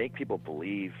but make people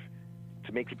believe,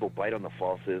 to make people bite on the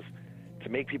falses, to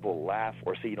make people laugh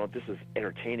or say, this is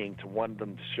entertaining, to want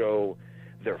them to show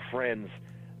their friends,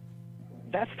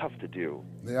 that's tough to do.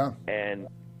 Yeah. And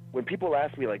when people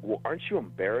ask me, well, aren't you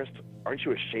embarrassed? Aren't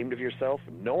you ashamed of yourself?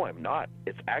 No, I'm not.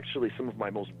 It's actually some of my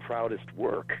most proudest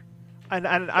work. And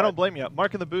I don't blame you.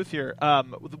 Mark in the booth here.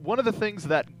 One of the things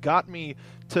that got me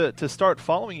to start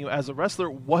following you as a wrestler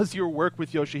was your work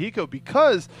with Yoshihiko,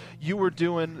 because you were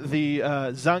doing the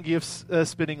Zangief's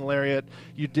spinning lariat.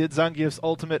 You did Zangief's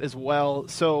ultimate as well.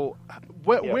 So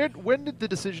when did the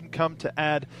decision come to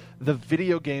add the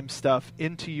video game stuff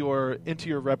into your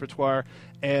repertoire?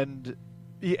 And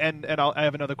I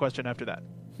have another question after that.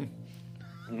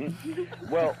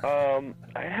 Well,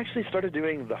 I actually started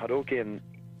doing the Hadouken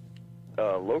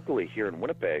locally here in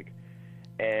Winnipeg,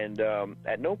 and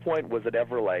at no point was it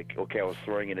ever like, okay, I was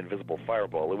throwing an invisible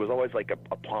fireball. It was always like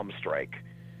a palm strike,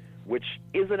 which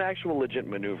is an actual legit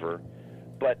maneuver,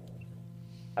 but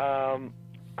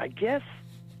I guess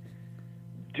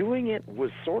doing it was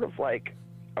sort of like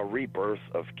a rebirth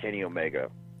of Kenny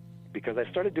Omega, because I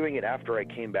started doing it after I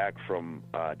came back from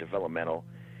developmental,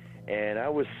 and I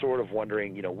was sort of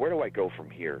wondering, where do I go from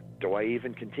here? Do I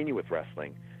even continue with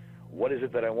wrestling? What is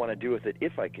it that I want to do with it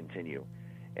if I continue?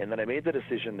 And then I made the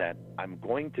decision that I'm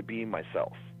going to be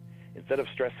myself. Instead of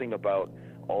stressing about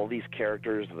all these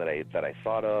characters that I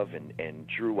thought of and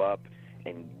drew up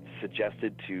and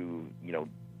suggested to,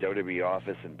 WWE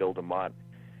office and Bill DeMott,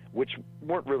 which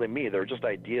weren't really me. They were just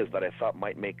ideas that I thought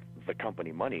might make the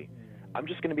company money. I'm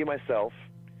just going to be myself,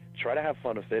 try to have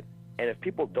fun with it, and if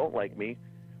people don't like me,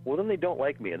 well, then they don't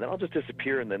like me, and then I'll just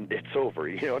disappear and then it's over,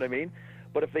 you know what I mean?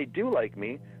 But if they do like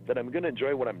me, then I'm going to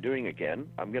enjoy what I'm doing again.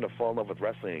 I'm going to fall in love with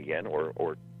wrestling again,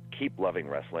 or keep loving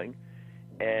wrestling.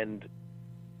 And,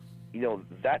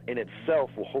 that in itself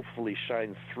will hopefully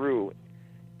shine through,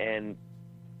 and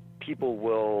people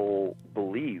will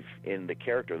believe in the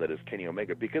character that is Kenny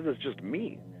Omega, because it's just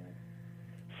me.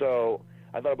 So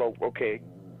I thought about, okay,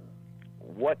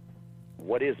 what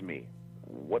is me?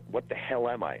 What the hell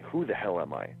am I? Who the hell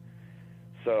am I?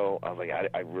 So I was like,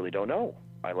 I really don't know.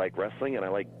 I like wrestling and I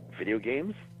like video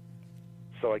games.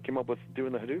 So I came up with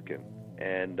doing the Hadouken.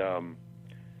 And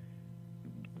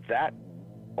that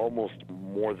almost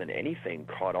more than anything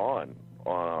caught on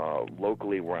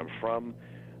locally where I'm from,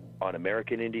 on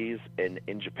American Indies, and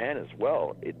in Japan as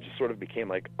well. It just sort of became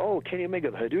like, oh, Kenny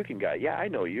Omega, the Hadouken guy. Yeah, I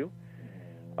know you.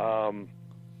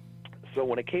 So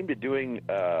when it came to doing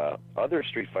other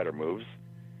Street Fighter moves,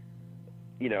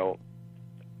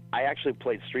 I actually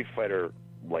played Street Fighter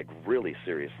like really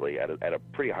seriously at a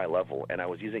pretty high level, and I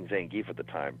was using Zangief at the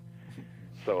time.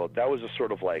 So that was just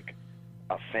sort of like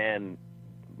a fan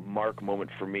mark moment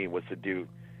for me, was to do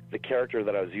the character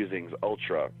that I was using's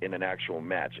Ultra in an actual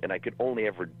match, and I could only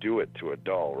ever do it to a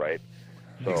doll, right?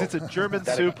 So because it's a German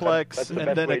suplex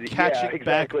and then a catching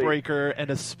backbreaker and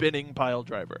a spinning pile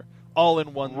driver, all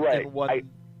in one. Right. In one,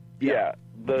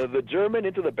 The German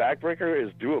into the backbreaker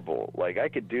is doable. Like, I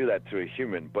could do that to a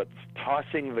human, but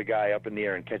tossing the guy up in the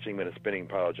air and catching him in a spinning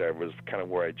pile driver was kind of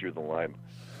where I drew the line.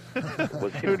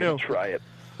 Was Who knew? Try it.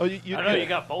 Oh, I don't know. You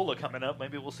got Bola coming up.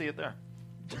 Maybe we'll see it there.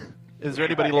 Is there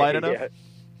anybody lining up? Yeah.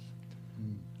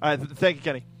 All right, thank you,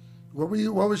 Kenny. What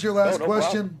was your last no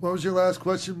question? problem. What was your last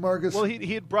question, Marcus? Well,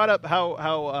 he had brought up how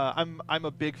I'm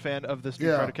a big fan of the Street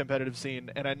Yeah. Fighter competitive scene,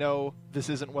 and I know this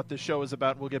isn't what this show is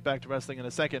about. We'll get back to wrestling in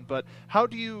a second, but how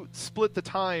do you split the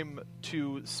time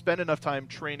to spend enough time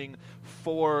training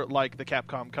for like the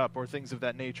Capcom Cup or things of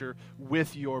that nature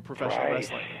with your professional Right.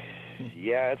 wrestling?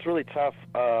 Yeah, it's really tough.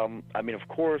 I mean, of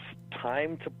course,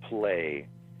 time to play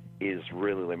is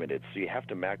really limited, so you have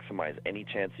to maximize any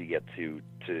chance you get to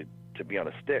be on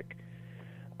a stick.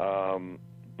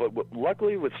 But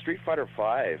luckily with Street Fighter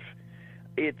V,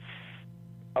 it's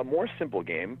a more simple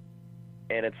game,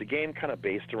 and it's a game kind of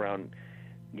based around,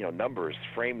 numbers,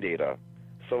 frame data.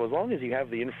 So as long as you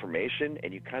have the information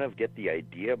and you kind of get the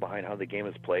idea behind how the game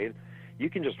is played, you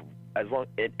can just, as long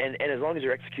as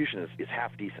your execution is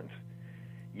half decent,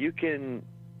 you can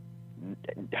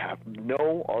have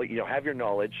your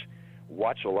knowledge,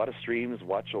 watch a lot of streams,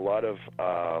 watch a lot of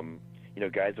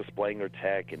guys displaying their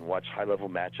tech, and watch high-level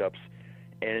matchups,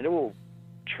 and it will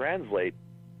translate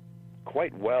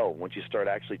quite well once you start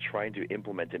actually trying to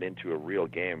implement it into a real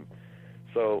game.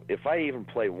 So if I even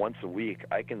play once a week,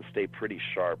 I can stay pretty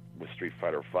sharp with Street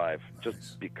Fighter V,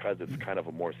 just because it's kind of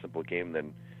a more simple game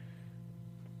than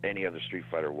any other Street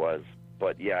Fighter was.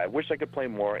 But yeah, I wish I could play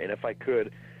more, and if I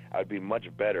could, I'd be much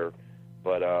better.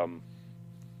 But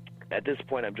at this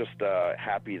point, I'm just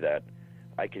happy that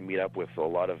I can meet up with a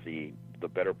lot of the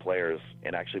better players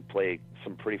and actually play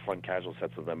some pretty fun casual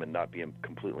sets of them and not be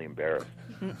completely embarrassed.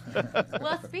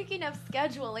 Well, speaking of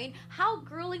scheduling, how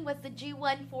grueling was the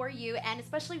G1 for you, and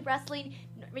especially wrestling,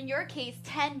 in your case,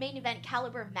 10 main event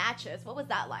caliber matches? What was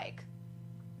that like?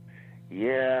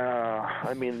 Yeah,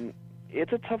 I mean,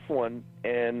 it's a tough one,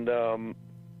 and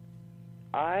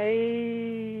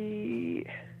I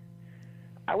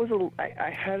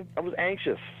was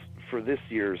anxious for this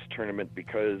year's tournament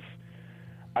because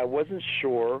I wasn't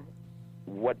sure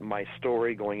what my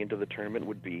story going into the tournament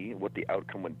would be, what the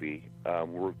outcome would be.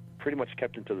 We're pretty much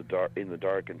kept in the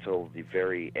dark until the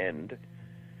very end.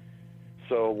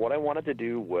 So what I wanted to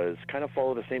do was kind of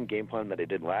follow the same game plan that I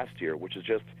did last year, which is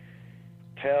just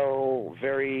tell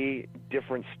very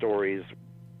different stories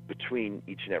between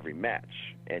each and every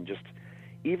match. And just,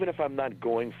 even if I'm not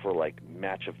going for like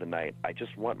match of the night, I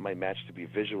just want my match to be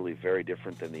visually very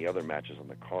different than the other matches on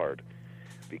the card.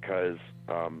 Because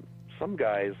some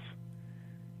guys,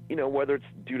 whether it's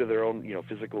due to their own,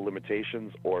 physical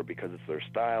limitations, or because it's their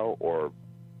style, or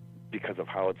because of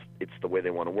how it's the way they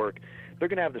want to work, they're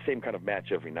going to have the same kind of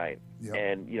match every night. Yep.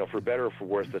 And, for better or for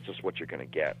worse, that's just what you're going to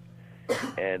get.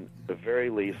 And at the very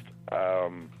least, as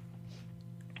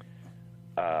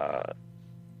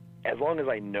long as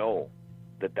I know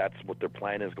that that's what their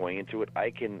plan is going into it, I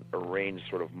can arrange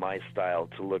sort of my style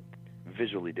to look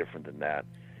visually different than that.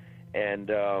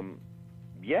 And,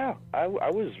 I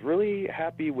was really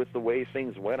happy with the way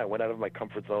things went. I went out of my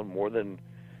comfort zone more than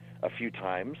a few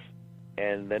times.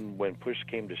 And then when push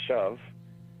came to shove,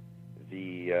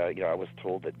 I was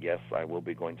told that, yes, I will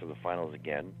be going to the finals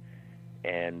again.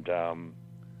 And, I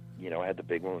had the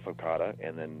big one with Okada.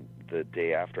 And then the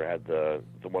day after, I had the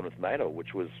one with Naito,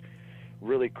 which was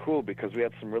really cool because we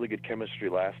had some really good chemistry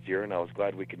last year. And I was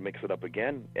glad we could mix it up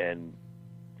again. And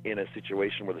in a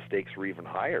situation where the stakes were even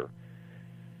higher.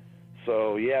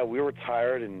 So, yeah, we were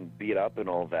tired and beat up and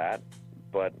all that,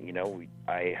 but,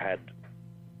 I had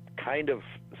kind of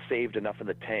saved enough in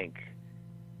the tank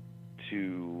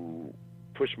to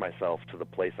push myself to the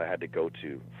place I had to go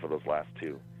to for those last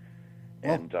two.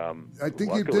 Well, and I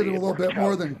think you did a little bit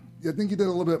more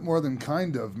than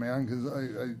kind of, man, because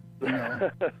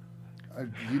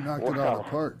you knocked it out of the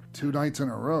park 2 nights in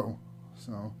a row.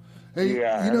 So, hey,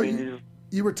 yeah,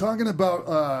 you were talking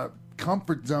about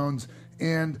comfort zones.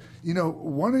 And,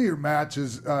 one of your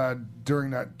matches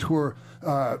during that tour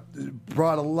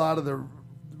brought a lot of the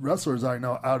wrestlers I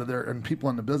know out of their, and people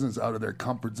in the business out of their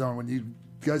comfort zone when you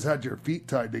guys had your feet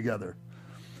tied together.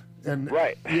 And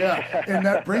right. Yeah, and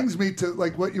that brings me to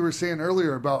like what you were saying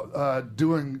earlier about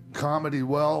doing comedy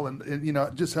well, and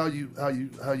just how you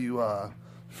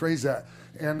phrase that,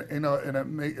 and and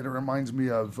it reminds me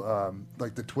of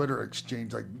like the Twitter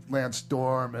exchange, like Lance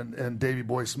Storm and Davey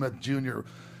Boy Smith Jr.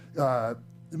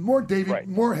 More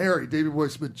Harry. Davey Boy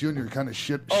Smith Jr. kind of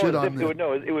shit on them.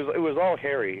 No, it was all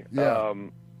Harry. Yeah.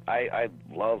 I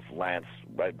love Lance.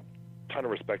 I have a ton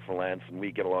of respect for Lance, and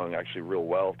we get along actually real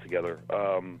well together.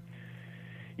 I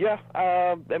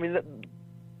mean,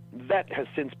 that has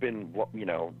since been,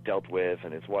 dealt with,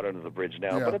 and it's water under the bridge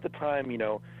now. Yeah. But at the time,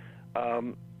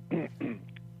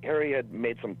 Harry had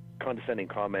made some condescending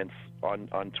comments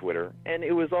on Twitter, and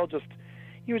it was all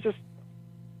he was just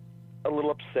a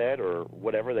little upset or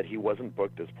whatever that he wasn't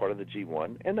booked as part of the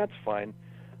G1, and that's fine.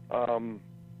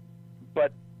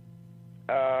 But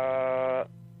I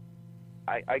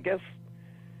guess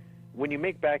when you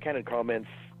make backhanded comments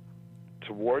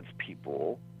towards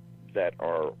people that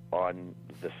are on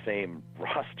the same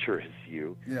roster as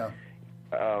you,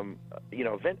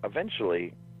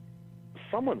 eventually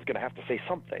someone's going to have to say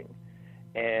something.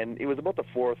 And it was about the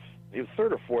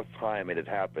third or fourth time it had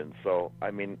happened. So,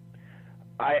 I mean,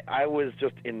 I was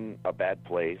just in a bad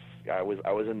place. I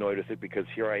was annoyed with it because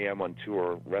here I am on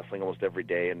tour wrestling almost every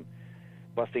day and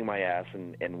busting my ass,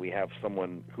 and we have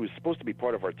someone who's supposed to be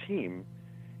part of our team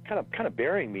kind of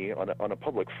burying me on a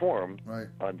public forum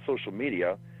on social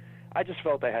media. I just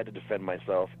felt I had to defend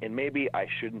myself, and maybe I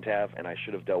shouldn't have, and I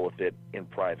should have dealt with it in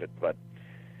private. But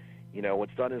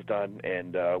what's done is done,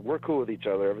 and we're cool with each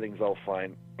other. Everything's all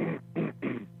fine, and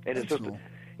it's just cool.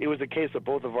 It was a case of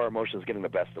both of our emotions getting the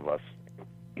best of us.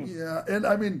 Yeah, and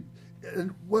I mean,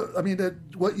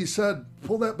 what you said.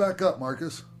 Pull that back up,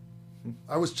 Marcus.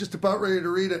 I was just about ready to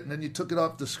read it, and then you took it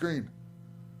off the screen.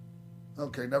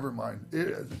 Okay, never mind.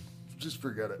 Just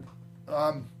forget it.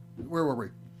 Where were we?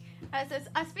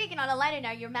 Speaking on a lighter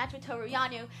note, your match with Toru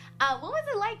Yano, what was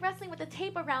it like wrestling with the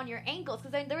tape around your ankles?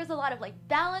 Because there was a lot of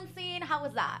balancing. How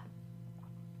was that?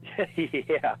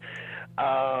 Yeah,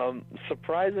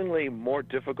 surprisingly more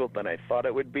difficult than I thought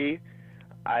it would be.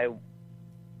 I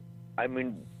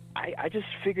just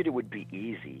figured it would be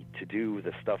easy to do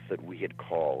the stuff that we had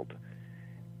called,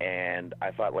 and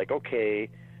I thought okay.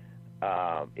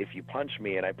 If you punch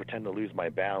me and I pretend to lose my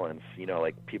balance,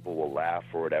 people will laugh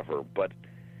or whatever. But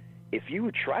if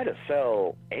you try to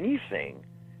sell anything,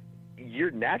 you're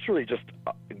naturally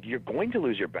you're going to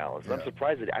lose your balance. Yeah. I'm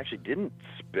surprised it actually didn't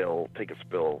take a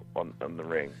spill on the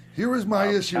ring. Here was my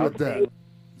issue with that.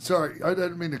 Sorry, I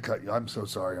didn't mean to cut you. I'm so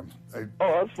sorry. Oh,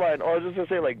 that's fine. I was just going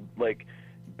to say, like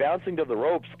bouncing to the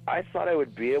ropes, I thought I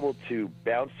would be able to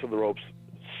bounce to the ropes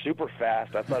super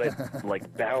fast. I thought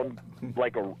I'd bound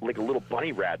like a little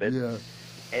bunny rabbit. Yeah.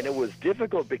 And it was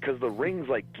difficult because the ring's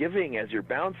giving as you're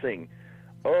bouncing.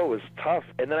 Oh, it was tough.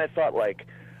 And then I thought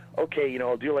okay,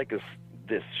 I'll do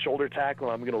this shoulder tackle.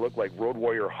 I'm going to look like Road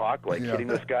Warrior Hawk, hitting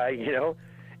this guy,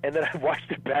 And then I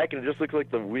watched it back and it just looked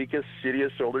like the weakest,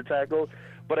 shittiest shoulder tackle.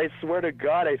 But I swear to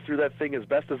God, I threw that thing as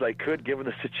best as I could given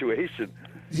the situation.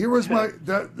 Here was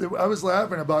I was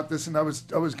laughing about this, and I was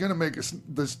going to make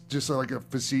this just like a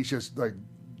facetious,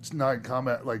 snide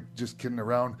comment, just kidding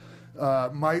around.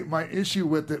 My issue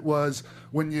with it was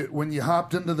when you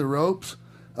hopped into the ropes,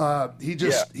 he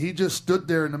just stood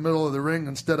there in the middle of the ring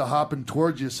instead of hopping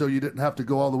towards you, so you didn't have to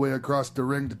go all the way across the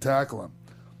ring to tackle him.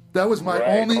 That was my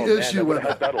only issue with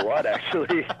it. That a lot,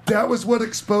 actually. That was what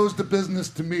exposed the business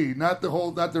to me, not the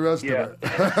rest of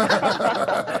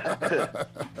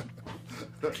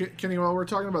it. Kenny, while we're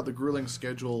talking about the grueling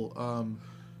schedule,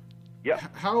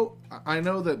 how I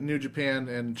know that New Japan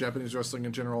and Japanese wrestling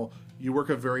in general, you work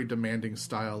a very demanding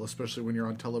style, especially when you're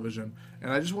on television.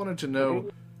 And I just wanted to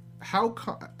know how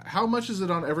much is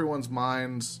it on everyone's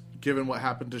minds, given what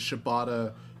happened to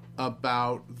Shibata,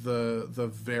 about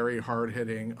the very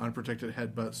hard-hitting, unprotected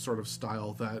headbutt sort of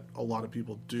style that a lot of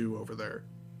people do over there?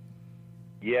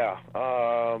 Yeah,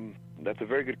 that's a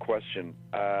very good question.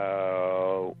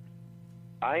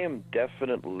 I am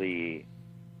definitely,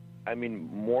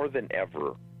 more than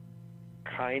ever,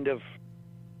 kind of,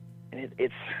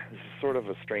 it's sort of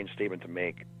a strange statement to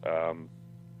make,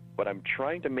 but I'm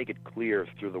trying to make it clear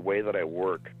through the way that I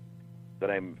work that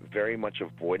I'm very much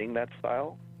avoiding that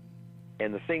style.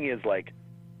 And the thing is,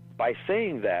 by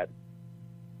saying that,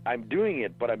 I'm doing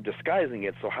it, but I'm disguising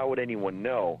it, so how would anyone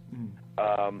know?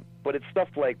 But it's stuff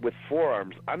like with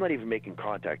forearms, I'm not even making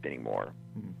contact anymore.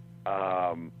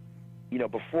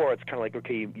 Before it's kind of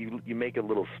okay, you make it a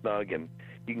little snug and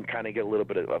you can kind of get a little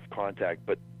bit of contact.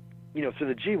 But, through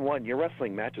the G1, you're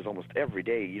wrestling matches almost every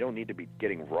day. You don't need to be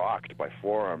getting rocked by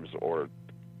forearms or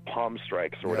palm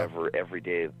strikes or whatever every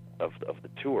day of the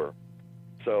tour.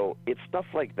 So it's stuff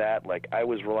like that. Like, I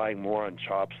was relying more on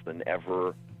chops than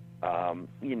ever.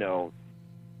 You know,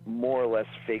 more or less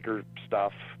faker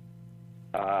stuff.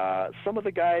 Some of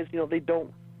the guys, you know, they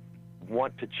don't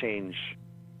want to change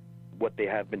what they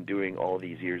have been doing all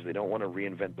these years. They don't want to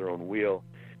reinvent their own wheel,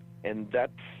 and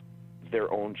that's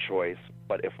their own choice.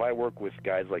 But if I work with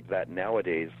guys like that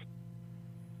nowadays,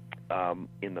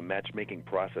 in the matchmaking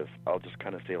process, I'll just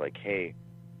kind of say, like, hey,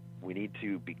 we need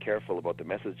to be careful about the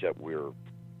message that we're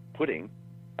putting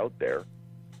out there,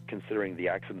 considering the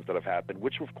accidents that have happened,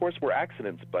 which of course were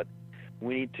accidents, but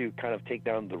we need to kind of take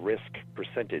down the risk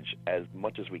percentage as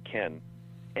much as we can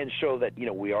and show that, you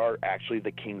know, we are actually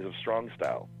the kings of strong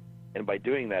style. And by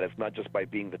doing that, it's not just by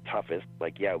being the toughest,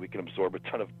 like, yeah, we can absorb a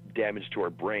ton of damage to our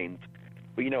brains,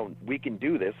 but, you know, we can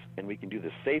do this, and we can do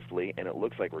this safely, and it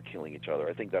looks like we're killing each other.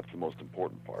 I think that's the most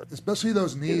important part. Especially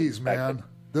those knees, man.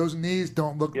 Those knees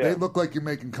don't look, they look like you're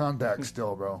making contact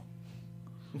still, bro.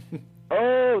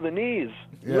 Oh, the knees.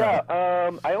 Yeah.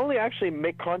 I only actually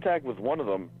make contact with one of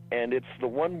them, and it's the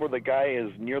one where the guy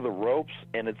is near the ropes,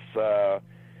 and it's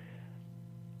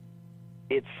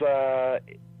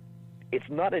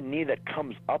not a knee that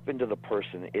comes up into the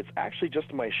person. It's actually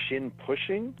just my shin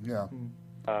pushing. Yeah.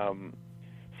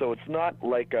 So it's not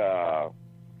like a,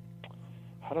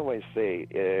 how do I say?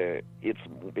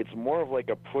 It's more of like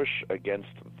a push against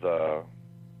the,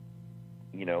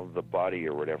 you know, the body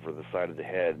or whatever, the side of the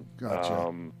head.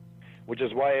 Gotcha. Which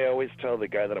is why I always tell the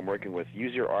guy that I'm working with,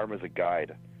 use your arm as a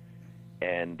guide,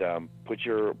 and put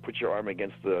your arm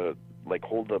against the, like,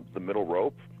 hold the middle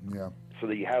rope. Yeah. So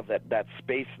that you have that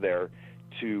space there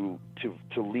to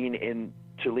lean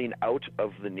out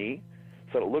of the knee,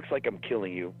 so it looks like I'm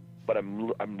killing you, but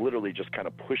I'm literally just kind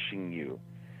of pushing you.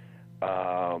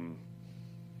 Yeah,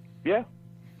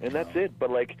 and that's it. But,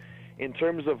 like, in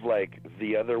terms of, like,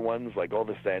 the other ones, like all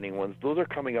the standing ones, those are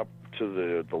coming up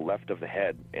to the left of the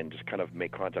head and just kind of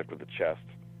make contact with the chest.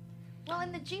 Well,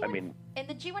 in the G1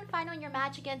 final in your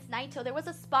match against Naito, there was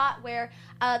a spot where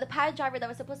the pile driver that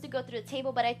was supposed to go through the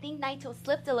table, but I think Naito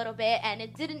slipped a little bit and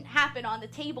it didn't happen on the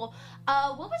table.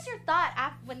 What was your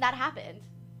thought when that happened?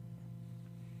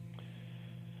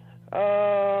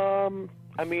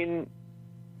 I mean,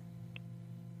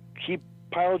 he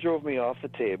pile drove me off the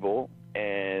table,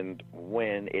 and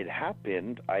when it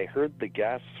happened, I heard the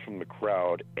gasps from the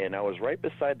crowd, and I was right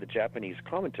beside the Japanese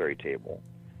commentary table.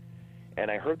 And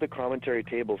I heard the commentary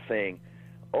table saying,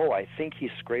 oh, I think he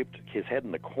scraped his head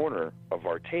in the corner of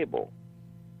our table.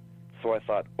 So I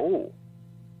thought, oh,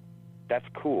 that's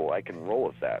cool. I can roll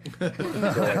with that. So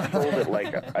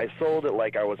I sold it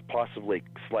like I was possibly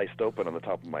sliced open on the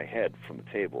top of my head from the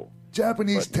table.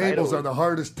 Japanese tables are the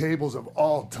hardest tables of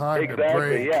all time to Exactly,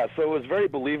 break. yeah. So it was very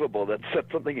believable that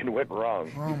something had went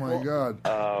wrong. Oh, my God.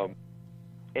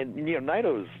 And, you know,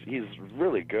 Naito's, he's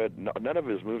really good. None of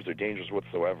his moves are dangerous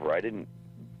whatsoever.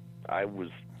 I was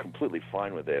completely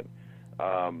fine with it.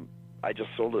 I just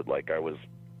sold it like I was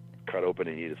cut open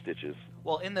and needed stitches.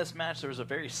 Well, in this match, there was a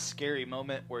very scary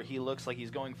moment where he looks like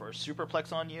he's going for a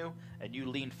superplex on you, and you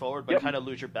lean forward but kind of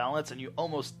lose your balance, and you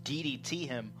almost DDT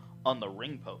him on the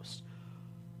ring post.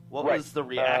 What was the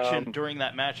reaction during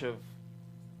that match of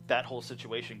that whole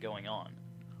situation going on?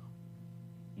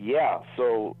 Yeah,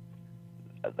 so,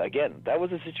 again, that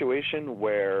was a situation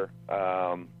where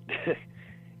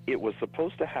it was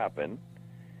supposed to happen,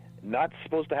 not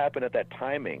supposed to happen at that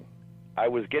timing. I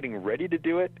was getting ready to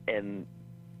do it, and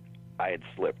I had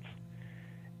slipped.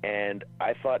 And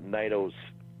I thought Naito's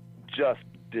just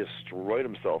destroyed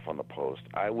himself on the post.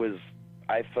 I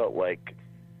felt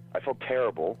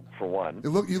terrible, for one. You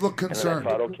look concerned. And then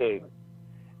I thought, okay.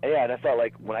 Yeah, and I thought,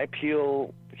 like, when I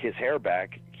peel his hair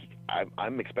back,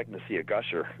 I'm expecting to see a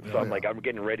gusher. So I'm like, I'm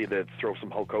getting ready to throw some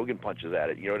Hulk Hogan punches at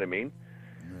it. You know what I mean?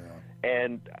 Yeah.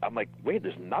 And I'm like, wait,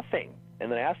 there's nothing.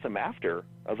 And then I asked him after.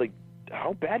 I was like,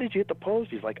 how bad did you hit the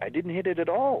post? He's like, I didn't hit it at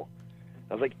all.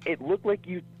 I was like, it looked like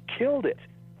you killed it.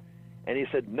 And he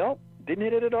said, nope, didn't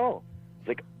hit it at all. I was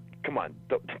like, come on,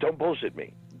 don't bullshit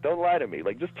me. Don't lie to me.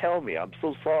 Like, just tell me. I'm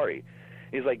so sorry.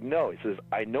 He's like, no. He says,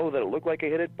 I know that it looked like I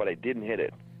hit it, but I didn't hit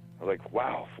it. I was like,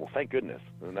 wow, well, thank goodness.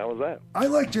 And that was that. I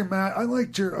liked your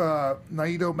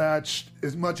Naito match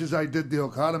as much as I did the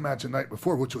Okada match the night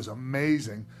before, which was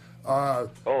amazing.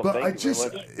 But thank you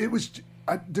very much.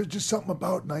 There's just something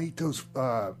about Naito's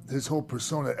his whole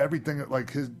persona, everything,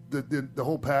 like the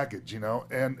whole package, you know.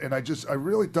 And I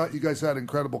really thought you guys had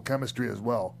incredible chemistry as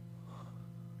well.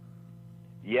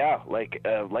 Yeah, like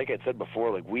I said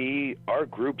before, like our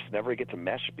groups never get to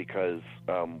mesh because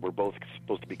we're both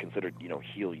supposed to be considered, you know,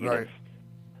 heel units.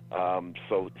 Right.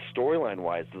 So storyline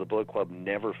wise, the Bullet Club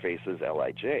never faces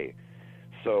LIJ.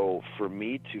 So for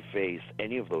me to face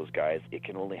any of those guys, it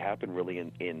can only happen really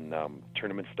in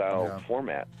tournament-style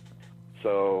format.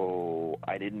 So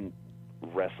I didn't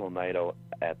wrestle Naito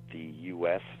at the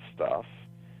U.S. stuff,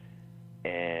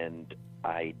 and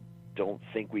I don't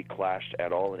think we clashed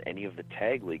at all in any of the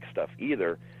Tag League stuff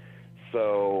either.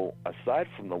 So aside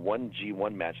from the one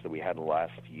G1 match that we had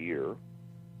last year,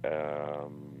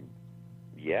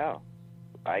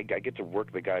 I get to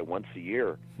work the guy once a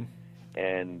year.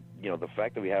 And, the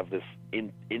fact that we have this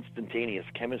instantaneous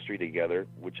chemistry together,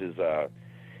 which is,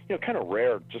 kind of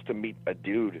rare just to meet a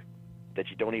dude that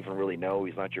you don't even really know.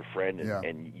 He's not your friend,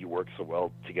 and you work so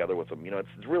well together with him.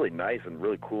 It's really nice and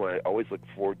really cool. I always look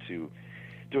forward to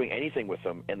doing anything with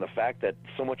him. And the fact that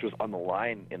so much was on the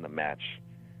line in the match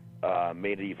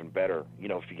made it even better.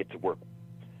 If you get to work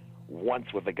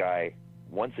once with a guy,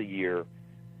 once a year,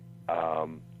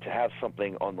 to have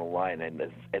something on the line and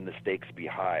the stakes be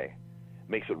high,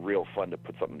 makes it real fun to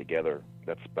put something together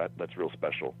that's real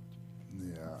special.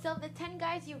 Yeah. So the 10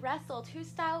 guys you wrestled, whose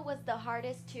style was the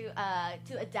hardest to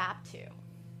adapt to?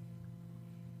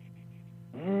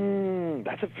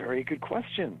 That's a very good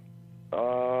question.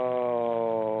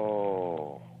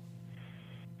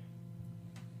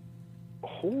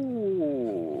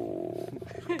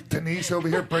 Denise over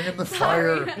here bringing the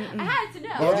fire. I had to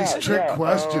know. All these trick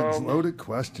questions, loaded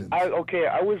questions. I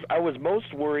was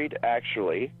most worried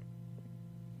actually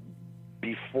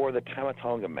before the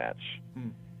Tamatonga match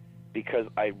because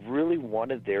I really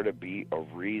wanted there to be a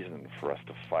reason for us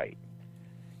to fight,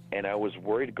 and I was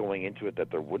worried going into it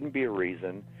that there wouldn't be a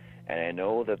reason. And I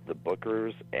know that the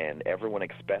bookers and everyone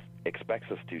expects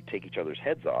us to take each other's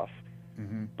heads off,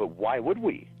 but why would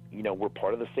we? We're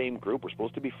part of the same group. We're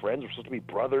supposed to be friends. We're supposed to be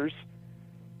brothers.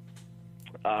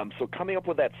 So coming up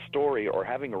with that story or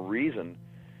having a reason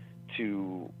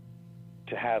to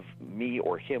have me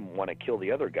or him want to kill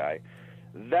the other guy,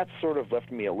 that sort of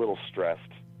left me a little stressed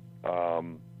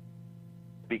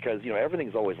because,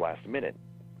 everything's always last minute.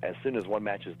 As soon as one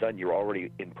match is done, you're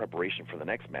already in preparation for the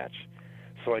next match.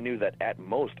 So I knew that at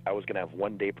most I was going to have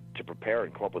one day to prepare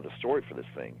and come up with a story for this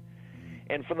thing.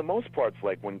 And for the most part,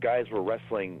 like when guys were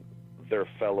wrestling their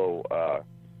fellow,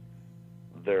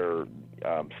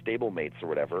 stablemates or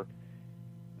whatever,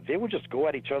 they would just go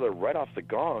at each other right off the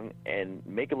gong and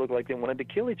make it look like they wanted to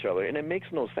kill each other. And it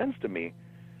makes no sense to me.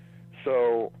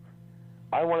 So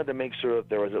I wanted to make sure that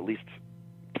there was at least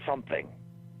something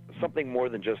more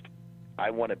than just,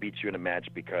 I want to beat you in a match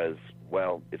because,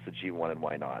 well, it's the G1 and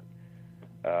why not?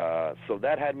 So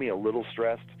that had me a little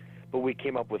stressed, but we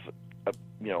came up with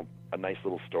a nice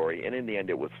little story, and in the end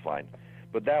it was fine.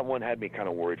 But that one had me kind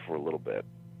of worried for a little bit.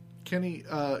 Kenny,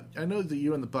 I know that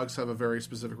you and the Bucks have a very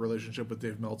specific relationship with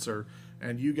Dave Meltzer,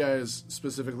 and you guys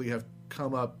specifically have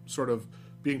come up sort of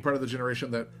being part of the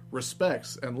generation that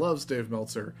respects and loves Dave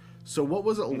Meltzer. So what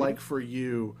was it like for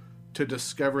you to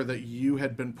discover that you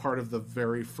had been part of the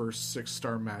very first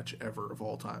 6-star match ever of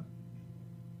all time?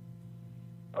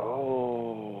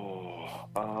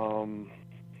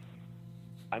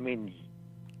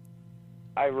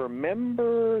 I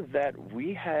remember that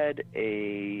we had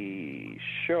a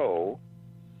show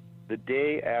the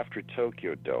day after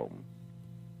Tokyo Dome,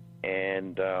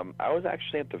 and I was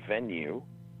actually at the venue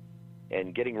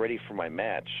and getting ready for my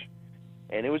match,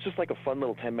 and it was just like a fun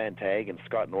little 10-man tag, and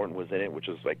Scott Norton was in it, which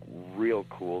was like real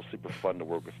cool, super fun to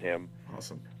work with him.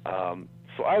 Awesome.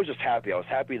 So I was just happy. I was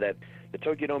happy that the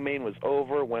Tokyo Dome main was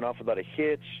over, went off without a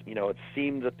hitch. It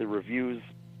seemed that the reviews,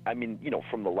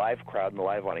 from the live crowd and the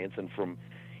live audience and from,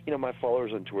 my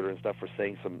followers on Twitter and stuff were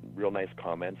saying some real nice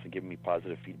comments and giving me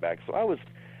positive feedback. So I was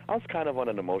kind of on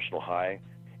an emotional high.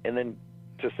 And then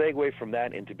to segue from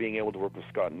that into being able to work with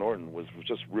Scott Norton was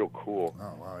just real cool.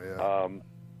 Oh, wow, yeah.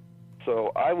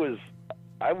 So I was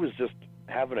just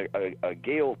having a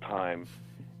gay old time.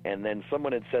 And then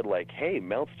someone had said, like, hey,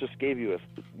 Meltz just gave you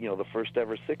the first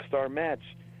ever 6-star match.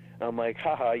 And I'm like,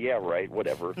 haha, yeah, right,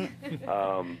 whatever.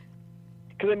 Because,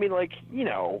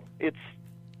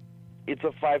 it's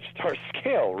a 5-star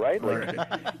scale, right? Like,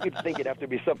 you'd think it'd have to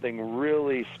be something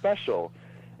really special.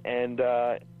 And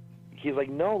he's like,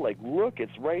 no, like, look,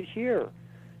 it's right here.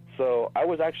 So I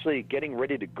was actually getting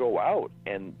ready to go out,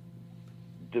 and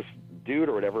this dude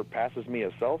or whatever passes me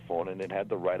a cell phone, and it had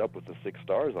the write-up with the 6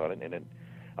 stars on it, and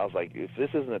I was like, if this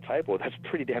isn't a typo, that's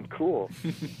pretty damn cool.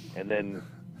 And then,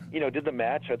 did the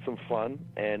match, had some fun,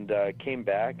 and came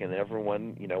back, and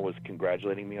everyone, was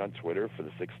congratulating me on Twitter for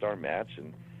the 6-star match.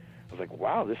 And I was like,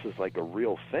 wow, this is like a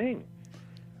real thing.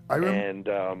 I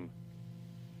remember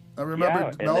and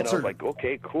then I Meltzer. was like,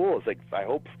 okay, cool. It's like, I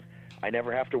hope I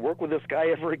never have to work with this guy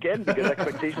ever again because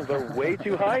expectations are way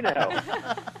too high now.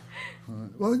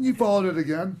 Well, then you followed it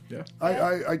again. Yeah.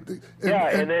 I think.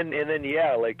 And then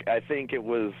like I think it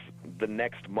was the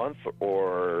next month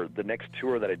or the next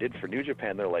tour that I did for New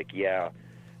Japan. They're like,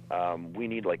 we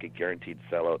need like a guaranteed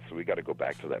sellout, so we got to go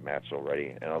back to that match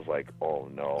already. And I was like, oh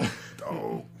no,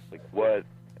 like what?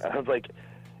 I was like,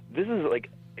 this is like,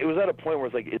 it was at a point where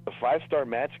it's like, is a 5-star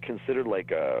match considered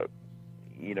like a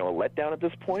letdown at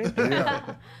this point?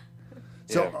 Yeah.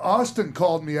 So Austin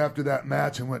called me after that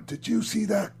match and went, "Did you see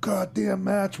that goddamn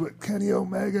match with Kenny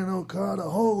Omega and Okada?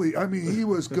 Holy!" I mean, he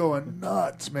was going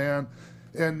nuts, man.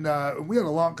 And we had a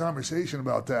long conversation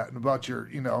about that and about your,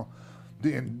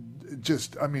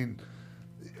 just, I mean,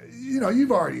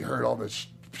 you've already heard all this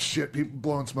shit, people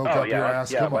blowing smoke up your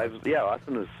ass. Come on.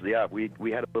 Austin was,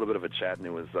 we had a little bit of a chat, and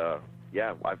it was,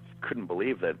 I couldn't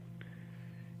believe that.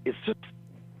 It's just,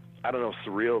 I don't know,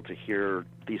 surreal to hear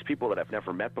these people that I've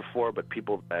never met before, but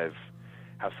people that I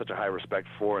have such a high respect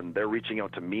for, and they're reaching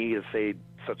out to me to say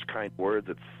such kind words.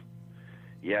 It's,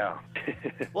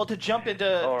 Well, to jump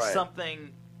into something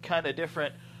kind of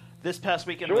different, this past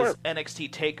weekend was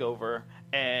NXT TakeOver,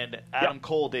 and Adam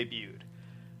Cole debuted.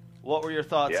 What were your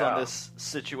thoughts on this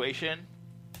situation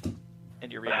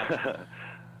and your reaction?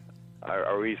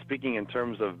 Are we speaking in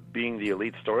terms of being the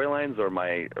elite storylines, or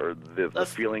the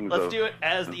feelings? Let's do it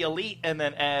as the elite, and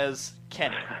then as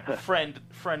Kenny,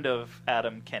 friend of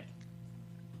Adam, Kenny.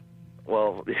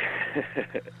 Well,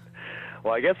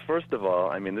 well, I guess first of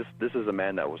all, I mean this is a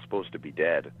man that was supposed to be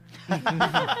dead,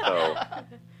 so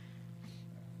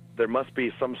there must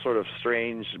be some sort of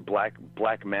strange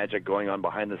black magic going on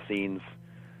behind the scenes,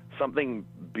 something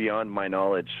beyond my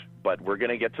knowledge. But we're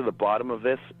gonna get to the bottom of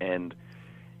this, and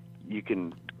you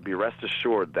can be rest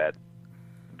assured that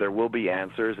there will be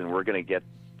answers, and we're going to get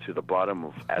to the bottom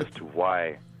of as to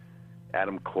why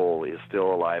Adam Cole is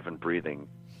still alive and breathing.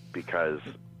 Because,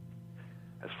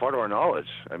 as far to our knowledge,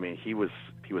 I mean, he was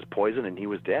poisoned and he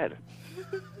was dead,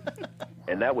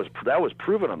 and that was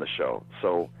proven on the show.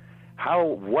 So, how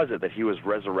was it that he was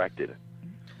resurrected?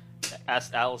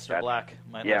 Ask Aleister Black.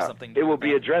 Might have something to it will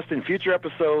be addressed in future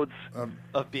episodes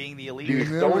of being the elite.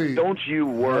 Don't you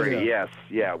worry. Yes,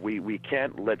 we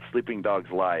can't let sleeping dogs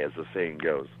lie, as the saying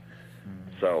goes.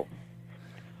 So,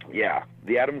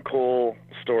 the Adam Cole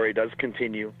story does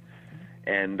continue,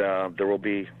 and there will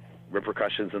be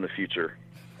repercussions in the future.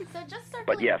 So just circling.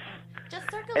 But yes,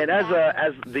 and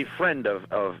as the friend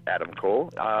of Adam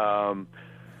Cole, I'm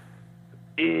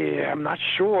not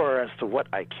sure as to what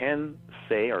I can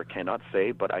say or cannot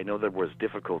say, but I know there was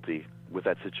difficulty with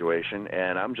that situation,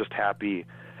 and I'm just happy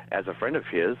as a friend of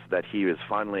his that he is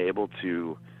finally able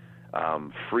to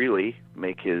freely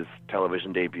make his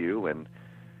television debut, and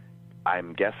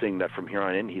I'm guessing that from here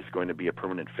on in he's going to be a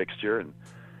permanent fixture. And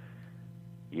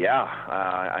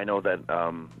I know that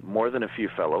more than a few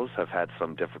fellows have had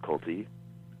some difficulty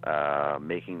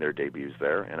making their debuts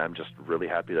there, and I'm just really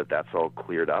happy that that's all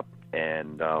cleared up.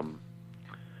 And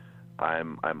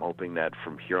I'm hoping that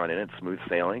from here on in it's smooth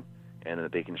sailing, and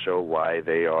that they can show why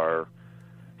they are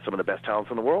some of the best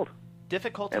talents in the world.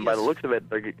 Difficulty, and by the looks of it,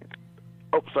 they're...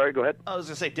 Oh, sorry. Go ahead. I was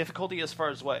gonna say difficulty as far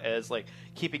as what, as like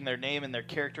keeping their name and their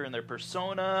character and their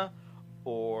persona,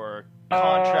 or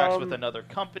contracts with another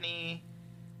company.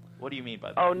 What do you mean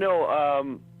by that? Oh no.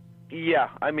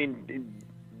 I mean,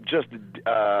 just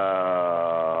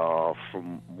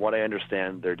from what I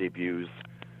understand, their debuts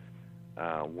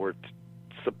were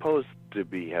supposed to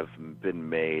have been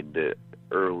made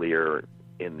earlier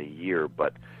in the year,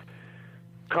 but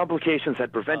complications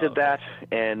had prevented that.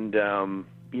 And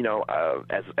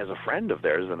as a friend of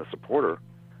theirs and a supporter,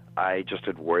 I just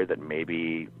had worried that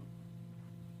maybe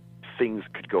things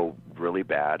could go really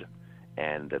bad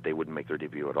and that they wouldn't make their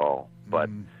debut at all. But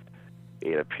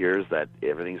it appears that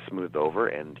everything's smoothed over,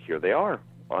 and here they are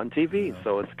on TV.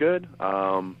 So it's good.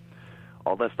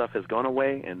 All that stuff has gone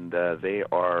away, and they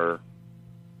are,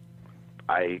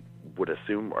 I would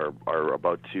assume, are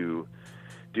about to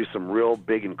do some real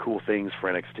big and cool things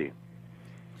for NXT.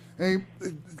 Hey,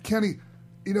 Kenny,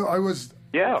 I was...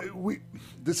 Yeah.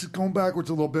 This is going backwards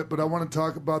a little bit, but I want to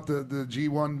talk about the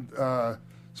G1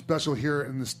 special here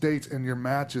in the States and your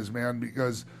matches, man,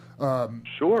 because...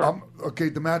 Sure.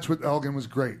 The match with Elgin was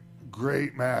great.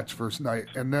 Great match first night.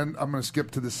 And then I'm going to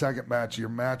skip to the second match, your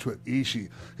match with Ishii.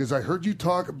 Because I heard you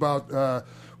talk about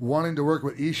wanting to work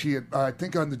with Ishii, I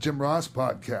think on the Jim Ross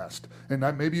podcast. And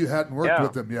maybe you hadn't worked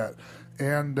with him yet.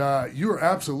 And you were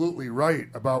absolutely right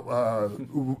about,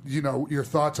 your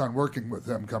thoughts on working with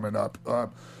him coming up.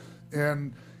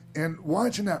 And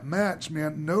watching that match,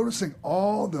 man, noticing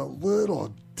all the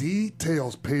little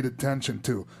details paid attention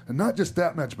to. And not just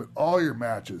that match, but all your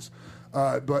matches.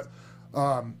 The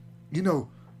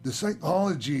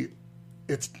psychology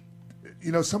it's,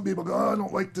 some people go, oh, I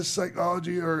don't like this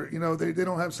psychology, or, they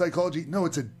don't have psychology. No,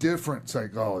 it's a different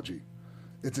psychology.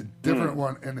 It's a different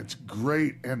one, and it's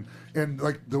great. And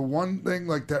like the one thing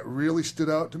like that really stood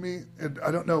out to me, and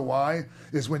I don't know why,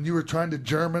 is when you were trying to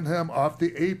German him off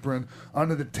the apron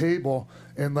onto the table,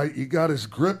 and like you got his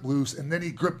grip loose, and then he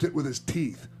gripped it with his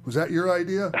teeth. Was that your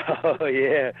idea? Oh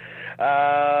yeah,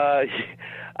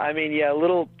 I mean, yeah,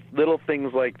 little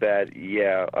things like that.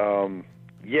 Yeah,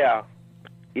 yeah.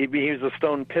 He was a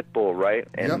stone pit bull, right?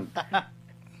 And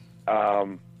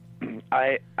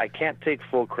I can't take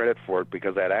full credit for it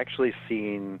because I'd actually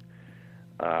seen.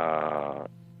 I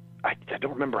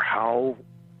don't remember how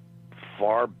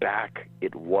far back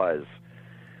it was,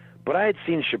 but I had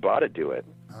seen Shibata do it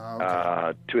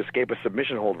to escape a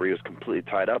submission hold where he was completely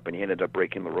tied up, and he ended up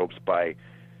breaking the ropes by,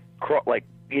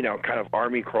 kind of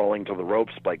army crawling to the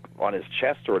ropes, like on his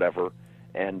chest or whatever,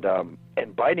 and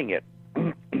biting it.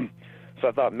 So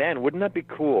I thought, man, wouldn't that be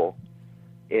cool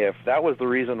if that was the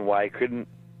reason why I couldn't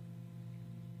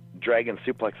dragon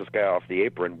suplex this guy off the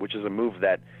apron, which is a move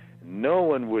that no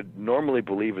one would normally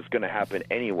believe is going to happen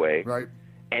anyway. Right.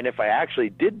 And if I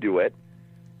actually did do it,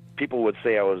 people would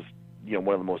say I was, one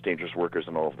of the most dangerous workers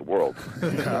in all of the world.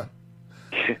 Yeah.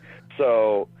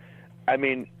 So, I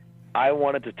mean, I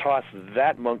wanted to toss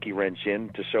that monkey wrench in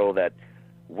to show that,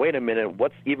 wait a minute,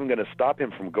 what's even going to stop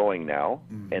him from going now?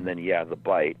 And then, the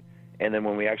bite. And then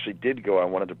when we actually did go, I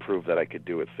wanted to prove that I could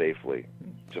do it safely,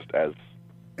 just as.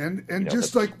 And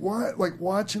just like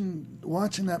watching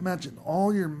that match and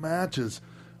all your matches,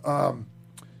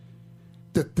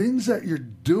 the things that you're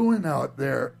doing out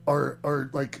there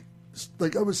are like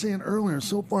I was saying earlier,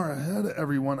 so far ahead of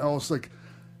everyone else. Like,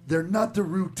 they're not the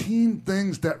routine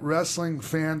things that wrestling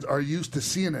fans are used to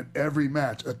seeing in every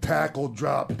match: a tackle,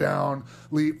 drop down,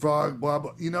 leapfrog, blah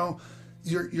blah.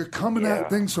 You're coming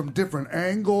at things from different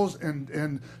angles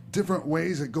and different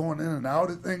ways of going in and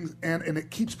out of things, and it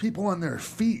keeps people on their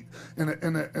feet, and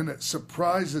it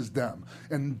surprises them,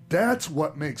 and that's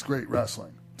what makes great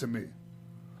wrestling to me.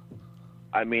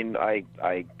 I mean,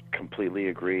 I completely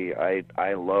agree.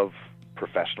 I love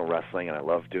professional wrestling, and I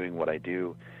love doing what I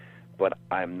do, but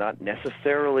I'm not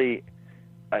necessarily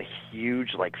a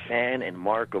huge fan and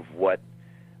mark of what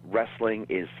wrestling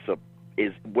is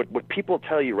what people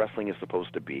tell you wrestling is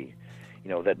supposed to be.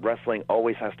 That wrestling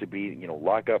always has to be,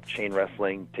 lock up, chain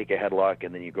wrestling, take a headlock,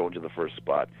 and then you go into the first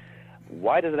spot.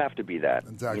 Why does it have to be that?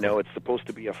 Exactly. It's supposed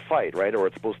to be a fight, right? Or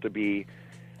it's supposed to be,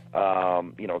 a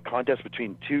contest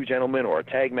between two gentlemen or a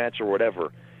tag match or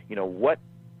whatever. What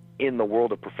in the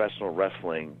world of professional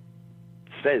wrestling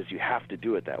says you have to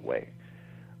do it that way?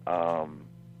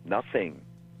 Nothing.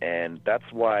 And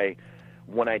that's why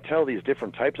when I tell these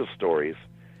different types of stories,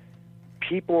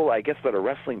 people, I guess, that are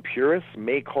wrestling purists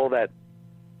may call that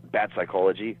bad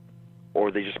psychology,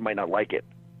 or they just might not like it.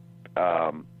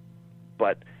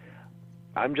 But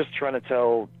I'm just trying to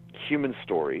tell human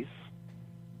stories,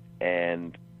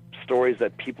 and stories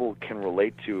that people can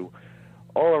relate to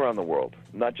all around the world,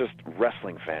 not just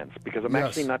wrestling fans, because I'm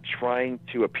actually not trying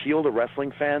to appeal to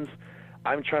wrestling fans.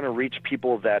 I'm trying to reach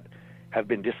people that have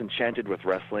been disenchanted with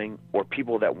wrestling, or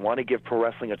people that want to give pro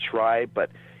wrestling a try, but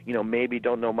maybe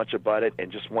don't know much about it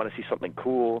and just want to see something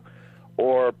cool,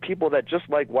 or people that just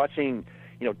like watching,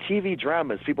 TV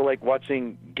dramas. People like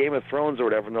watching Game of Thrones or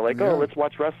whatever, and they're like, oh, let's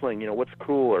watch wrestling. What's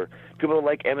cool? Or people that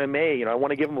like MMA. I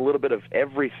want to give them a little bit of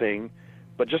everything,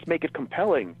 but just make it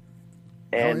compelling.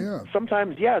 And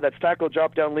sometimes, that's tackle,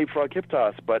 drop down, leapfrog, hip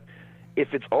toss. But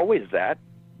if it's always that,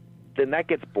 then that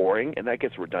gets boring and that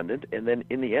gets redundant, and then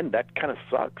in the end, that kind of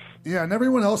sucks. Yeah, and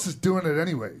everyone else is doing it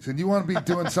anyways, and you want to be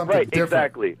doing something right, different.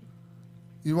 Exactly.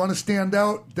 You want to stand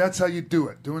out, that's how you do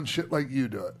it, doing shit like you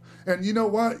do it. And you know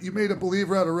what? You made a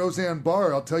believer out of Roseanne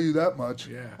Barr, I'll tell you that much.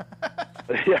 Yeah.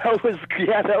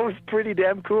 that was pretty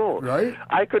damn cool. Right?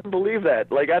 I couldn't believe that.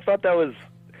 I thought that was...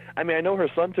 I mean, I know her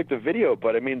son took the video,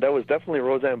 but I mean, that was definitely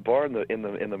Roseanne Barr in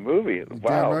the movie.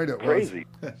 Wow, damn right it crazy.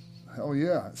 Was. Hell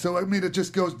yeah! So I mean, it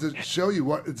just goes to show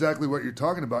you exactly what you're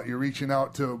talking about. You're reaching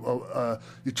out to,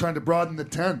 you're trying to broaden the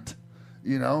tent.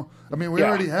 I mean, we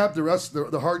already have the rest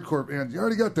of the hardcore bands. You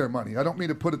already got their money. I don't mean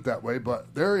to put it that way,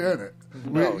 but they're in it.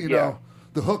 No,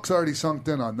 the hook's already sunk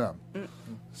in on them.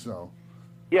 So.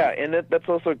 Yeah, and that's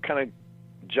also kind of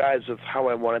jives with how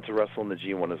I wanted to wrestle in the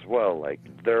G1 as well.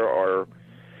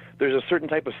 There's a certain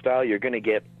type of style you're going to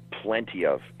get plenty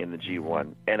of in the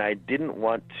G1, and I didn't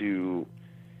want to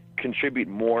contribute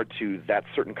more to that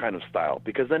certain kind of style,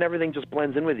 because then everything just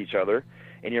blends in with each other,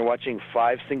 and you're watching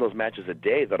 5 singles matches a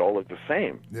day that all look the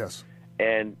same. Yes.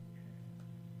 And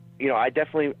I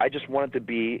just wanted to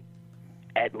be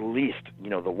at least,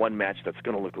 the one match that's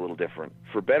going to look a little different,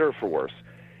 for better or for worse.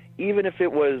 Even if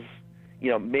it was,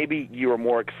 maybe you were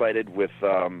more excited with,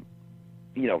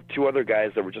 two other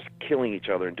guys that were just killing each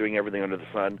other and doing everything under the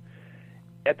sun.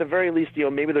 At the very least,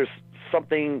 maybe there's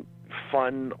something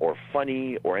fun or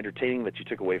funny or entertaining that you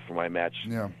took away from my match.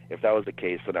 Yeah. If that was the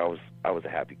case, then I was a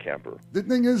happy camper. The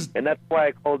thing is, and that's why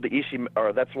I called the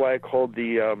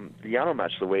Yano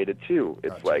match the way I did too.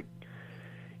 It's like,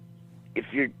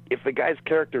 if the guy's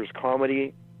character is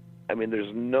comedy, I mean,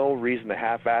 there's no reason to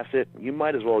half-ass it. You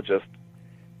might as well just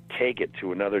take it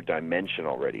to another dimension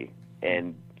already,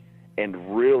 and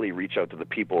really reach out to the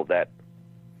people that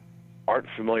aren't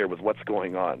familiar with what's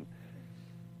going on.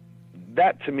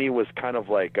 That to me was kind of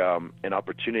like an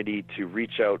opportunity to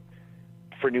reach out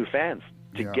for new fans,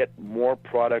 to get more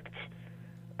product.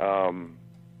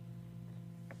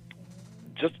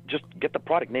 Just get the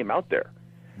product name out there.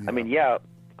 Yeah. I mean,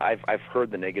 I've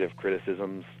heard the negative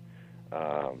criticisms.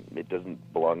 It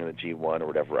doesn't belong in the G1 or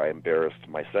whatever. I embarrassed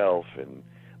myself and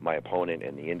my opponent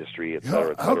and the industry, et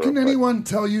cetera, et cetera. How can anyone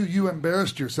tell you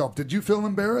embarrassed yourself? Did you feel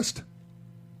embarrassed?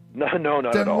 No,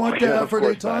 not then at all. Then what the F are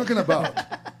they talking about?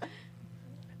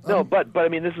 No, but I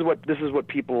mean, this is what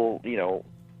people,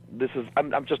 this is.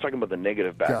 I'm just talking about the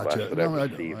negative backlash that I've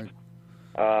received.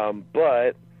 For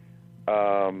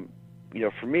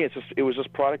me, it was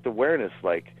just product awareness.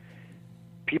 Like,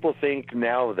 people think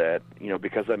now that,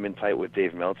 because I'm in tight with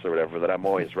Dave Meltzer or whatever, that I'm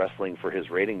always wrestling for his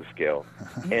rating scale.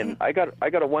 And I got a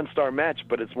 1-star match,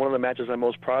 but it's one of the matches I'm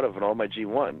most proud of in all my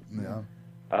G1. Yeah.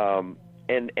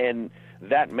 And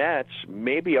that match,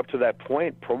 maybe up to that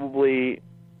point, probably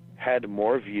had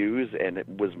more views and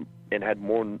had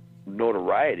more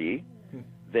notoriety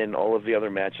than all of the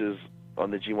other matches on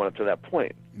the G1 up to that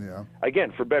point. Yeah.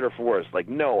 Again, for better or for worse. Like,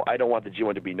 no, I don't want the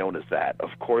G1 to be known as that.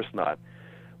 Of course not.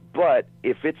 But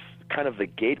if it's kind of the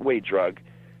gateway drug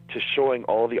to showing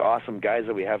all the awesome guys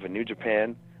that we have in New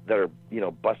Japan that are,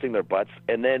 busting their butts,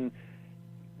 and then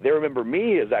they remember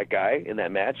me as that guy in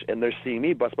that match, and they're seeing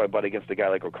me bust my butt against a guy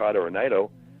like Okada or Naito,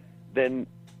 then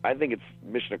I think it's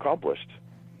mission accomplished.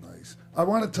 Nice. I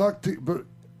want to talk to, but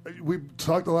we've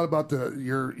talked a lot about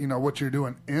what you're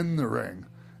doing in the ring,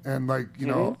 and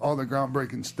all the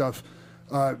groundbreaking stuff,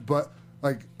 but.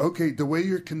 Like, okay, the way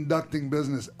you're conducting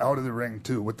business out of the ring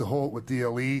too, with the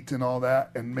elite and all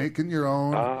that, and making your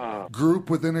own group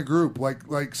within a group,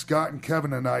 like Scott and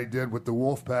Kevin and I did with the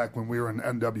Wolfpack when we were in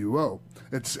NWO.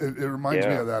 It reminds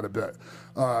me of that a bit.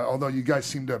 Although you guys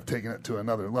seem to have taken it to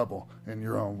another level in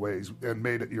your own ways and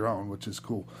made it your own, which is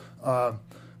cool.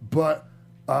 But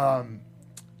I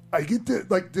get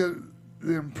the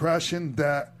impression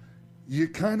that you're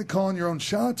kind of calling your own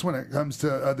shots when it comes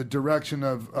to the direction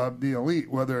of the elite.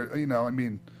 Whether are you?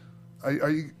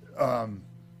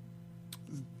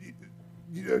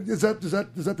 Is that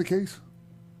the case?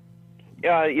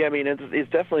 Yeah. I mean,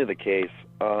 it's definitely the case.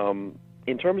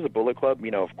 In terms of Bullet Club,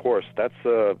 of course, that's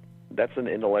an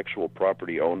intellectual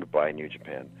property owned by New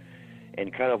Japan,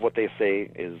 and kind of what they say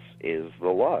is the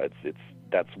law.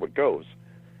 That's what goes,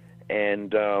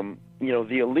 and.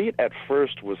 The elite at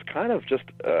first was kind of just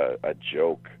a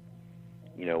joke.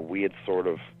 We had sort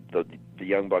of, the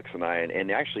Young Bucks and I,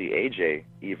 and actually AJ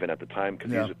even at the time,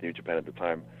 because he was with New Japan at the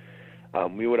time,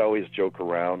 we would always joke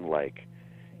around, like,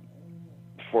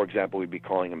 for example, we'd be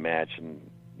calling a match and,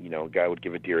 a guy would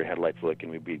give a deer headlights look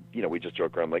and we'd just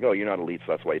joke around like, oh, you're not elite,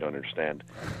 so that's why you don't understand.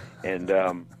 And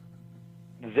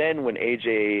then when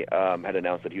AJ had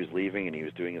announced that he was leaving and he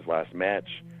was doing his last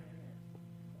match,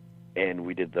 and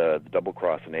we did the double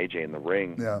cross and AJ in the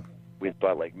ring. Yeah. We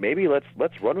thought, like, maybe let's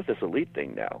run with this elite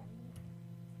thing now,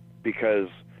 because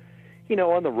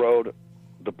on the road,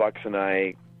 the Bucks and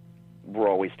I, we're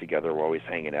always together, we're always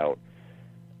hanging out.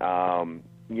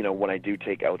 When I do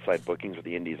take outside bookings with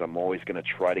the Indies, I'm always going to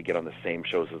try to get on the same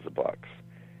shows as the Bucks,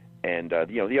 and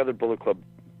the other Bullet Club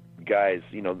guys,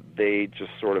 they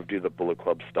just sort of do the Bullet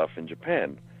Club stuff in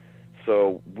Japan.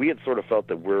 So we had sort of felt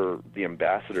that we're the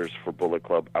ambassadors for Bullet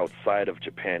Club outside of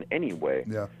Japan anyway.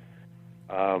 Yeah.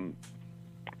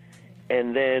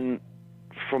 And then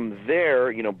from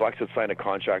there, Bucks had signed a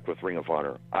contract with Ring of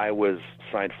Honor. I was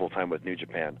signed full-time with New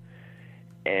Japan.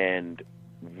 And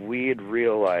we had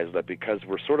realized that because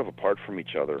we're sort of apart from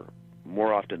each other,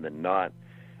 more often than not,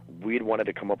 we'd wanted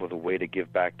to come up with a way to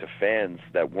give back to fans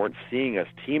that weren't seeing us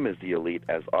team as the elite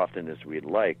as often as we'd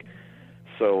like.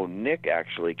 So Nick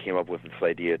actually came up with this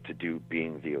idea to do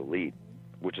Being the Elite,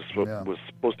 which was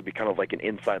supposed to be kind of like an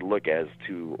inside look as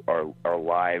to our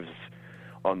lives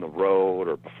on the road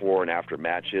or before and after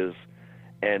matches.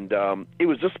 And it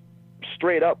was just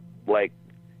straight up like,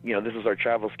 this is our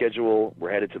travel schedule. We're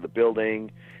headed to the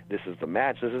building. this is the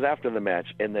match, this is after the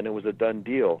match, and then it was a done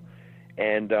deal.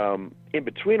 And in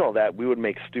between all that, we would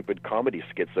make stupid comedy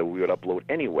skits that we would upload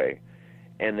anyway.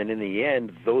 And then in the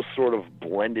end, those sort of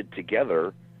blended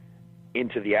together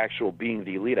into the actual Being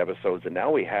the Elite episodes, and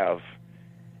now we have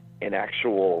an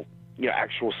actual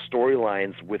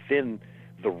storylines within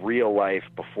the real life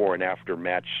before and after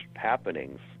match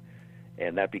happenings,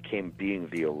 and that became Being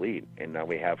the Elite. And now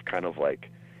we have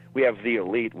we have the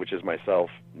Elite, which is myself,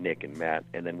 Nick, and Matt,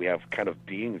 and then we have kind of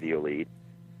Being the Elite,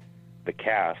 the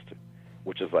cast,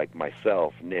 which is like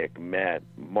myself, Nick, Matt,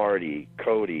 Marty,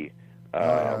 Cody,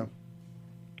 the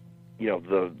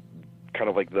kind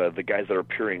of like the guys that are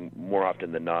appearing more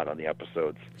often than not on the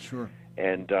episodes. Sure.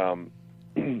 And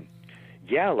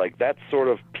like that sort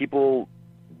of, people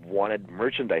wanted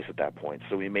merchandise at that point,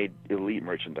 so we made Elite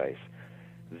merchandise.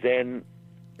 Then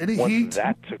once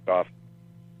that took off.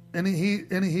 Any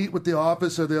heat with the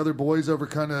Office or the other boys over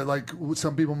kind of like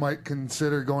some people might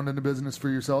consider going into business for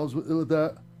yourselves with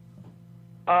that?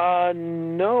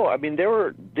 No. I mean, they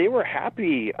were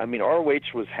happy. I mean,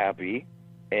 ROH was happy,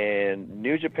 and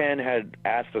New Japan had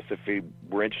asked us if we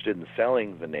were interested in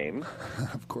selling the name,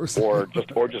 of course, or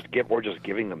just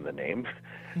giving them the name,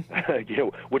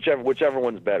 whichever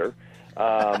one's better.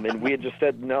 And we had just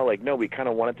said no, we kind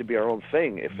of want it to be our own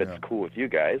thing if it's cool with you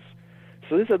guys.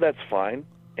 So they said that's fine.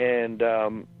 And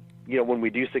when we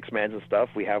do six mans and stuff,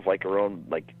 we have like our own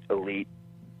like Elite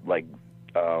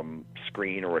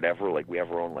screen or whatever. Like we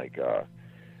have our own I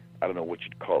don't know what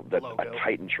you'd call that, a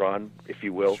Titantron, if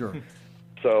you will. Sure.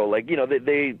 So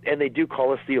they do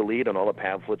call us the Elite on all the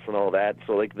pamphlets and all that.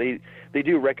 So they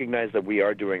do recognize that we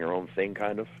are doing our own thing,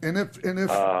 kind of. And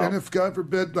if God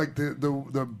forbid, like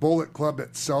the Bullet Club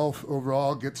itself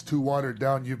overall gets too watered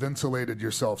down, you've insulated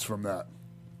yourselves from that.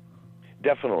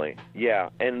 Definitely, yeah.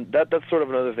 And that's sort of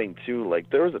another thing too.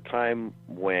 Like there was a time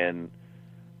when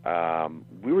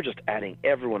we were just adding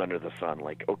everyone under the sun.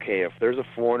 Like, okay, if there's a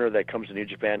foreigner that comes to New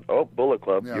Japan, Bullet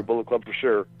Club, you're Bullet Club for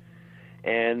sure.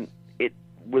 And it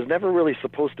was never really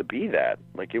supposed to be that.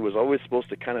 Like, it was always supposed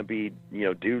to kind of be,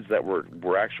 dudes that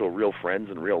were actual real friends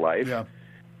in real life. Yeah.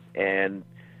 And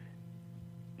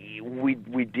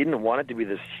we didn't want it to be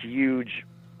this huge,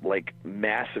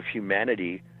 mass of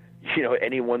humanity.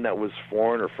 Anyone that was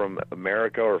foreign or from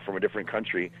America or from a different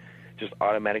country just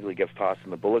automatically gets tossed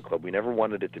in the Bullet Club. We never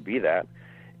wanted it to be that.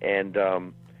 And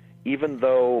even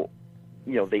though,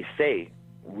 they say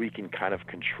we can kind of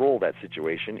control that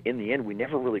situation, in the end, we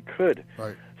never really could.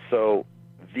 Right. So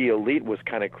the Elite was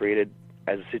kind of created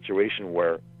as a situation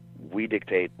where we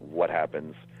dictate what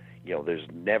happens. There's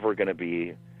never going to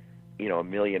be, a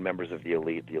million members of the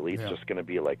Elite. The Elite's just going to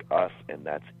be like us, and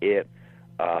that's it.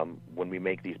 When we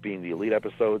make these Being the Elite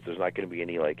episodes, there's not going to be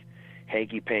any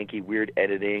hanky-panky weird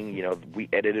editing. We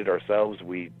edit it ourselves.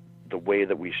 The way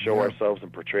that we show ourselves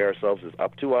and portray ourselves is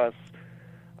up to us.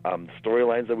 The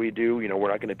storylines that we do, we're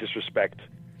not going to disrespect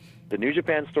the New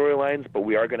Japan storylines, but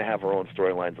we are going to have our own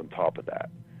storylines on top of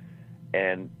that.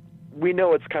 And we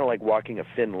know it's kind of like walking a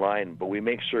thin line, but we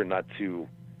make sure not to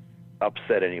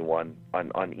upset anyone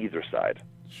on either side.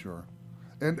 Sure.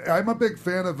 And I'm a big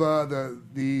fan of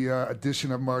the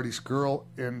addition of Marty Scurll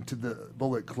into the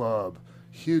Bullet Club.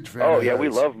 Huge fan. Oh of yeah, his. we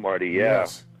love Marty. Yeah,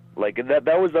 yes.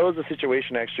 That was a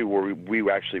situation actually where we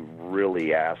actually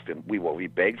really asked and we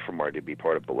begged for Marty to be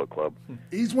part of Bullet Club.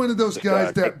 He's one of those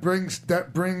guys that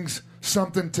brings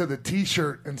something to the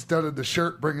T-shirt instead of the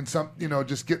shirt bringing something.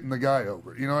 Just getting the guy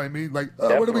over. You know what I mean? What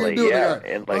are we gonna do with the guy?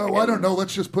 And I don't know.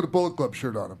 Let's just put a Bullet Club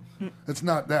shirt on him. It's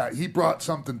not that. He brought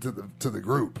something to the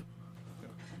group.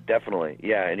 Definitely,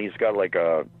 yeah, and he's got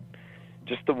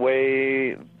just the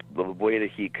way that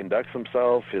he conducts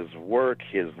himself, his work,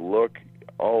 his look,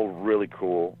 all really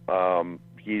cool.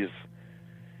 He's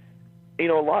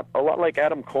a lot like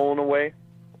Adam Cole in a way,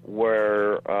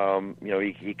 where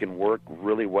he can work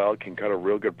really well, can cut a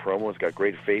real good promo. He's got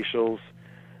great facials,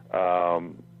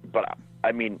 but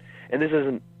I mean, and this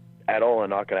isn't at all a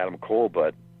knock on Adam Cole,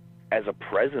 but as a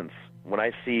presence, when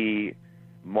I see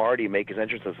Marty make his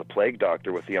entrance as a Plague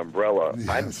Doctor with the umbrella, yes.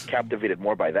 I'm captivated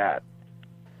more by that.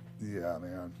 Yeah,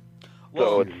 man.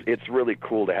 So it's really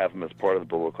cool to have him as part of the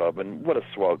Bullet Club, and what a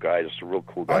swell guy, just a real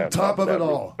cool guy. On top of it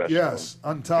all, yes,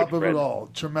 on top of it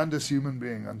all, tremendous human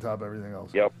being on top of everything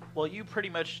else. Yep. Well, you pretty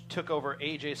much took over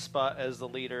AJ's spot as the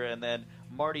leader, and then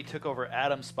Marty took over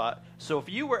Adam's spot. So if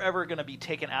you were ever going to be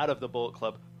taken out of the Bullet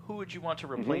Club, who would you want to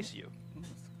replace you?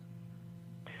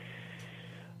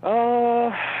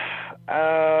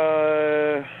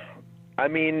 I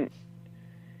mean,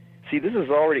 see, this is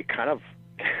already kind of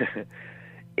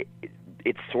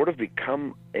it's sort of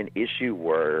become an issue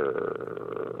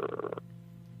where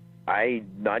I'm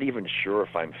not even sure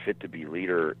if I'm fit to be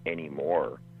leader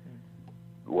anymore,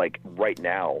 like right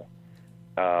now.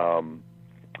 And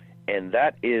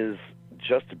that is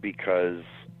just because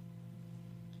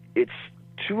it's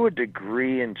to a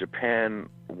degree in Japan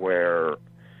where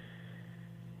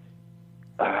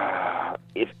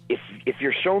if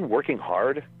you're shown working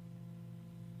hard,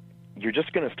 you're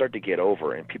just going to start to get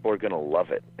over, and people are going to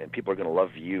love it, and people are going to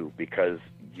love you because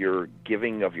you're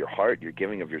giving of your heart, you're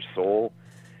giving of your soul,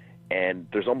 and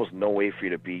there's almost no way for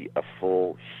you to be a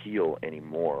full heel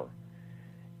anymore.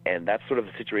 And that's sort of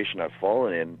the situation I've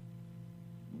fallen in,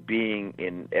 being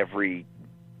in every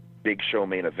big show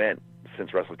main event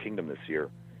since Wrestle Kingdom this year.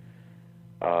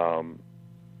 And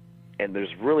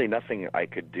there's really nothing I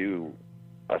could do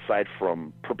aside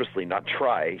from purposely not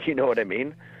try, you know what I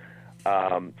mean?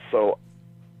 So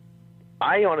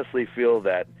I honestly feel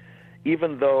that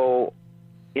even though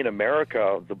in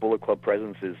America the Bullet Club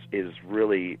presence is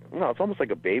really, it's almost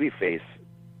like a babyface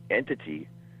entity.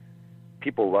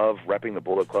 People love repping the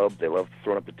Bullet Club. They love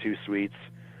throwing up the two sweets.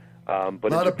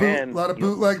 But in Japan, a lot of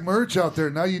bootleg merch out there.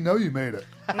 Now you know you made it.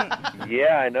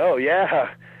 Yeah, I know, yeah.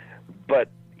 But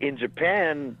in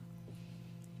Japan,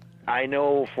 I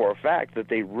know for a fact that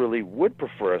they really would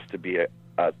prefer us to be a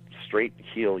straight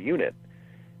heel unit.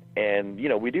 And,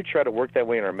 we do try to work that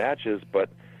way in our matches, but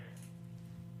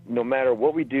no matter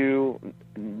what we do,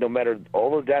 no matter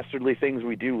all the dastardly things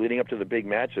we do leading up to the big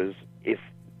matches, if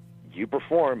you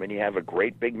perform and you have a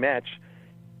great big match,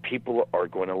 people are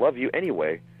going to love you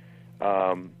anyway.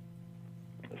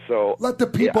 So let the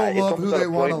people love who they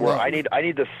want to love. I need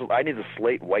the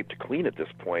slate wiped clean at this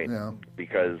point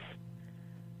because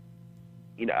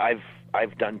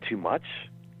I've done too much,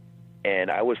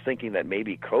 and I was thinking that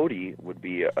maybe Cody would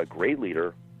be a great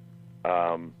leader,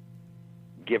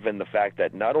 given the fact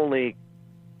that not only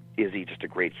is he just a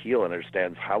great heel and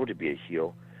understands how to be a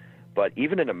heel, but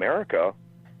even in America,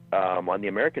 on the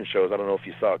American shows, I don't know if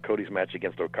you saw Cody's match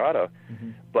against Okada,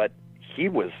 but he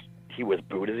was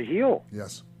booed as a heel.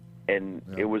 Yes. And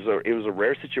it was a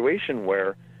rare situation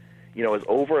where, as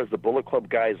over as the Bullet Club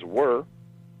guys were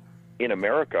in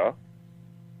America,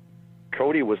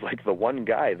 Cody was like the one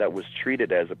guy that was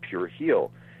treated as a pure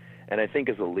heel. And I think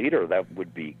as a leader, that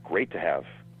would be great to have.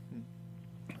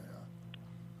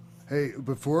 Hey,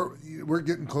 before we're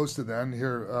getting close to the end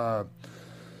here,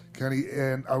 Kenny,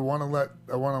 and I want to let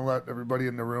everybody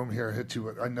in the room here hit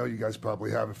you. I know you guys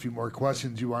probably have a few more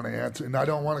questions you want to answer, and I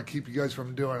don't want to keep you guys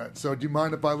from doing it. So, do you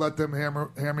mind if I let them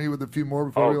hammer you with a few more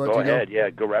before we let you go? Go ahead. Yeah,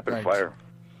 go rapid fire.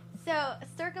 So,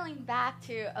 circling back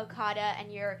to Okada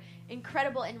and your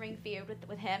incredible in-ring feud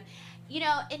with him,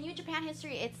 in New Japan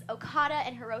history, it's Okada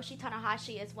and Hiroshi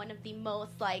Tanahashi is one of the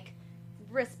most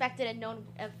respected and known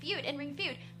in-ring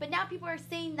feud. But now people are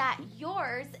saying that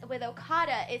yours with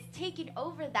Okada is taking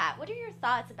over that. What are your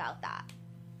thoughts about that?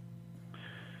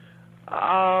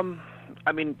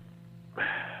 I mean,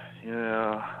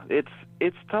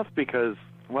 it's tough because,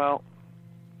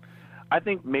 I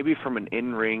think maybe from an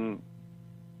in-ring,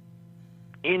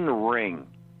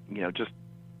 just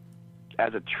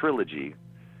as a trilogy,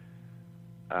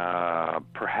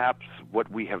 perhaps what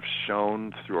we have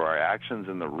shown through our actions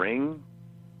in the ring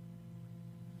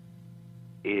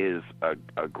is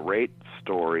a great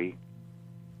story.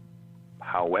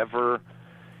 However,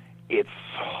 it's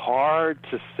hard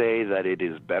to say that it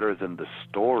is better than the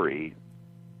story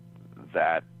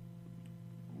that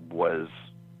was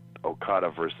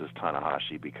Okada versus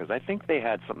Tanahashi, because I think they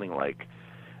had something like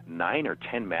 9 or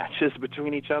 10 matches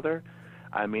between each other.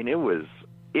 I mean,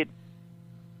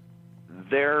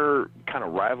 their kind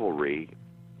of rivalry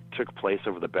took place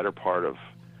over the better part of,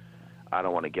 I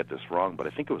don't want to get this wrong, but I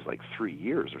think it was like 3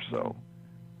 years or so,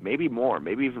 maybe more,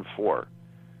 maybe even 4.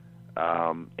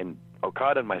 And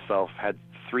Okada and myself had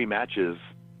 3 matches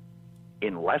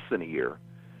in less than a year.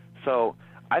 So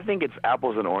I think it's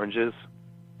apples and oranges.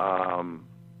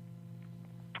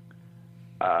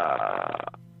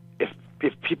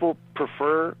 If people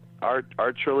prefer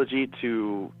our trilogy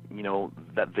to,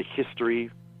 that the history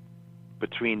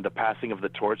between the passing of the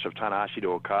torch of Tanahashi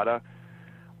to Okada,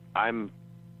 I'm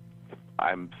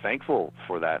thankful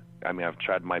for that. I mean, I've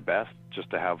tried my best just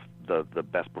to have the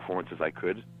best performances I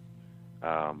could.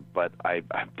 But I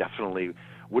definitely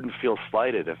wouldn't feel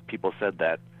slighted if people said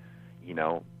that,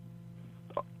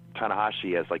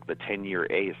 Tanahashi as like the 10-year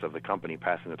ace of the company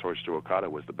passing the torch to Okada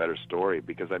was the better story,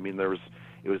 because I mean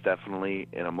it was definitely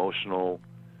an emotional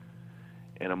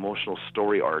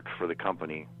story arc for the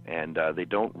company, and they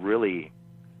don't really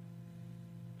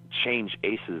change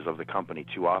aces of the company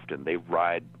too often. They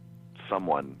ride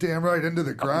someone damn right into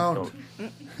the ground.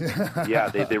 Yeah,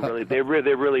 they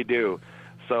really do.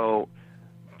 So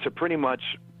to pretty much,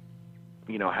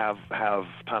 have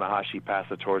Tanahashi pass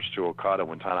the torch to Okada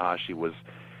when Tanahashi was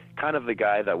kind of the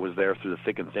guy that was there through the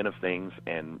thick and thin of things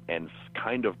and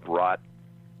kind of brought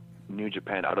New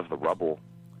Japan out of the rubble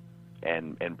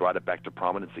and brought it back to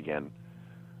prominence again.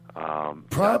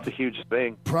 That's a huge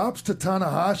thing. Props to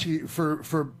Tanahashi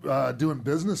for doing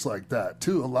business like that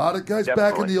too. A lot of guys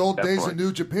back in the old days in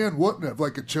New Japan wouldn't have,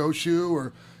 like a Choshu,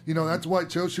 or that's why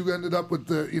Choshu ended up with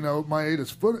the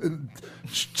Maeda's foot and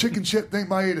chicken shit thing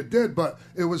Maeda did, but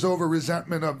it was over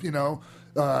resentment of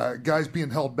guys being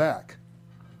held back.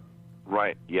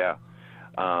 Right. Yeah.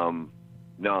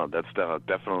 No, that's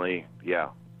definitely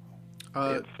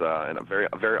it's a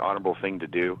very honorable thing to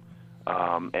do,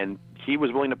 and he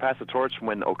was willing to pass the torch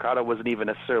when Okada wasn't even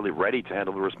necessarily ready to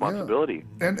handle the responsibility.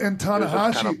 Yeah. And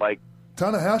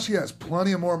Tanahashi has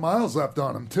plenty of more miles left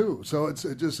on him too. So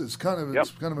it's kind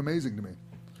of amazing to me.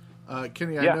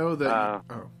 Kenny, I know that.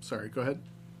 Sorry. Go ahead.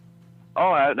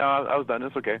 Oh, no, I was done.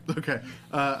 It's okay. Okay.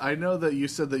 I know that you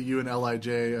said that you and LIJ,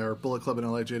 or Bullet Club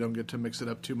and LIJ, don't get to mix it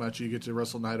up too much. You get to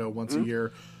wrestle Naito once a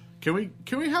year. Can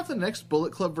we have the next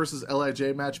Bullet Club versus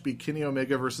LIJ match be Kenny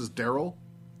Omega versus Daryl?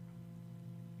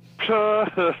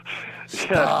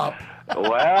 Stop.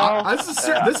 Well,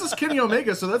 this is Kenny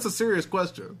Omega, so that's a serious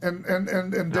question. And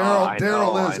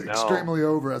Daryl is extremely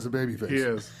over as a babyface. He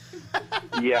is.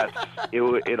 Yes,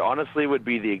 it honestly would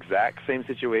be the exact same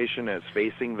situation as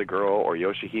facing the girl or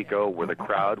Yoshihiko, where the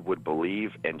crowd would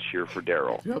believe and cheer for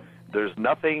Daryl. Yep. There's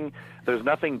nothing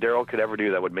Daryl could ever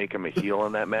do that would make him a heel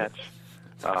in that match.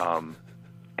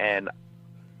 And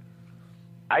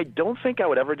I don't think I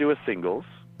would ever do a singles.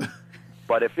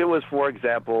 But if it was, for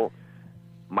example,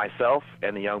 myself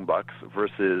and the Young Bucks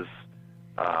versus,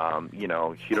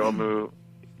 Hiromu,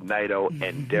 Naito,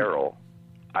 and Daryl,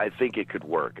 I think it could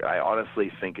work. I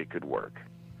honestly think it could work.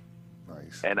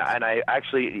 Nice. And I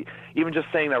actually, even just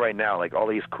saying that right now, like all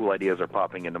these cool ideas are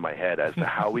popping into my head as to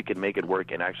how we can make it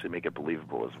work and actually make it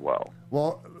believable as well.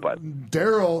 Well,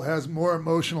 Daryl has more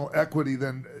emotional equity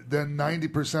than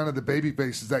 90% of the baby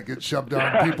faces that get shoved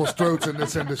down people's throats in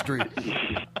this industry.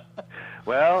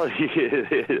 Well,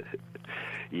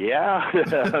 yeah,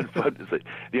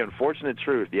 the unfortunate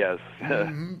truth, yes.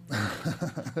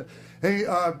 Hey,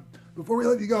 before we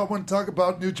let you go, I want to talk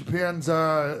about New Japan's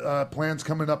plans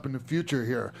coming up in the future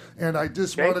here. And I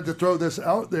just wanted to throw this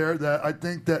out there that I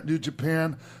think that New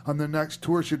Japan on their next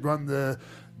tour should run the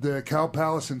Cow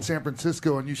Palace in San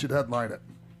Francisco, and you should headline it.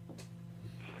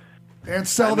 And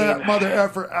sell that mother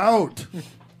effer out.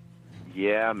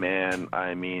 Yeah, man.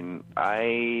 I mean,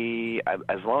 I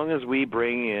as long as we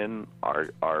bring in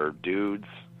our dudes,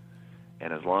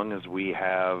 and as long as we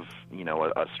have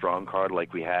a strong card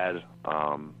like we had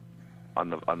on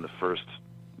the first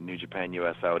New Japan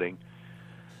US outing,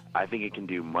 I think it can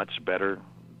do much better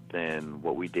than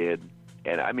what we did.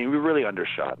 And I mean, we really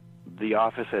undershot. The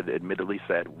office had admittedly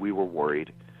said we were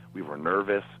worried, we were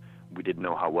nervous. We didn't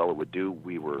know how well it would do.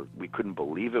 We couldn't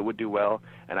believe it would do well.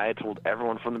 And I had told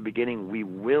everyone from the beginning, we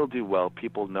will do well.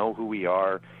 People know who we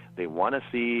are. They want to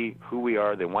see who we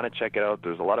are. They want to check it out.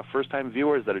 There's a lot of first-time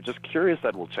viewers that are just curious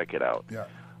that will check it out. Yeah.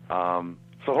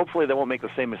 So hopefully they won't make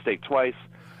the same mistake twice.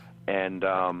 And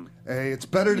hey, it's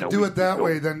better to do it that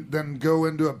way than go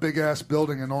into a big-ass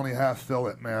building and only half fill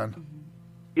it, man.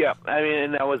 Yeah, I mean,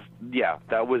 and that was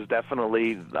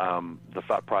definitely the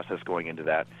thought process going into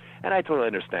that. And I totally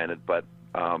understand it, but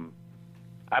I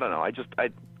don't know.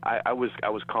 I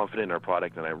was confident in our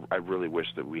product, and I really wish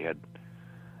that we had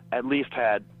at least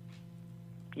had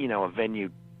a venue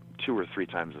 2 or 3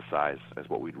 times the size as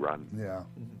what we'd run. Yeah.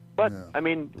 But I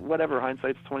mean, whatever.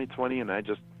 Hindsight's 20/20, and I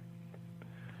just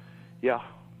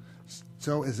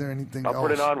So, is there anything upward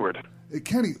else? and onward.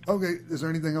 Kenny, okay. Is there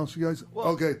anything else, you guys? Well,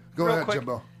 okay, go real ahead, quick,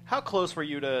 Jimbo. How close were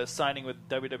you to signing with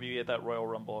WWE at that Royal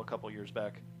Rumble a couple years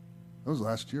back? That was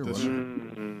last year,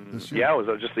 wasn't it? This year? Yeah, it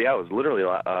was literally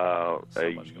a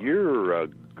year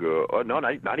ago. Oh, no,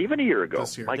 not even a year ago.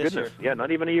 This year. My This goodness. Yeah,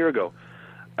 not even a year ago.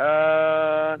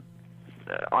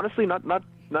 Honestly, not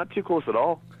too close at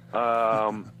all.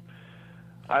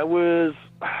 I was,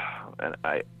 and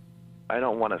I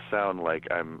don't want to sound like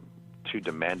I'm too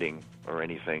demanding or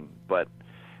anything, but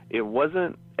it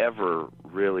wasn't ever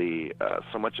really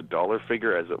so much a dollar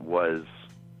figure as it was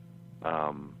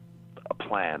a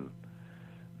plan.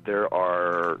 There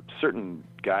are certain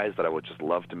guys that I would just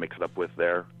love to mix it up with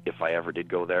there if I ever did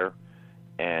go there,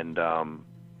 and I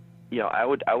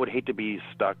would hate to be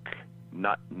stuck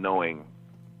not knowing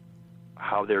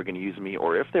how they were going to use me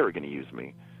or if they were going to use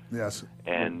me. Yes.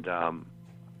 And I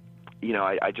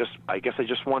guess I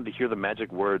just wanted to hear the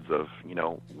magic words of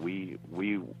we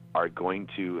are going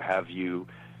to have you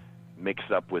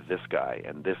mixed up with this guy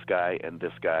and this guy and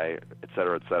this guy, et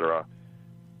cetera, et cetera.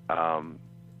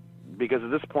 Because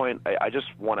at this point, I just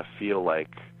want to feel like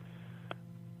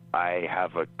I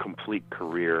have a complete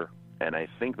career, and I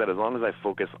think that as long as I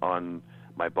focus on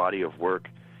my body of work,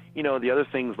 the other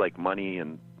things like money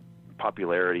and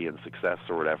popularity and success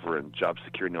or whatever and job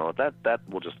security and all that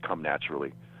will just come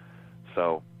naturally.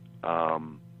 So, I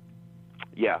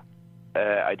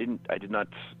did not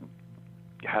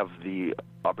have the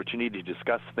opportunity to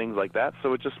discuss things like that,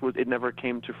 so it never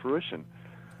came to fruition.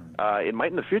 It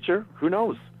might in the future, who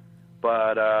knows?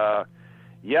 But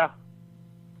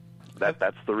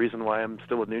that's the reason why I'm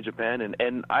still with New Japan,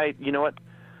 and I,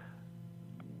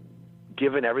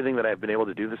 given everything that I've been able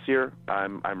to do this year,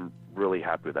 I'm really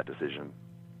happy with that decision.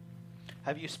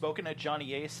 Have you spoken to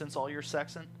Johnny Ace since all your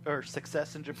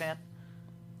success in Japan?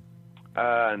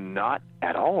 Not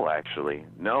at all, actually.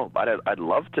 No, but I'd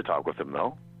love to talk with him,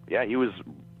 though. Yeah, he was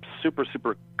super,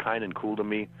 super kind and cool to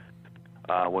me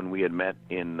when we had met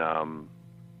in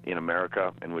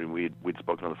America, and when we'd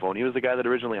spoken on the phone. He was the guy that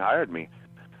originally hired me.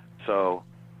 So,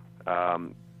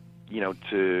 to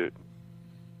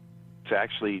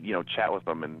actually, chat with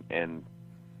him and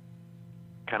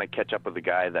kind of catch up with the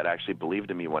guy that actually believed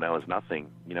in me when I was nothing,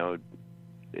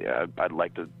 I'd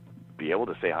like to be able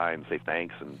to say hi and say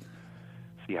thanks and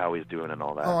see how he's doing and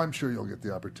all that. Oh, I'm sure you'll get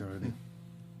the opportunity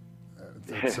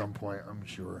at some point, I'm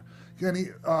sure. Kenny,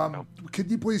 could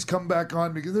you please come back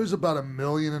on? Because there's about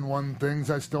 1,000,001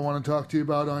 things I still want to talk to you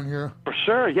about on here. For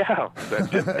sure, yeah.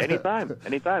 Just anytime.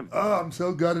 Oh, I'm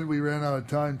so gutted we ran out of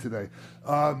time today.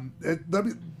 Let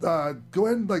me go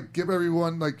ahead and give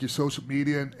everyone your social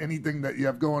media and anything that you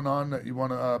have going on that you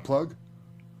want to plug.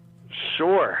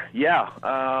 Sure, yeah.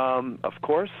 Of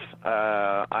course,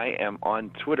 I am on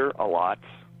Twitter a lot.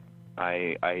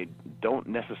 I don't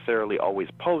necessarily always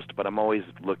post, but I'm always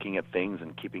looking at things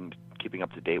and keeping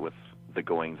up to date with the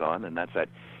goings on, and that's at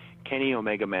Kenny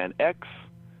Omega Man X.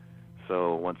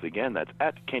 So once again, that's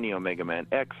at Kenny Omega Man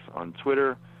X on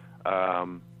Twitter. I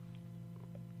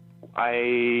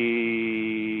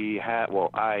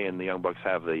and the Young Bucks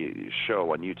have the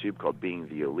show on YouTube called Being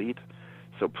the Elite.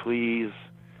 So please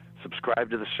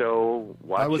subscribe to the show.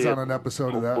 Watch it. I was on an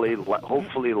episode of that.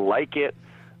 Hopefully like it.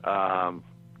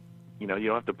 You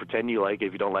don't have to pretend you like it.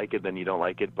 If you don't like it, then you don't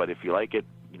like it. But if you like it,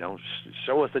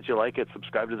 show us that you like it.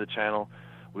 Subscribe to the channel.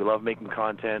 We love making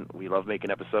content. We love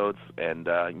making episodes. And,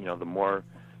 the more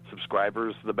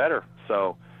subscribers, the better.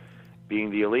 So, Being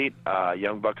the Elite,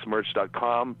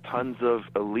 YoungBucksMerch.com. Tons of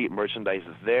Elite merchandise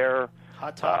there.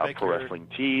 Hot Topic. Pro Wrestling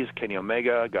Tees. Kenny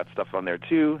Omega. Got stuff on there,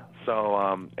 too.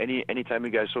 So, anytime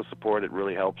you guys show support, it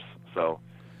really helps. So,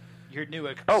 your new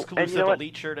exclusive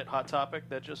Elite shirt at Hot Topic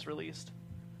that just released.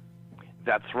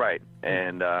 That's right.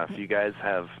 And if you guys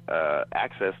have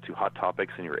access to Hot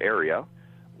Topics in your area,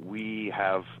 we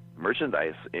have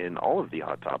merchandise in all of the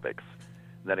Hot Topics.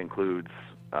 That includes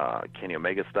Kenny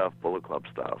Omega stuff, Bullet Club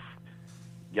stuff,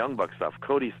 Young Buck stuff,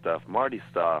 Cody stuff, Marty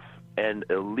stuff, and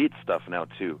Elite stuff now,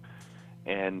 too.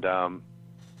 And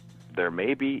there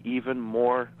may be even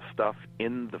more stuff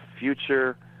in the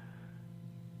future,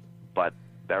 but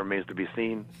that remains to be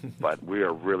seen. But we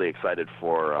are really excited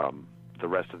for the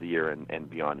rest of the year and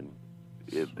beyond, and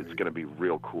it's going to be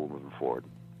real cool moving forward.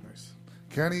 Nice.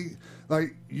 Kenny,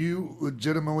 you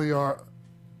legitimately are,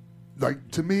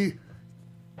 to me,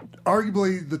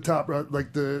 arguably the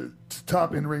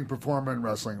top in-ring performer in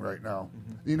wrestling right now.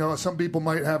 Mm-hmm. Some people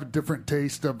might have a different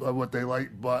taste of what they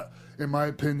like, but in my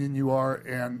opinion, you are,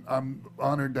 and I'm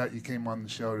honored that you came on the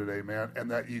show today, man,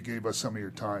 and that you gave us some of your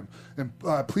time. And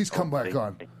please come back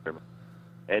on. Thank you very much.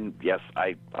 And yes,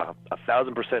 I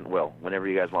 1,000% will whenever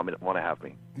you guys want to have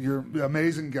me. You're an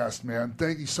amazing guest, man.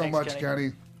 Thank you so much,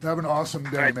 Kenny. Have an awesome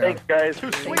day, all right, man. Thanks, guys.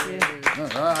 Too sweet. All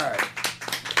right.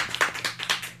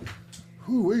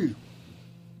 Hoo-wee.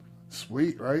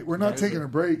 Sweet, right? We're not taking a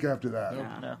break after that.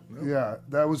 No. Yeah,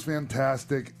 that was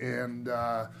fantastic. And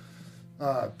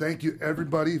thank you,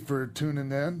 everybody, for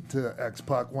tuning in to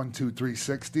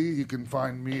XPac12360. You can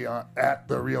find me at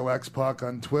The Real XPac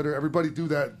on Twitter. Everybody do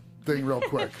that thing real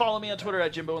quick. Follow me on Twitter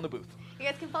at Jimbo in the Booth. You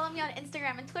guys can follow me on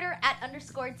Instagram and Twitter at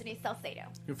 _Denise Salcedo.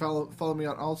 You can follow me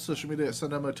on all social media at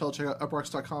Sundown Motel. Check out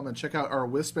uprocks.com and check out our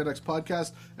With Spandex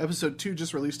podcast. Episode 2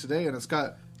 just released today, and it's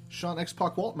got Sean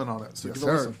X-Pac Waltman on it. So yes, give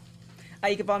a listen.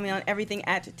 You can follow me on everything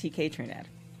at TK Trinidad.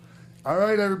 All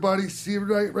right, everybody. See you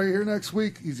right here next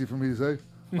week. Easy for me to say.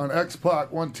 On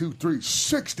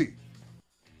XPac12360.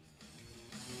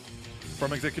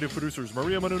 From executive producers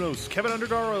Maria Menounos, Kevin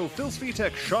Undergaro, Phil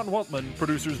Svitek, Sean Waltman,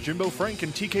 producers Jimbo Frank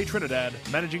and TK Trinidad,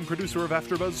 managing producer of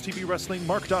AfterBuzz TV Wrestling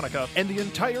Mark Donica, and the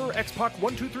entire X-Pac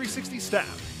 12360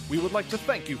 staff, we would like to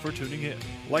thank you for tuning in.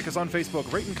 Like us on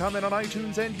Facebook, rate and comment on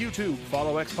iTunes and YouTube.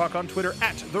 Follow X-Pac on Twitter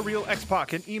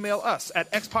 @TheRealXpac and email us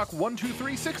at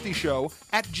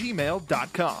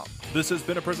xpac12360show@gmail.com. This has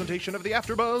been a presentation of the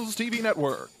AfterBuzz TV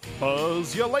Network.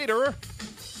 Buzz you later!